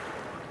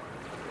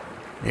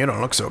 You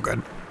don't look so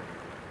good.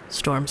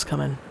 Storm's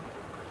coming.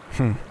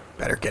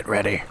 Better get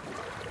ready.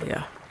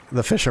 Yeah.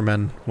 The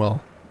fishermen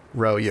will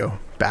row you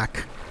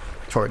back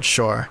towards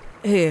shore.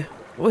 Hey,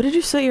 what did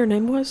you say your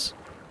name was?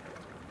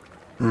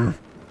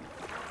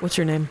 What's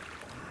your name?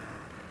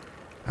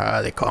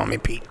 They call me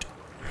Pete.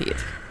 Pete.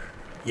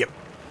 Yep.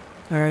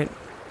 All right.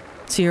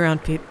 See you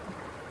around, Pete.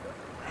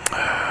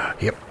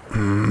 Yep.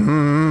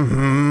 And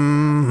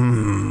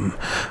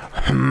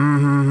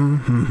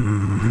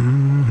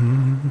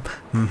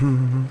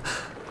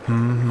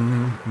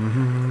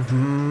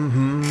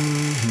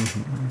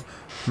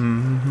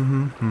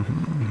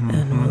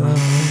we'll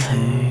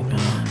hang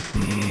on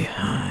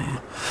behind.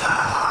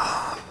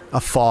 A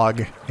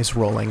fog is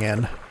rolling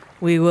in.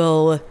 We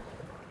will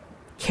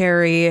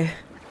carry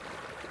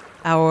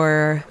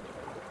our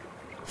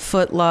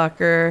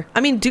footlocker.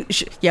 I mean,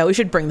 we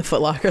should bring the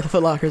footlocker. The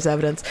footlocker's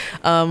evidence.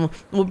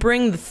 We'll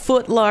bring the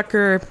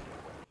footlocker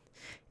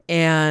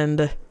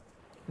and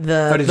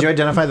the. Oh, did you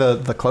identify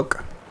the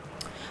cloak?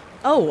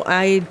 Oh,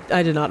 I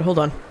did not. Hold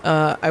on.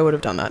 I would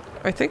have done that.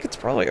 I think it's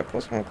probably a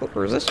 +1 cloak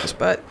resistance,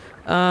 but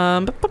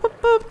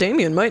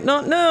Damien might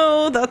not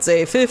know. That's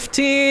a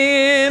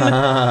 15.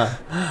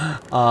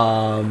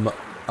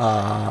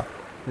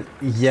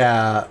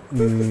 Yeah.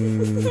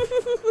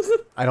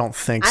 I don't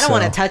think so. I don't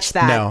want to touch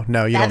that.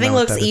 No, you that don't thing know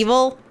what looks that is.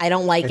 evil. I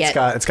don't like it.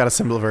 It's got a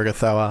symbol of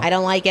Urgathoa. I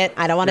don't like it.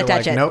 I don't want to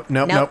touch it. Nope.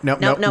 Nope.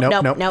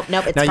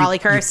 It's Now, probably you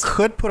cursed.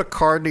 could put a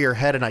card to your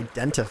head and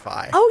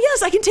identify. Oh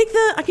yes, I can take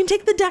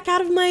the deck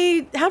out of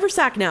my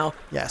haversack now.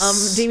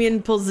 Yes.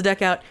 Damien pulls the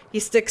deck out. He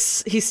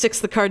sticks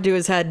the card to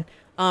his head.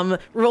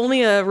 Roll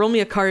me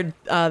a card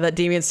that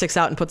Damien sticks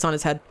out and puts on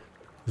his head.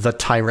 the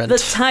tyrant. The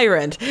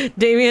tyrant.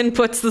 Damien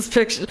puts this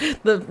picture,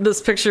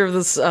 this picture of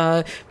this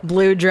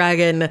blue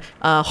dragon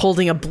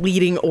holding a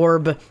bleeding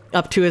orb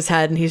up to his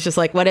head, and he's just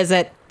like, "What is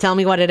it? Tell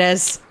me what it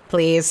is,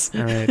 please."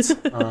 All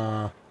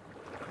right.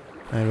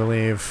 I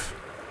believe.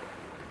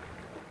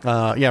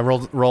 Yeah.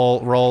 Roll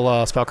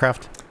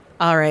spellcraft.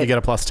 All right. You get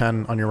a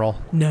 +10 on your roll.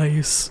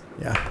 Nice.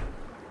 Yeah.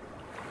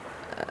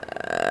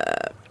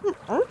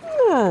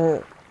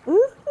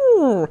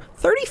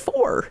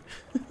 34.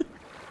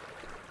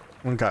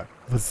 Okay.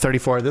 With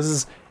 34,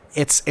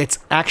 it's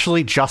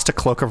actually just a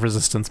cloak of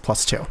resistance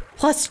 +2.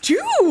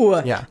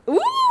 +2. Yeah. Ooh.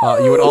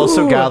 You would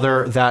also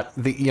gather that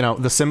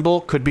the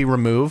symbol could be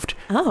removed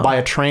by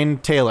a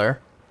trained tailor.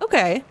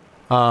 Okay.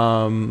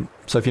 So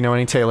if you know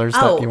any tailors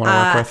that you want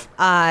to work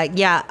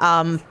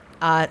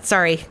with.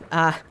 Sorry.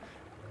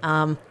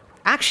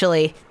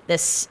 Actually,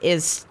 it's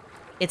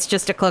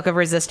just a cloak of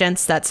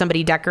resistance that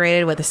somebody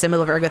decorated with a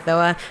symbol of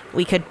Urgathoa.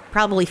 We could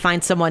probably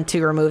find someone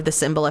to remove the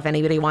symbol if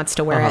anybody wants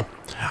to wear it.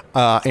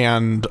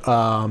 And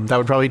that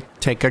would probably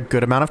take a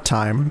good amount of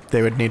time.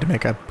 They would need to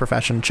make a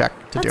profession check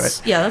to do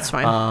it. Yeah, that's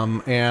fine.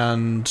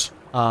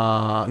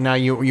 Now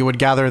you would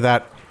gather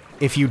that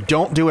if you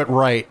don't do it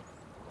right,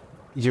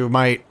 you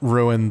might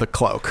ruin the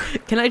cloak.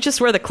 Can I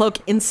just wear the cloak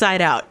inside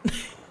out?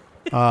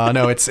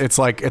 No, it's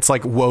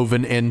like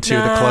woven into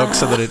the cloak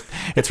so that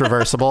it's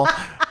reversible.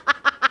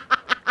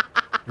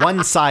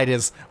 One side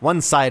is one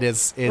side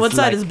is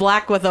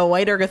black with a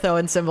white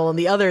Urgathoan symbol, and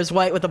the other is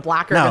white with a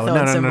black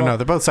Urgathoan symbol. No.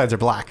 Both sides are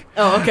black.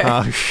 Oh, okay.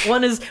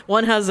 One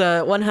has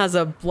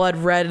a blood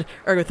red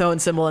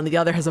Urgathoan symbol, and the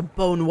other has a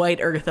bone white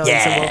Urgathoan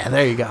symbol. Yeah,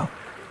 there you go.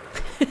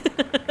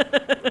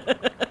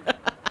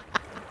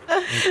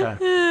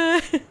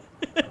 Okay.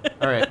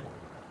 All right.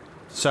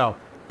 So.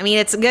 I mean,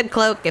 it's a good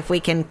cloak if we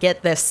can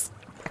get this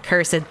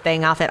accursed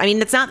thing off it. I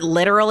mean, it's not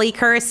literally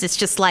cursed. It's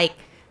just like,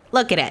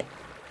 look at it.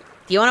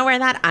 Do you want to wear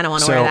that? I don't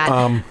want to wear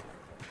that.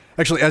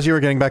 Actually, as you were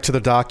getting back to the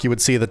dock, you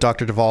would see that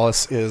Dr.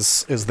 Davalis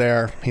is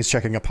there. He's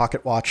checking a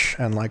pocket watch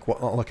and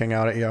looking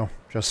out at you.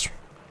 Just,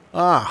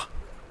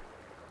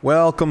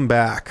 welcome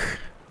back.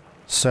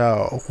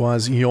 So,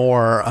 was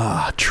your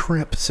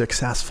trip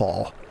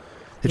successful?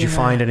 Did you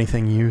find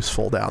anything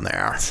useful down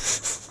there?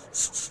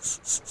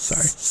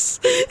 Sorry.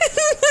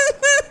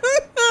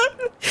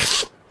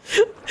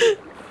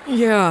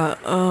 Yeah,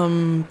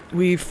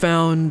 we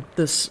found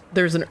this.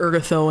 There's an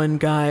Urgathoan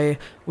guy.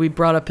 We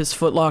brought up his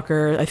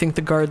footlocker. I think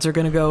the guards are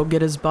gonna go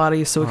get his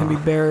body so it can be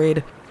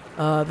buried.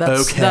 I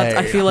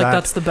feel like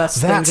that's the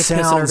best thing to piss an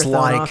Urgathoan off. That sounds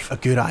like a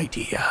good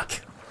idea.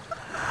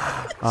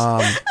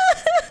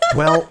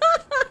 Well,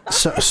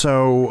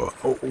 so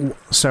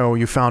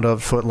you found a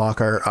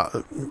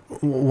footlocker.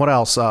 What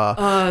else?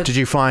 Did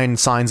you find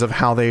signs of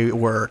how they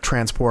were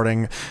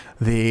transporting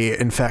the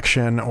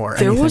infection or anything like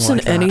that? There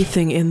wasn't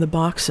anything in the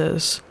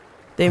boxes.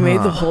 They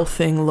made the whole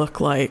thing look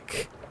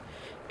like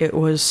it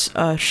was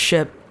a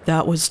ship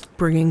that was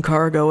bringing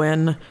cargo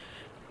in,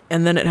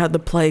 and then it had the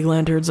plague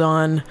lanterns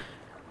on,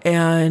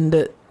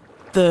 and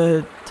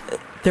there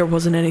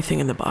wasn't anything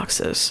in the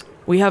boxes.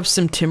 We have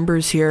some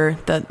timbers here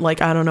that,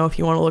 like, I don't know if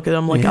you want to look at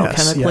them, like,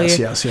 alchemically.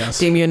 Yes.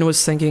 Damien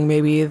was thinking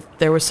maybe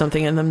there was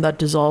something in them that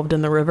dissolved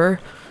in the river.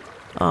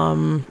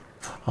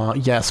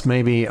 Yes,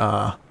 maybe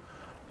I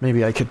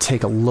could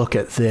take a look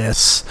at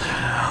this.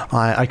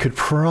 I could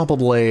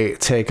probably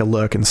take a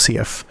look and see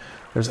if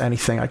there's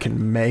anything I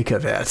can make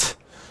of it.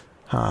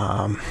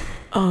 Now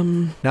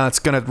it's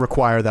going to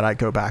require that I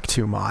go back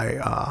to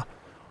my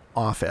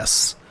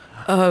office.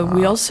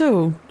 We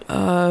also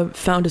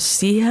found a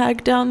sea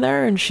hag down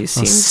there, and she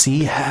seemed... A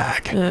sea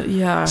hag?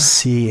 Yeah.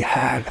 Sea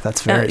hag.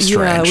 That's very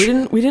strange.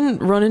 Yeah, we didn't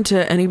run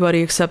into anybody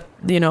except,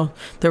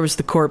 there was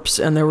the corpse,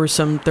 and there was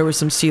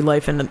some sea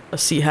life and a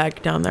sea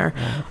hag down there.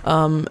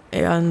 And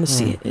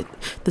the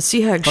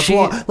sea hag...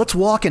 Let's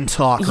walk and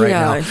talk right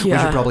now. Yeah. We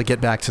should probably get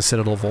back to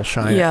Citadel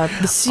Volshire. Yeah,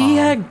 the sea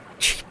hag,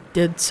 she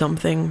did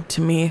something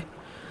to me.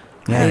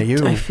 Yeah,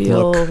 I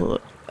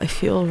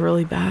feel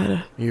really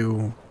bad.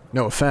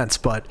 No offense,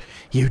 but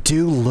you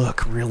do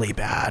look really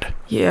bad.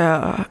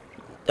 Yeah,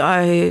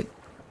 Damien.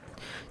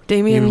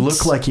 You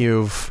look like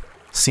you've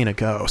seen a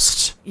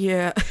ghost.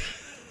 Yeah. I'm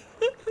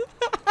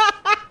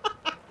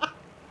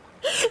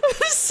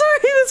sorry,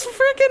 this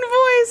freaking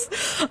voice.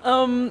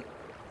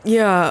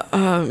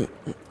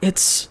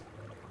 It's.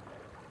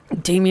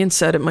 Damien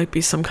said it might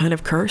be some kind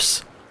of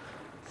curse.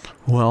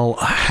 Well,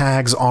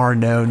 hags are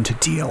known to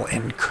deal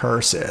in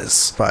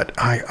curses, but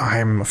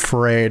I'm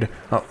afraid.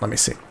 Oh, let me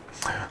see.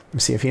 Let me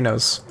see if he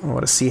knows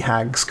what a sea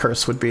hag's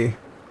curse would be.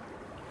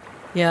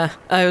 Yeah,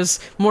 I was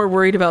more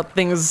worried about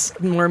things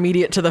more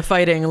immediate to the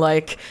fighting,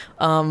 like,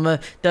 can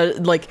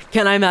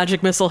I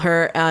magic missile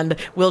her, and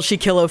will she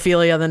kill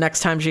Ophelia the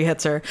next time she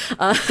hits her?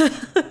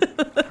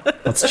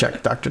 Let's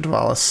check Dr.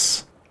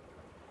 Davalis.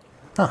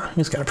 Oh,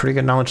 he's got a pretty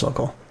good knowledge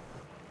local.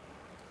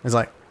 He's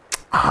like,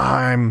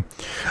 I'm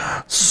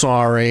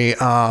sorry,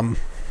 from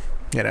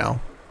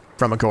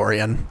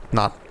Agorian,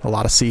 not a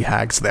lot of sea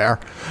hags there.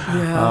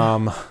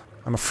 Yeah.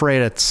 I'm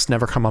afraid it's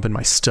never come up in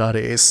my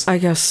studies. I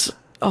guess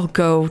I'll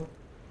go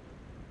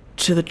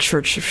to the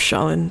Church of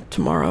Shalin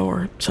tomorrow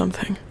or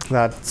something.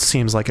 That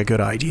seems like a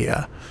good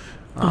idea.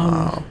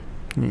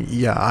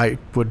 Yeah, I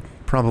would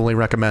probably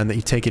recommend that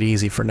you take it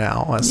easy for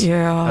now as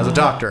a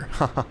doctor.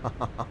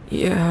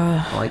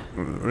 Yeah. Like,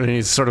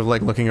 he's sort of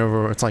like looking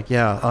over. It's like,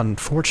 yeah,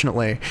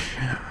 unfortunately,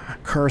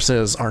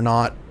 curses are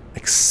not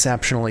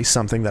exceptionally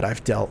something that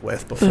I've dealt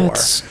with before.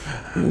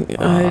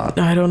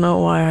 I don't know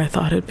why I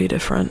thought it'd be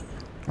different.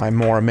 I'm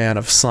more a man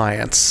of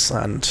science,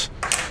 and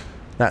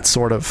that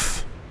sort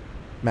of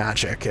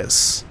magic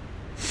it's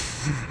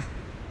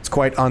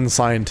quite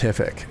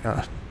unscientific.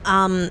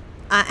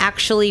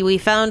 Actually, we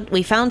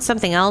found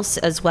something else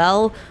as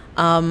well.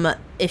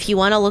 If you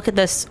want to look at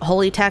this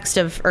holy text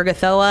of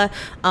Urgathoa,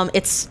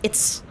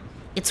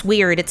 it's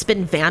weird. It's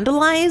been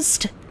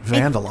vandalized.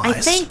 I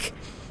think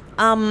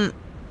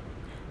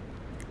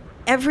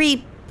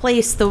every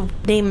place the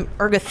name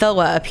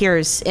Urgathoa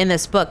appears in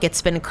this book,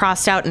 it's been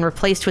crossed out and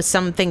replaced with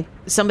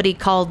somebody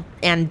called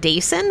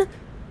Andason.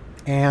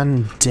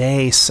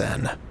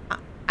 Andason.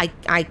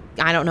 I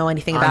don't know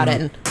anything about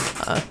it.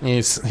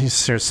 He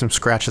starts to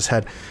scratch his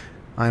head.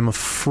 I'm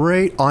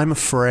afraid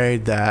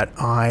that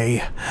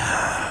I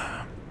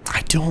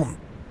don't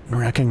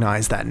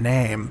recognize that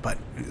name, but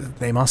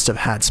they must have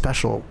had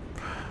special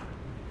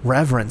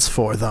reverence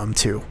for them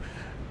too.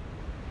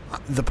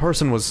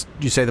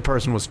 You say the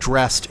person was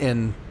dressed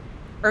in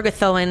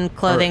Urgathoan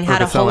clothing,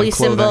 had a holy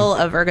symbol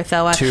of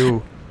Urgathoa.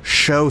 To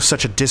show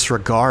such a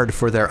disregard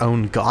for their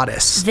own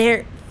goddess.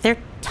 Their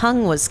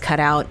tongue was cut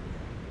out.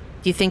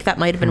 Do you think that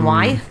might have been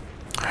why?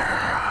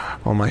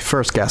 Well, my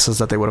first guess is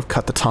that they would have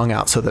cut the tongue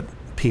out so that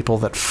people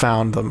that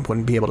found them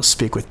wouldn't be able to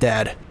speak with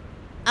dead.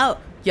 Oh.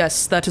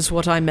 Yes, that is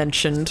what I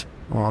mentioned.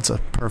 Well, it's a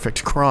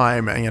perfect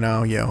crime, you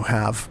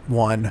have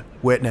one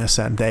witness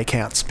and they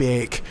can't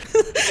speak.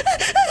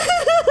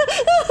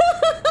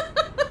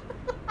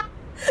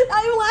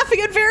 I'm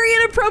laughing at very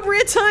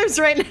inappropriate times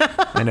right now.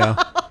 I know.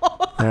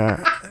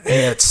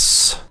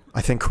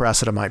 I think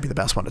Cressida might be the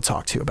best one to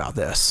talk to about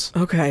this.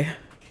 Okay.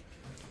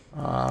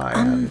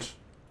 And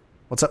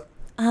what's up?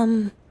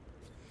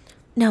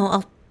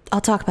 No,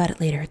 I'll talk about it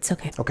later. It's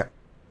okay. Okay.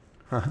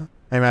 Uh-huh.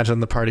 I imagine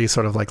the party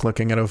sort of like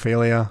looking at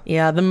Ophelia.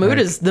 Yeah, the mood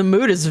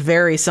is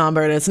very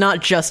somber, and it's not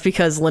just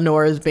because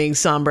Lenore is being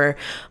somber.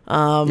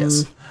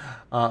 Yes.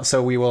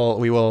 So we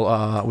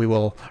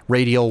will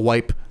radial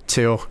wipe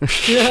to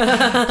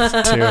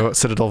Citadel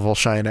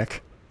Volshainik.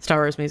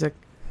 Star Wars music.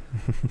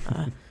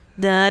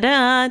 Da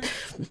da.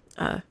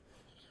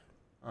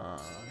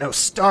 No,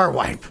 Star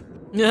Wipe.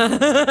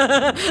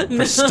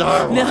 For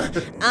Star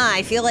Wars.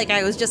 I feel like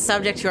I was just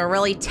subject to a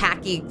really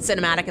tacky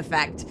cinematic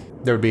effect.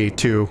 There would be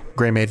 2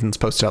 Grey Maidens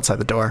posted outside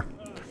the door.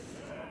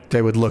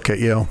 They would look at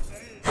you.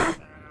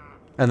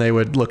 And they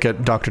would look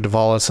at Dr.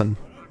 Davalos and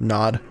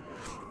nod.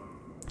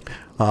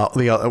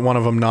 One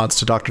of them nods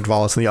to Dr.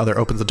 Davalos and the other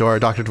opens the door.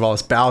 Dr.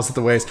 Davalos bows at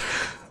the waist.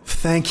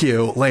 Thank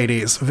you,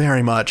 ladies,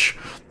 very much.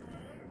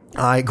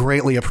 I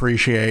greatly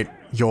appreciate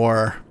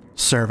your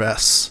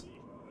service.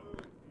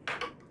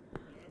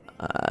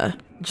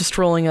 Just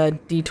rolling a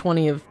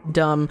d20 of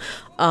dumb.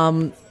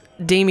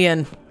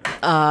 Damien,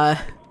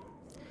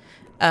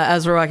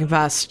 as we're walking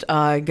past,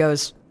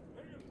 goes,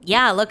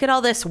 yeah, look at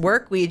all this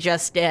work we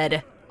just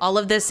did. All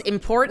of this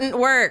important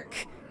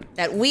work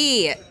that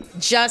we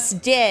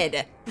just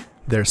did.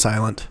 They're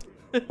silent.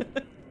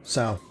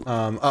 So,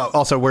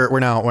 also we're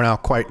now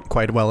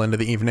quite well into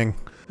the evening.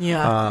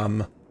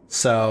 Yeah.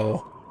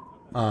 So,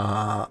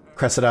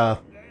 Cressida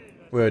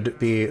would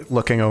be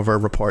looking over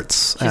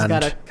reports. She's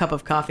got a cup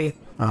of coffee.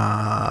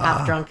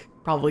 Half drunk,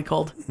 probably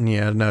cold.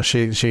 Yeah, no,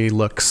 she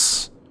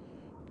looks.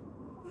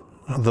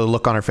 The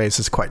look on her face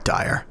is quite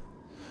dire.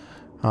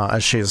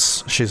 As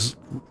she's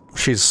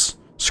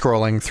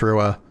scrolling through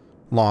a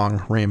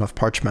long ream of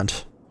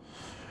parchment.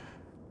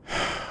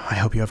 I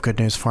hope you have good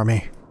news for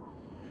me.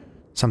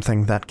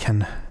 Something that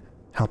can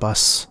help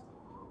us.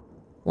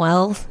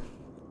 Well,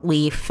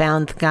 we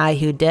found the guy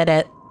who did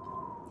it.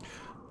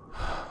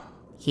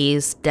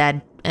 He's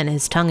dead and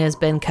his tongue has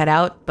been cut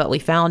out, but we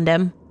found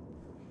him.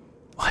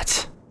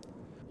 What?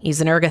 He's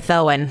an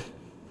Urgathoan.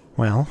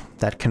 Well,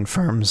 that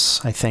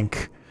confirms, I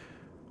think,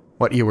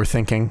 what you were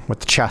thinking with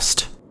the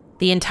chest.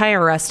 The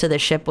entire rest of the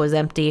ship was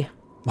empty.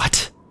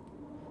 What?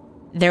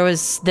 There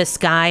was this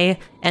guy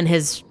and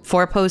his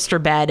 4-poster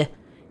bed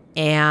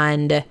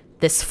and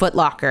this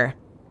footlocker,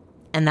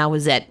 and that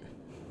was it.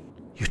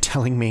 You're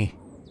telling me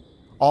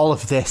all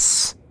of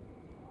this?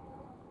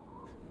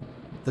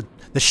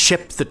 The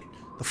ship, the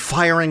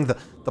firing,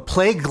 the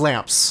plague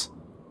lamps.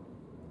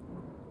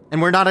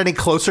 And we're not any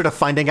closer to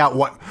finding out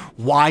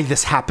why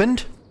this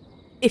happened?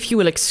 If you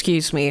will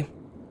excuse me,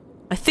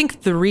 I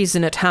think the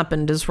reason it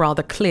happened is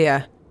rather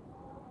clear.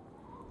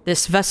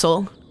 This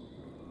vessel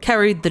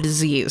carried the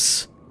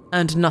disease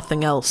and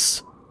nothing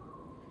else.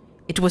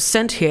 It was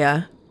sent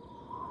here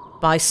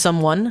by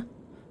someone,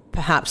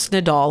 perhaps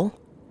Nidal,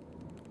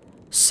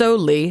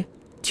 solely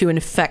to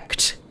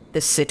infect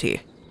this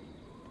city.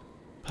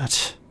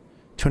 But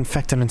to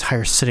infect an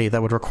entire city,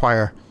 that would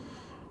require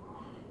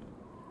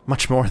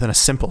much more than a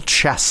simple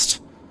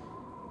chest.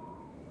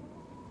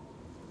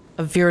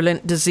 a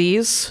virulent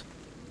disease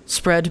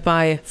spread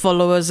by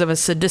followers of a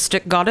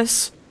sadistic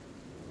goddess?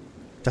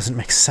 Doesn't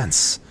make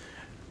sense.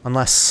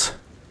 Unless...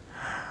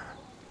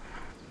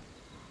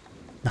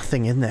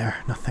 Nothing in there.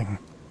 Nothing.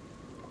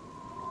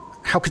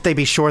 How could they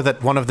be sure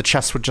that one of the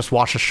chests would just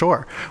wash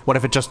ashore? What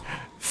if it just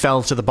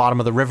fell to the bottom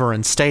of the river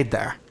and stayed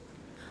there?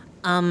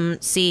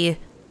 See,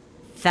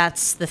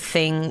 that's the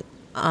thing.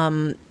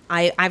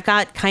 I've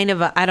got kind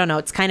of a, I don't know,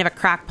 it's kind of a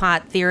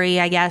crackpot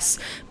theory, I guess,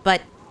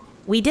 but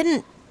we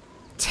didn't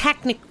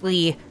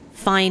technically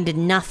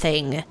find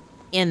nothing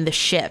in the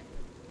ship.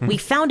 We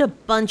found a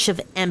bunch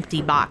of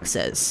empty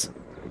boxes.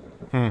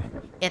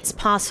 It's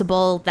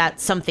possible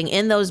that something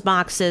in those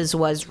boxes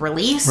was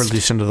released.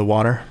 Released into the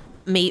water?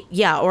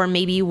 Or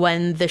maybe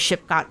when the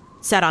ship got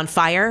set on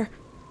fire,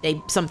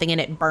 something in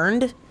it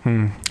burned.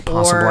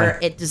 Possibly. Or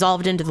it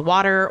dissolved into the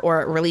water,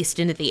 or it released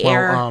into the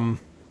air.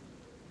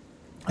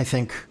 I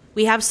think...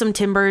 We have some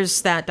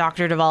timbers that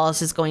Dr.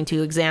 Davalos is going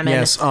to examine.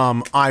 Yes,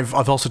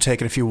 I've also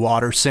taken a few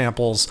water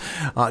samples,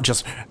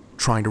 just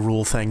trying to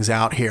rule things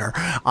out here.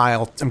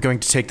 I'm going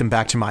to take them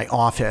back to my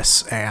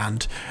office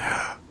and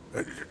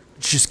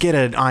just get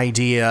an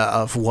idea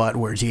of what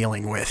we're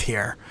dealing with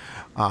here.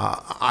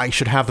 I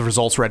should have the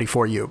results ready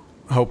for you,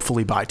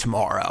 hopefully by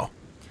tomorrow.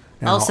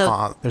 Now,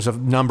 also, there's a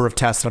number of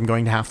tests that I'm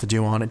going to have to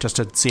do on it just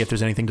to see if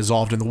there's anything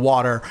dissolved in the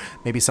water,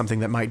 maybe something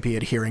that might be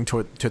adhering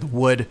to the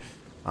wood.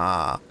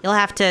 You'll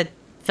have to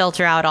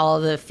filter out all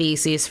of the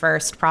feces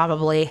first,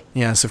 probably.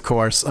 Yes, of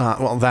course.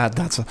 Well,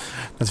 that's a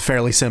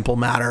fairly simple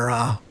matter.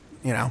 I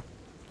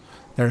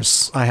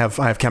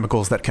have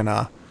chemicals that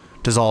can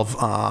dissolve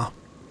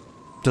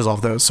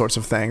those sorts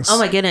of things. Oh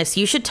my goodness,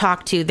 you should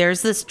talk to.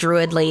 There's this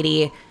druid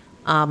lady.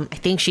 I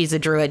think she's a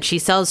druid. She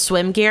sells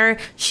swim gear.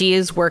 She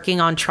is working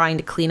on trying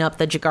to clean up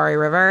the Jagari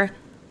River.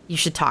 You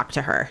should talk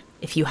to her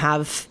if you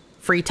have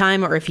free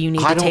time, or if you need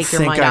to take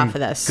your mind off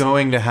of this. I'm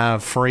going to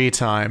have free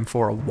time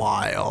for a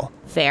while.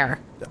 Fair.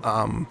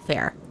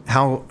 Fair.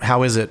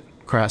 How is it,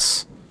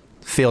 Cress?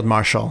 Field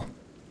Marshal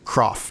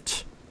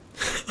Croft.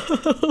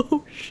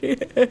 Oh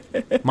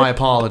shit. My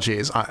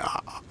apologies.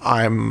 I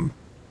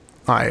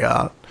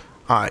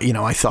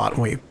thought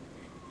we,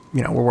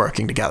 we're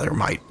working together.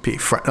 Might be.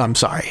 I'm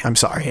sorry.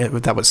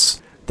 That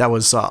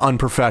was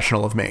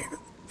unprofessional of me,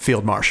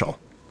 Field Marshal.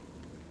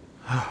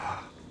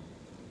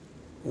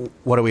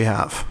 What do we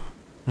have?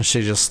 Is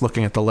she just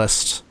looking at the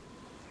list?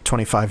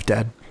 25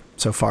 dead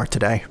so far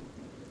today.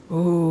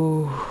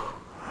 Ooh.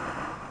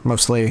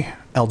 Mostly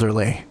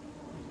elderly.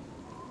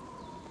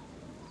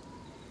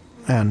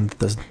 And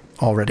the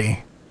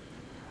already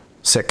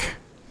sick.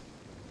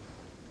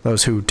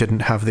 Those who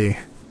didn't have the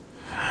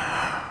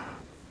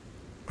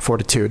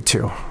fortitude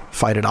to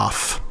fight it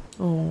off.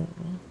 Oh.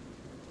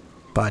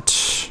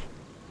 But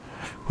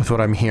with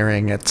what I'm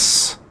hearing,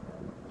 it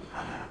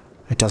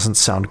doesn't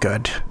sound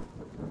good.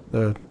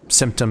 The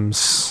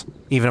symptoms,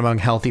 even among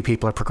healthy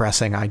people, are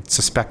progressing. I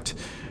suspect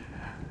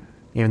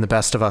even the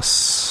best of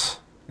us,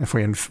 if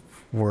we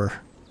were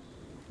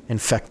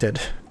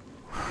infected,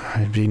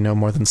 it'd be no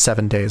more than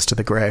 7 days to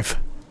the grave.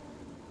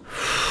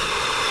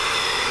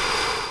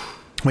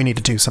 We need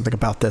to do something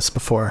about this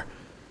before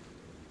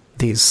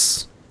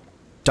these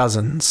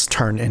dozens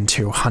turn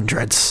into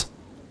hundreds.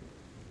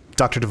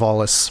 Dr.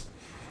 Davalos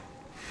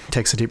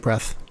takes a deep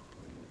breath.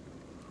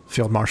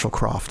 Field Marshal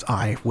Croft,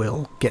 I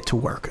will get to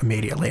work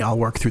immediately. I'll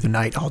work through the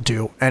night. I'll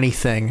do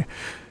anything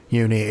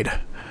you need.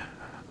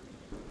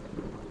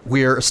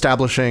 We're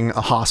establishing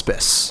a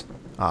hospice,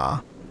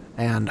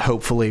 and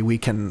hopefully we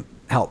can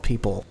help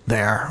people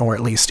there, or at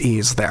least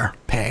ease their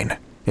pain,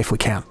 if we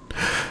can't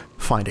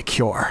find a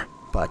cure.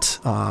 But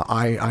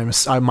my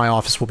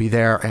office will be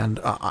there,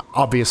 and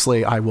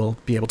obviously I will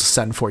be able to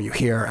send for you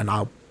here, and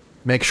I'll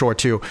make sure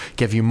to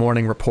give you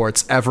morning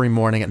reports every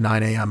morning at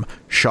 9 a.m.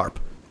 sharp.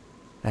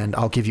 And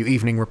I'll give you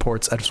evening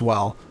reports as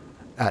well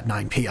at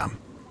 9 p.m.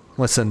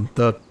 Listen,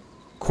 the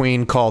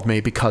Queen called me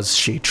because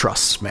she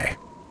trusts me.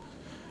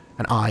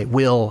 And I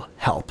will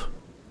help.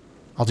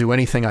 I'll do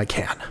anything I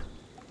can.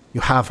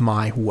 You have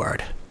my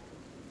word.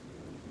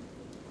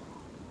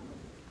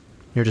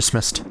 You're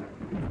dismissed.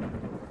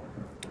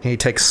 He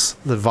takes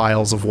the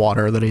vials of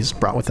water that he's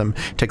brought with him.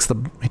 He takes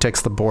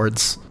the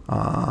boards.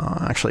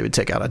 Actually, he would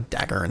take out a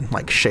dagger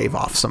and shave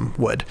off some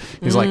wood.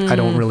 He's like, I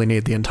don't really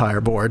need the entire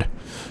board,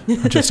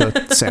 just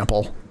a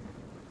sample.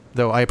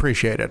 Though I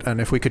appreciate it, and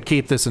if we could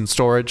keep this in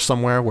storage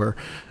somewhere where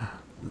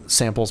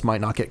samples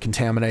might not get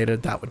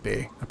contaminated, that would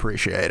be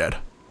appreciated.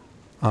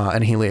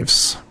 And he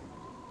leaves.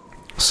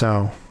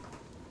 So,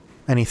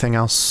 anything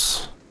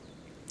else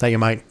that you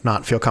might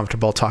not feel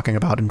comfortable talking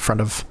about in front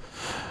of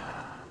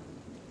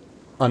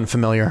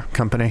unfamiliar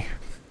company?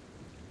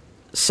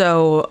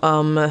 So,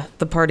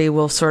 the party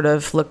will sort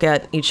of look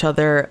at each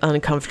other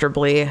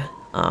uncomfortably,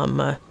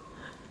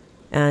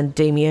 and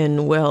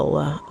Damien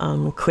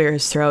will clear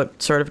his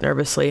throat sort of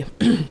nervously.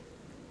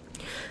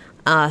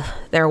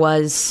 There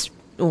was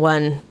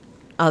one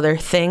other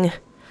thing.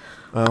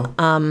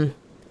 Oh?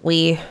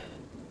 We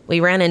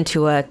ran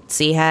into a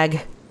sea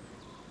hag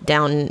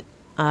down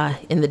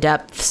in the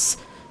depths.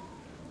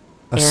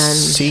 A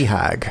sea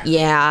hag.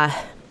 Yeah.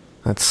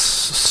 That's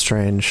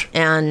strange.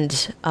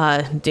 And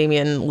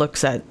Damien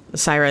looks at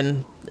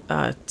Siren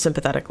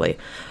sympathetically.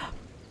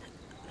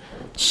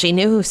 She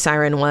knew who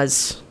Siren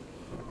was.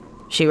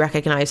 She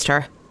recognized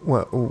her.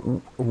 What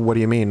do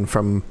you mean?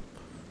 From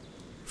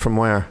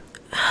where?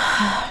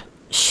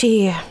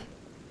 She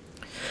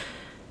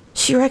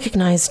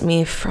recognized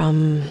me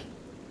from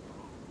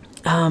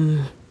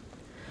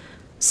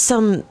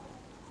some.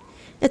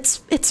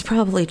 It's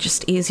probably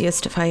just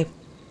easiest if I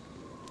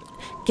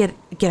get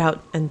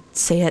out and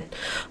say it.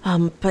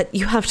 But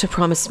you have to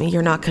promise me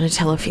you're not going to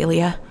tell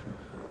Ophelia.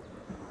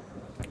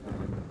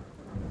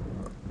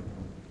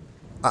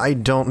 I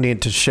don't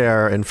need to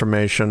share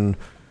information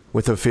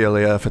with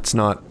Ophelia if it's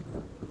not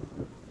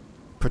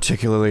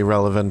particularly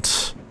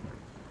relevant.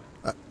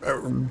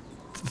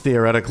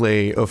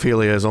 Theoretically,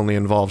 Ophelia is only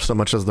involved so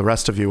much as the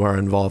rest of you are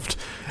involved.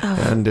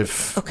 And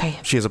if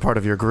she is a part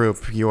of your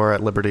group, you are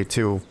at liberty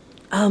too.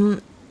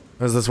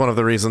 Is this one of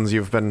the reasons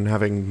you've been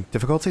having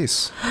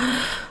difficulties?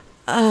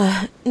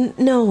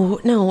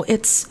 No,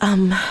 it's,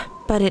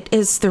 but it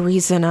is the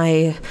reason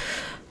I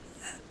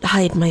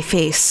hide my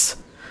face.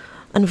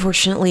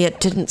 Unfortunately, it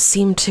didn't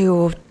seem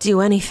to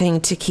do anything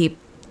to keep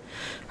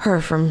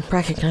her from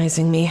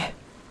recognizing me.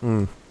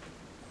 I'm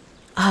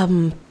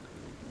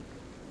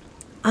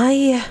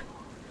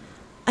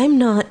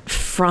not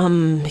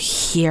from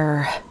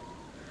here.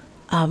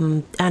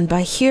 And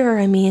by here,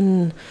 I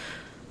mean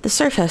the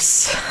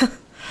surface.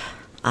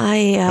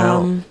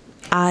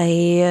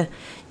 I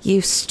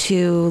used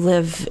to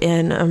live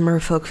in a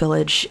merfolk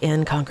village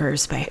in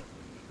Conqueror's Bay.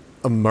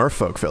 A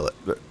merfolk village?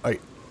 I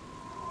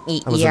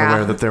wasn't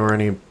aware that there were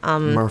any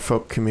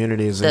merfolk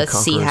communities in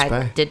Conqueror's Bay. The Sea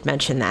Hag did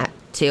mention that,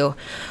 too.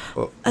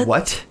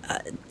 What?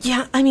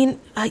 Yeah, I mean,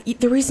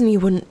 the reason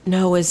you wouldn't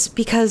know is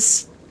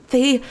because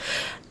they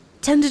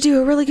tend to do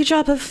a really good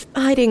job of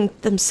hiding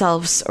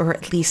themselves, or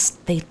at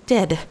least they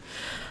did.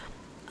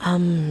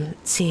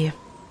 See,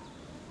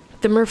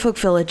 the merfolk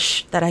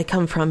village that I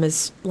come from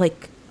is,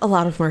 like a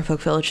lot of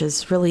merfolk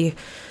villages, really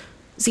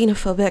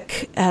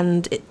xenophobic,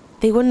 and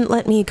they wouldn't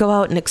let me go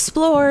out and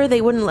explore.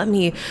 They wouldn't let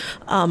me,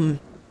 find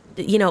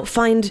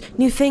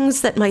new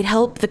things that might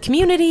help the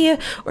community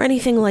or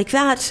anything like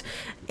that.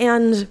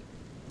 And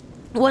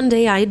one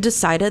day I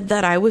decided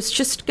that I was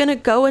just gonna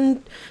go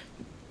and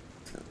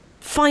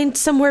find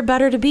somewhere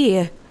better to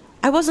be.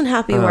 I wasn't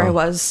happy where I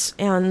was,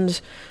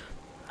 and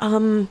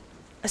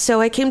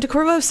so I came to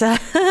Korvosa.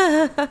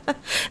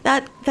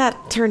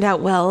 That turned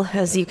out well,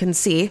 as you can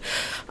see.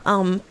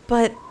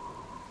 But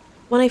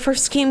when I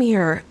first came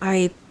here,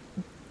 I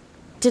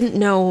didn't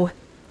know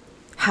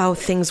how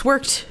things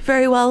worked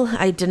very well.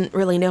 I didn't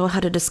really know how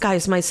to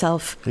disguise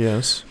myself.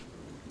 Yes.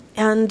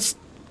 And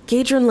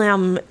Gadrin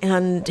Lamb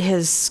and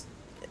his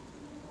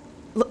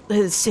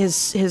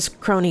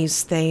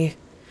cronies, they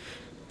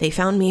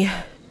found me,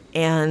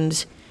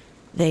 and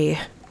they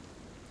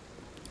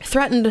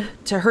threatened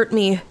to hurt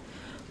me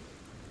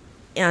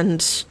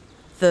and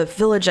the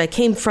village I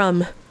came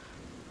from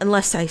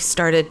unless I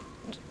started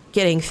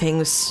getting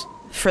things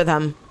for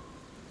them.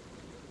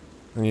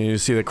 And you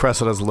see that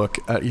Cressida's look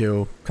at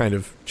you kind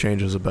of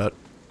changes a bit.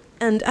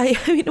 And I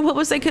mean, what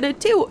was I gonna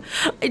do?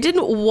 I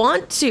didn't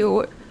want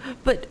to,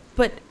 but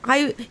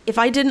if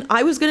I didn't,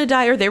 I was gonna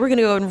die, or they were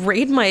gonna go and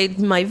raid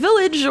my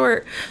village,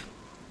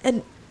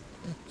 and.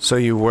 So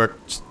you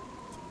worked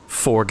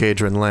for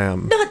Gadrin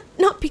Lamb?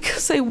 Not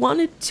because I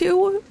wanted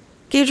to.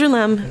 Gadrin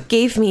Lamb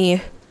gave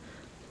me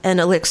an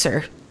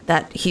elixir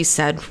that he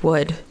said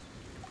would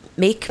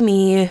make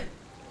me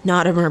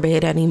not a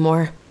mermaid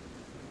anymore.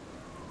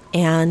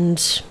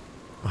 And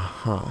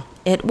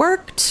it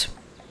worked.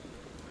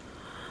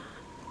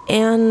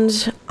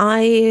 And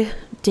I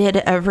did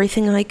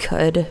everything I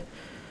could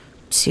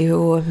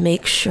to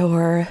make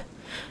sure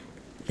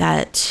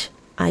that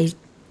I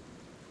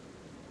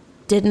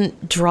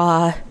didn't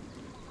draw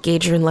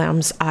Gadrin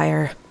Lamb's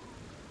ire.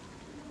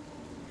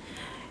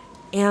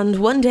 And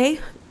one day,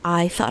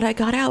 I thought I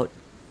got out.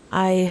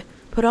 I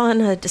put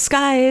on a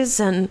disguise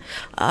and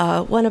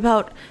went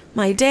about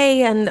my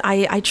day, and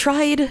I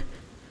tried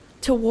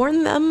to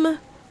warn them,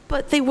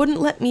 but they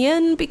wouldn't let me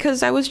in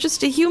because I was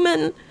just a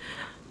human,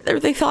 or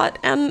they thought,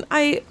 and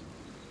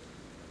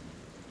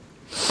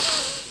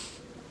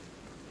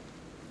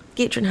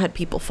Gadrin had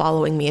people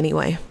following me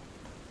anyway.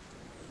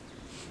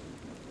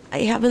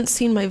 I haven't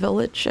seen my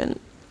village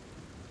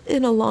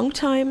in a long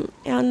time,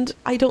 and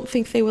I don't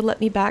think they would let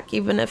me back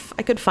even if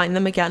I could find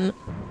them again.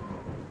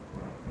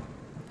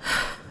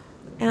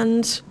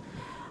 And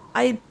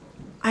I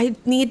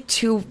need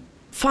to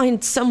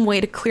find some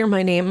way to clear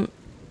my name.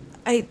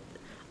 I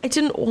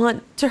didn't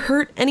want to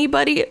hurt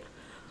anybody.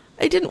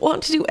 I didn't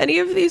want to do any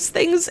of these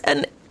things,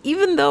 and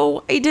even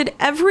though I did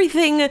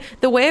everything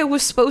the way I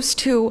was supposed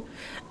to,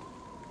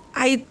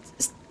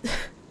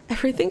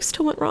 everything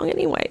still went wrong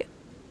anyway.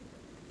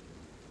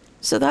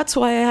 So that's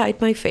why I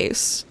hide my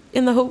face,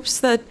 in the hopes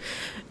that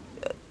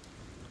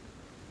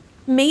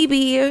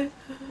maybe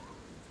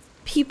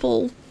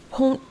people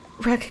won't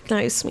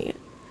recognize me.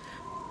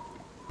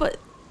 But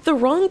the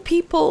wrong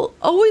people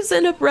always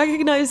end up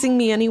recognizing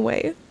me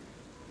anyway.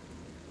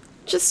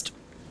 Just,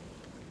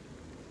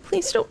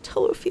 please don't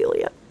tell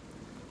Ophelia.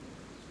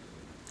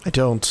 I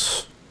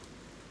don't,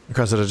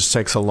 because it just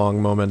takes a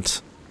long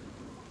moment,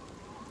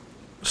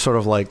 sort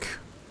of like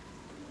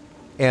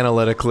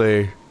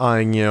analytically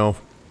eyeing you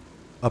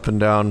up and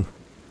down.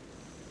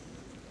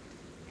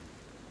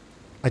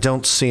 I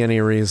don't see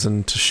any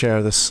reason to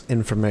share this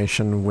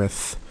information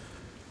with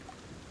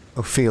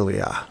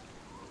Ophelia.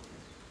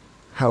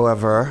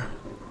 However,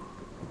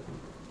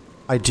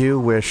 I do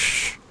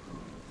wish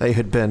they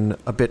had been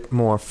a bit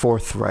more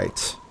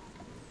forthright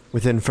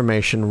with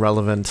information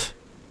relevant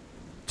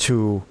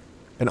to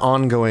an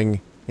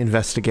ongoing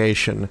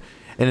investigation,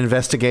 an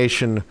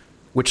investigation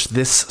which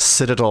this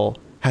Citadel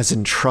has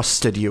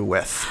entrusted you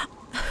with.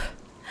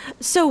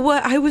 So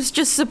what, I was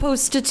just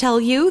supposed to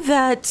tell you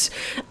that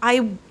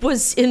I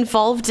was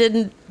involved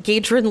in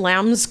Gadrin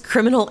Lamb's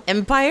criminal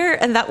empire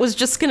and that was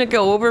just gonna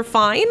go over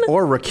fine?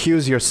 Or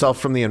recuse yourself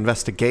from the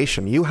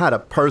investigation. You had a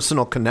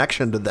personal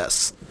connection to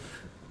this.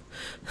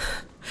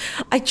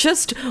 I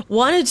just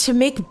wanted to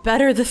make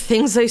better the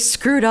things I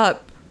screwed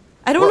up.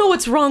 I don't know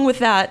what's wrong with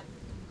that.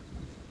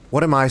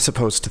 What am I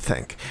supposed to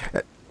think?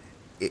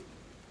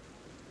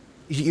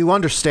 You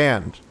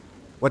understand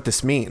what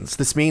this means.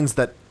 This means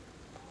that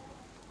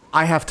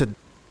I have to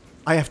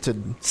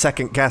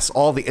second guess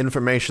all the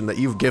information that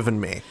you've given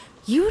me.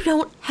 You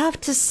don't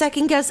have to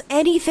second guess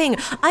anything.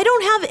 I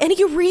don't have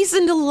any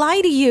reason to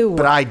lie to you.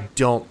 But I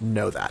don't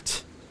know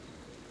that.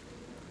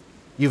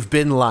 You've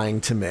been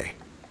lying to me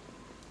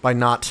by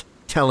not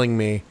telling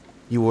me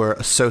you were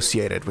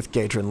associated with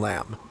Gadrin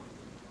Lamb.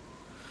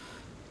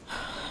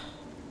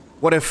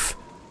 What if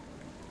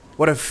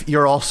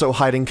you're also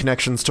hiding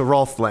connections to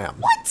Rolf Lamb?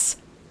 What?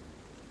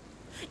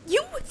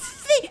 You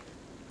think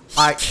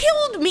he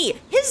killed me?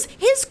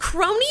 His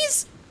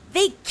cronies?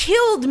 They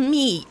killed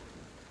me.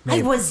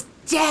 Maybe. I was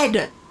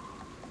dead.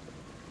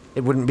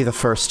 It wouldn't be the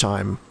first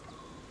time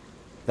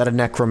that a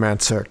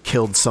necromancer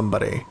killed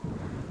somebody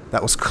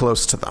that was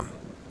close to them.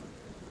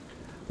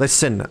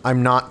 Listen,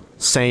 I'm not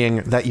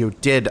saying that you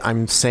did.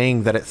 I'm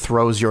saying that it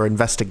throws your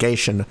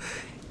investigation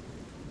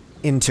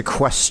into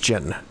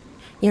question.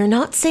 You're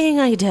not saying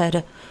I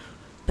did,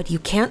 but you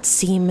can't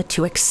seem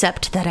to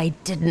accept that I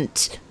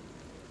didn't.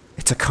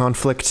 It's a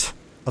conflict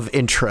of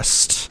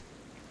interest.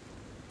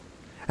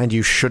 And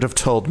you should have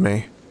told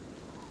me.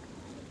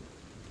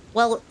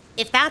 Well,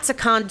 if that's a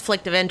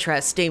conflict of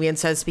interest, Damien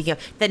says, speaking of,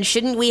 then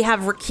shouldn't we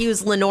have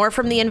recused Lenore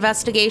from the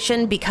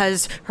investigation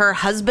because her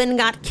husband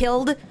got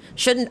killed?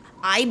 Shouldn't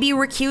I be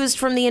recused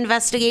from the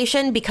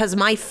investigation because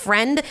my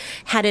friend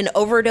had an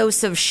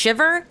overdose of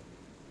shiver?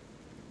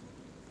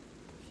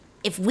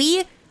 If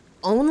we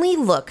only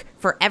look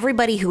for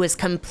everybody who is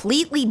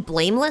completely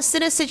blameless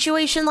in a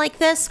situation like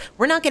this,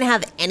 we're not going to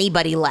have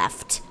anybody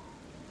left.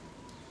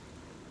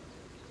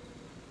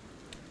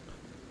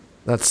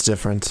 That's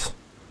different.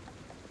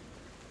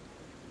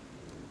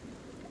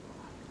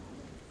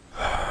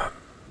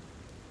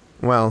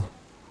 Well,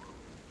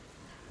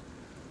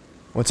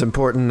 what's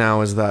important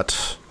now is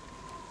that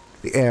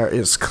the air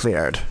is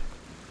cleared.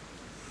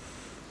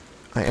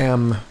 I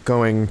am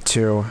going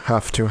to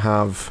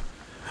have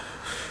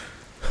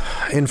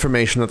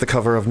information that the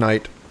Cover of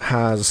Night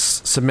has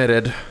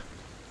submitted,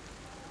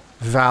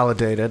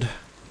 validated,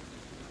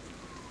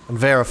 and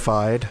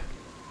verified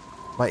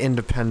by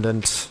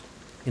independent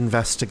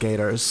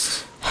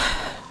investigators.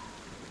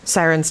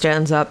 Siren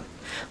stands up.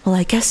 Well,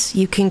 I guess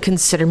you can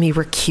consider me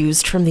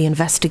recused from the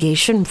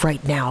investigation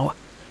right now.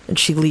 And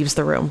she leaves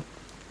the room.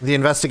 The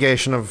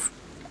investigation of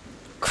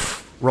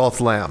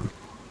Rolf Lamb.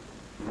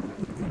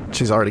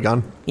 She's already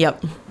gone?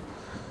 Yep.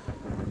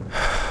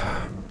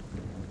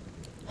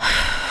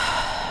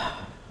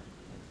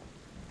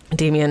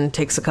 Damien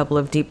takes a couple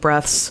of deep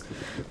breaths,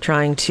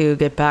 trying to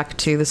get back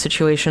to the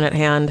situation at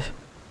hand.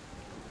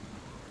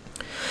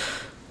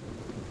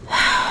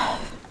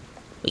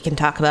 We can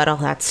talk about all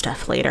that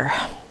stuff later.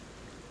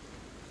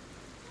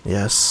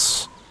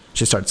 Yes.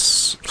 She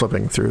starts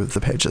flipping through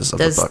the pages of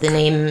Does the book. the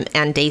name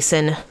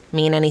Andason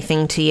mean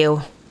anything to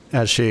you?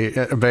 As she,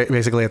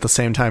 basically at the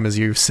same time as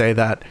you say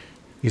that,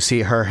 you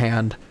see her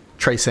hand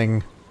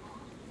tracing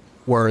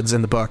words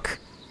in the book.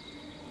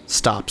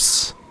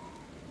 Stops.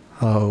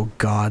 Oh,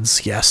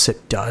 gods, yes,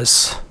 it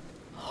does.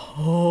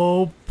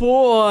 Oh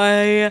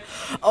boy.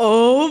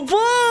 Oh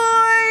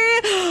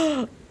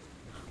boy.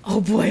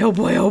 Oh boy, oh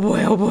boy, oh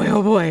boy, oh boy,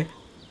 oh boy.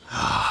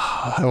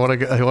 I want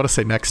to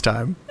say next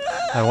time.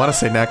 I want to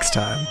say next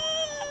time.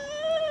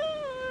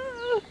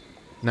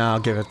 No, I'll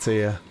give it to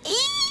you.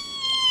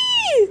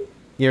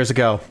 Years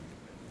ago,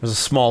 there was a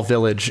small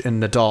village in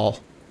Nadal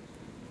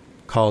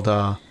called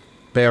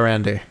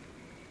Bearandi. It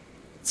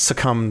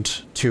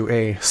succumbed to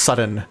a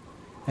sudden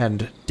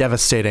and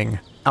devastating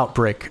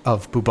outbreak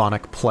of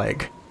bubonic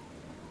plague.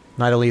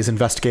 Nidalese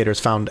investigators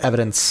found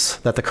evidence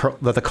that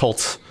the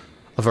cult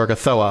of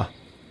Urgathoa,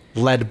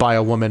 led by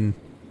a woman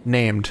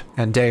named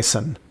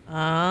Andason,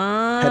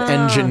 had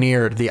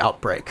engineered the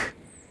outbreak.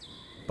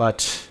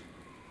 But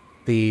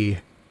the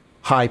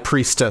high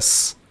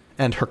priestess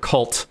and her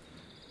cult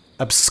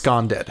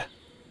absconded.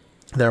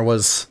 There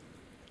was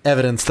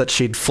evidence that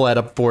she'd fled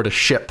aboard a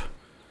ship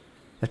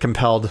that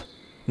compelled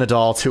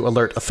Nidal to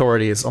alert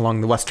authorities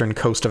along the western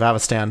coast of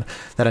Avestan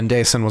that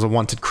Andason was a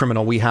wanted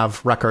criminal. We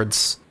have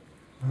records.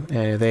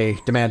 They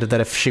demanded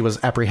that if she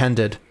was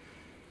apprehended,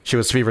 she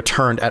was to be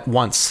returned at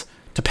once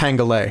to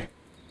Pangolay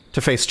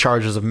to face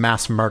charges of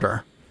mass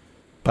murder.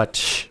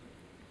 But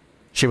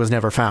she was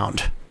never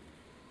found.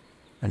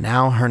 And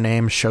now her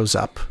name shows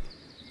up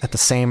at the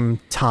same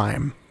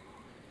time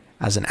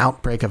as an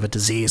outbreak of a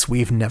disease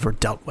we've never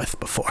dealt with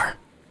before.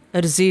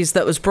 A disease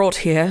that was brought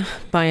here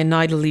by a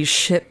Nidalese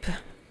ship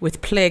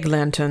with plague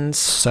lanterns.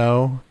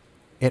 So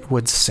it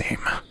would seem.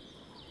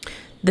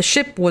 The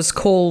ship was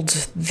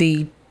called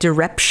the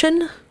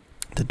Direption?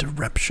 The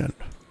Direption.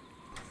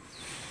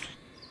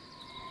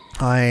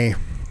 I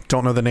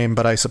don't know the name,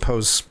 but I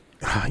suppose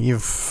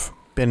you've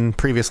been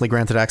previously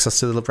granted access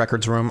to the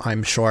records room,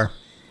 I'm sure.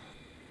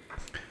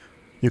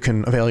 You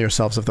can avail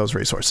yourselves of those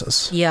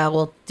resources. Yeah,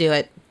 we'll do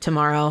it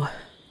tomorrow.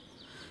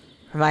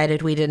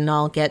 Provided we didn't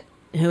all get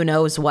who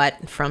knows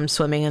what from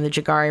swimming in the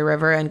Jagari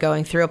River and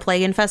going through a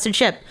plague-infested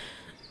ship.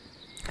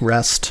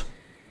 Rest.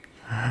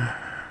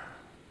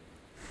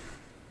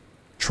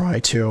 Try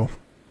to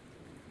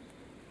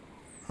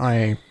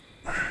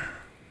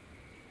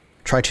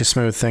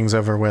smooth things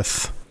over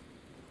with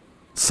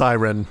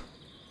Siren,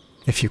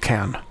 if you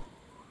can.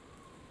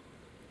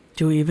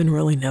 Do we even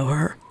really know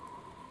her?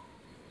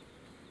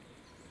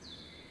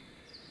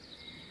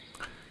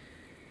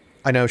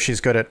 I know she's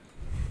good at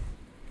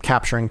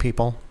capturing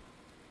people.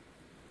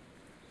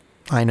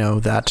 I know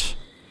that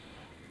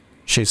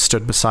she's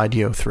stood beside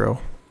you through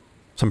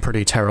some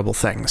pretty terrible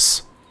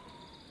things.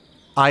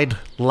 I'd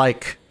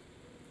like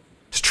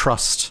to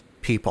trust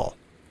people.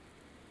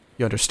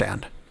 You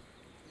understand?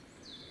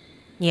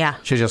 Yeah.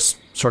 She just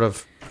sort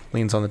of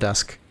leans on the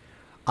desk.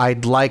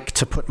 I'd like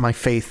to put my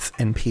faith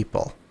in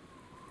people.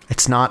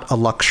 It's not a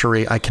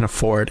luxury I can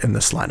afford in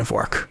this line of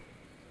work.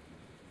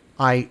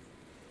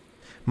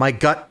 My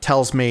gut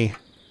tells me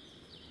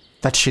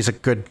that she's a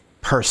good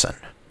person.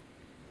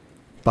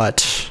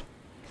 But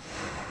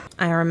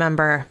I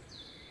remember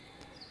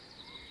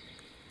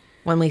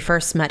when we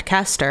first met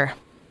Kester.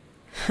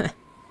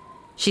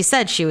 She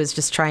said she was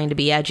just trying to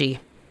be edgy.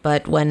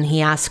 But when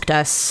he asked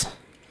us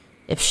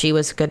if she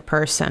was a good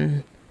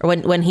person, or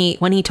when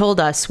he told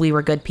us we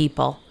were good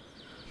people,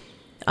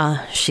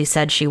 she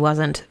said she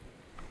wasn't.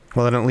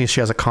 Well, then at least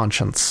she has a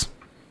conscience.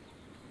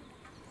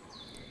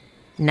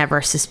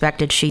 Never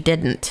suspected she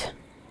didn't.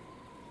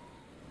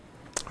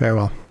 Very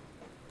well.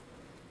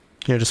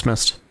 You're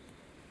dismissed.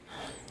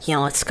 Yeah,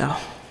 let's go.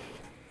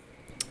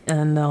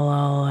 And they'll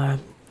all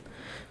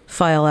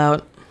file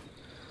out.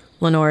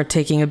 Lenore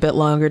taking a bit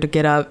longer to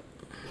get up.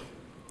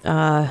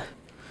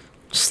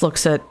 Just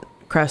looks at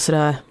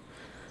Cressida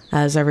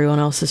as everyone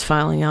else is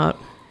filing out.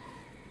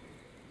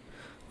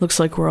 Looks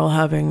like we're all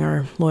having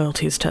our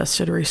loyalties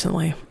tested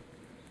recently.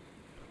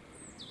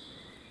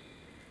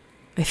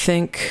 I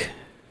think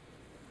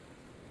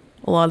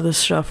a lot of the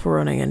stuff we're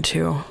running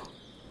into,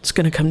 it's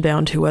going to come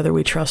down to whether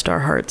we trust our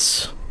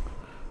hearts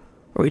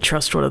or we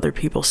trust what other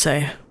people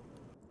say.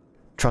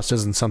 Trust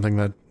isn't something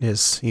that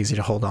is easy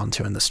to hold on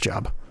to in this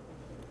job.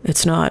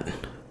 It's not.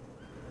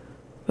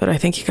 But I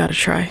think you gotta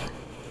try.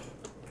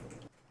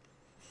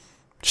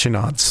 She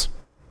nods.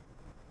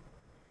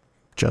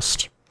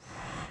 Just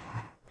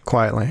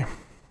quietly.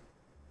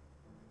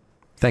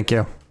 Thank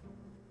you.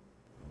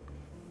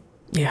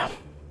 Yeah.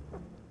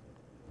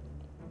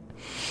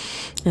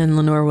 And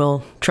Lenore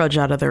will trudge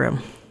out of the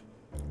room.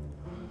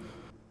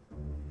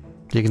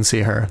 You can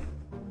see her,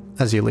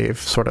 as you leave,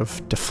 sort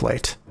of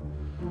deflate.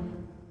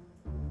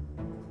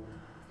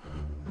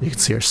 You can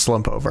see her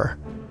slump over,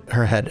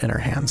 her head in her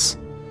hands,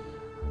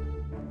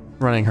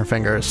 running her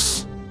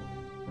fingers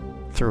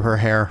through her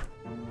hair.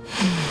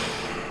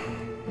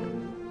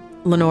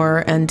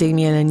 Lenore and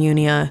Damien and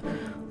Unia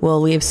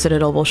will leave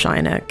Citadel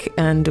Bolshynik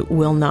and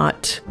will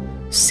not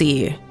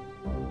see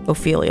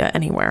Ophelia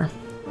anywhere.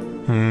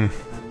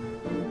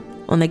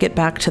 When they get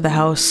back to the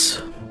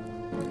house,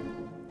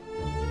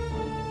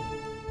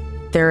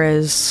 there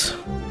is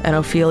an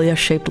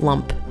Ophelia-shaped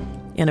lump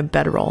in a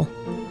bedroll.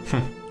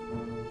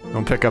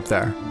 Don't pick up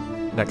there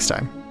next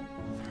time.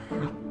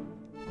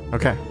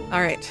 Okay.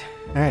 All right.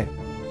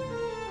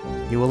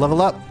 You will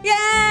level up.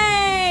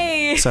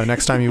 Yay! So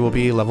next time you will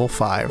be level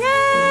 5.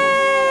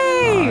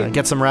 Yay!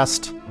 Get some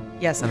rest.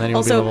 Yes. And then you'll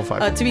also, be level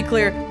 5. To be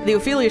clear, the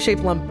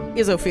Ophelia-shaped lump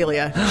is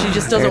Ophelia. She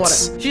just doesn't want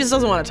to. She just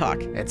doesn't want to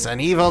talk. It's an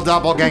evil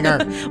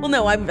doppelganger. Well,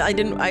 no, I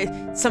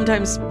didn't.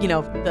 Sometimes,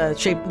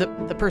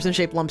 the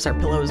person-shaped lumps are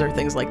pillows or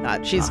things like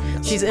that.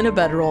 She's in a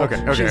bedroll. Okay.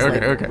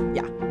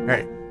 Yeah. All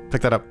right.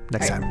 Pick that up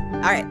next time.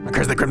 All right.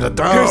 Curse the Crimson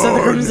Throne. Curse of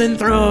the Crimson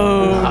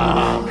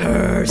Throne.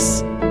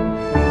 Curse.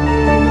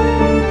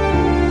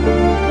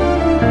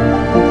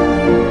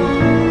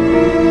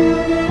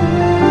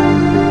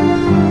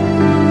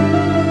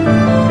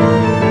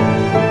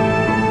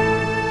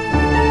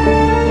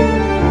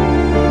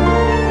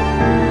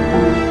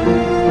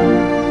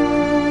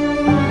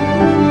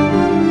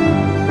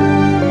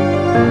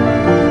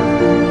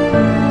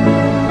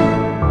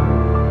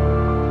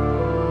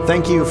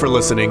 for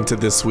listening to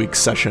this week's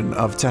session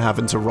of To Have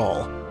and To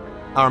Roll.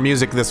 Our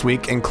music this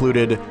week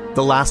included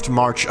The Last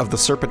March of the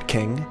Serpent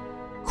King,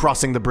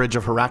 Crossing the Bridge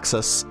of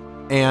Haraxus,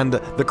 and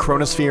The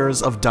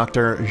Chronospheres of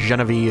Dr.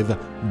 Genevieve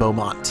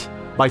Beaumont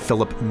by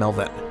Philip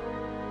Melvin.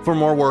 For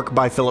more work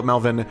by Philip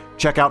Melvin,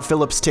 check out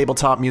Philip's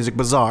Tabletop Music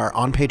Bazaar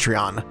on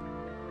Patreon.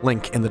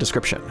 Link in the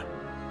description.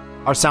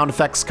 Our sound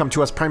effects come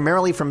to us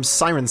primarily from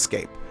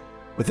Sirenscape,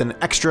 with an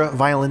extra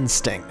violin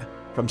sting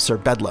from Sir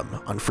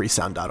Bedlam on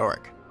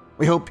freesound.org.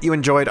 We hope you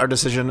enjoyed our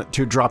decision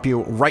to drop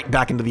you right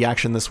back into the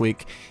action this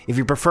week. If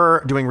you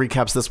prefer doing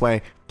recaps this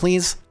way,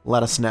 please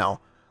let us know.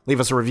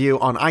 Leave us a review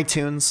on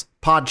iTunes,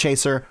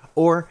 Podchaser,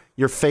 or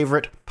your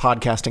favorite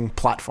podcasting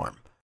platform.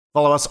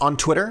 Follow us on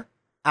Twitter,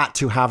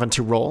 @To Have and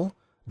To Roll.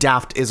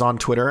 Daft is on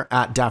Twitter,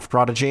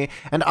 @DaftProdigy,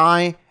 and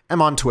I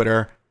am on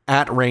Twitter,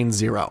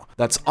 @RainZero.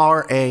 That's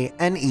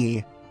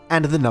RANE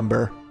and the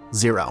number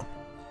 0.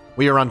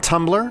 We are on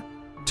Tumblr,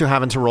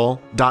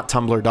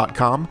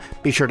 tohaveandtoroll.tumblr.com.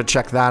 Be sure to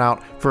check that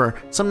out for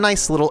some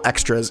nice little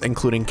extras,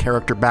 including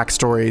character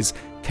backstories,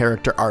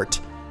 character art,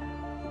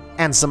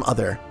 and some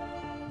other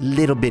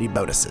little bitty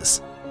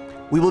bonuses.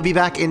 We will be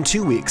back in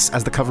 2 weeks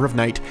as the Cover of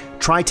Night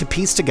try to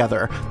piece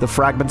together the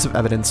fragments of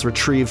evidence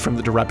retrieved from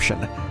the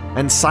Direption,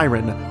 and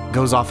Siren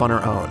goes off on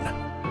her own.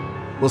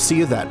 We'll see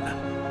you then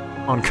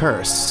on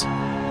Curse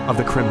of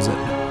the Crimson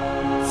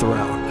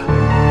Throne.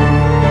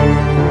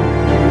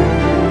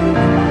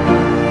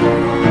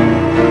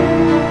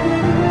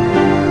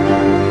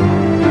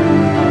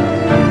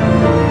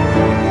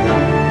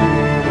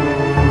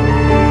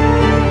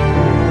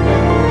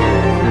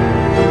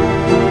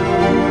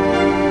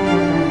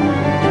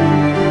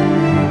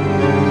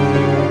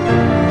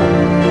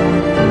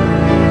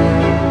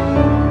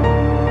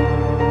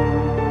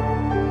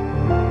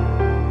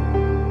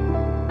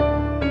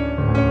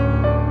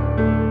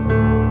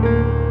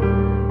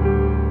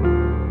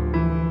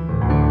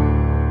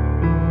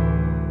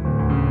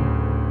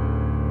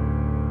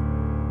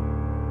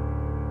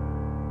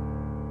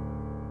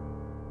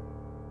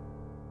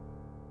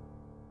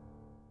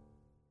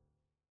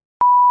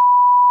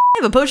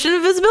 A potion of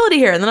invisibility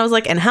here. And then I was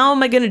like, and how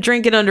am I going to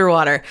drink it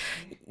underwater?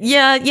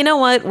 Yeah, you know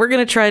what? We're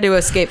going to try to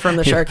escape from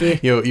the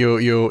Sharky.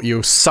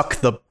 You suck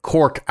the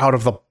cork out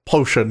of the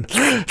potion.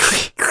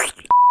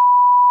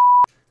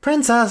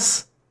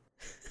 Princess.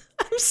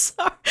 I'm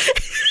sorry.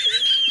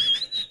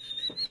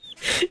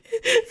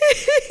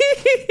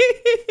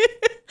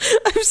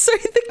 I'm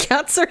sorry, the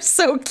cats are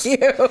so cute.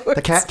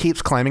 The cat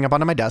keeps climbing up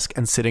onto my desk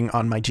and sitting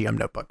on my GM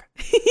notebook.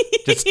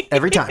 Just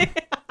every time.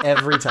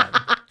 Every time.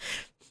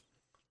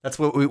 That's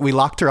what we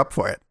locked her up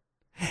for it.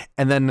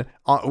 And then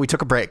we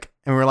took a break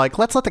and we were like,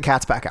 let's let the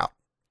cats back out.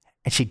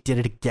 And she did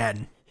it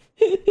again.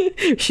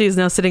 She's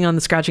now sitting on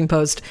the scratching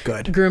post.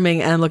 Good.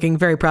 Grooming and looking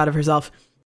very proud of herself.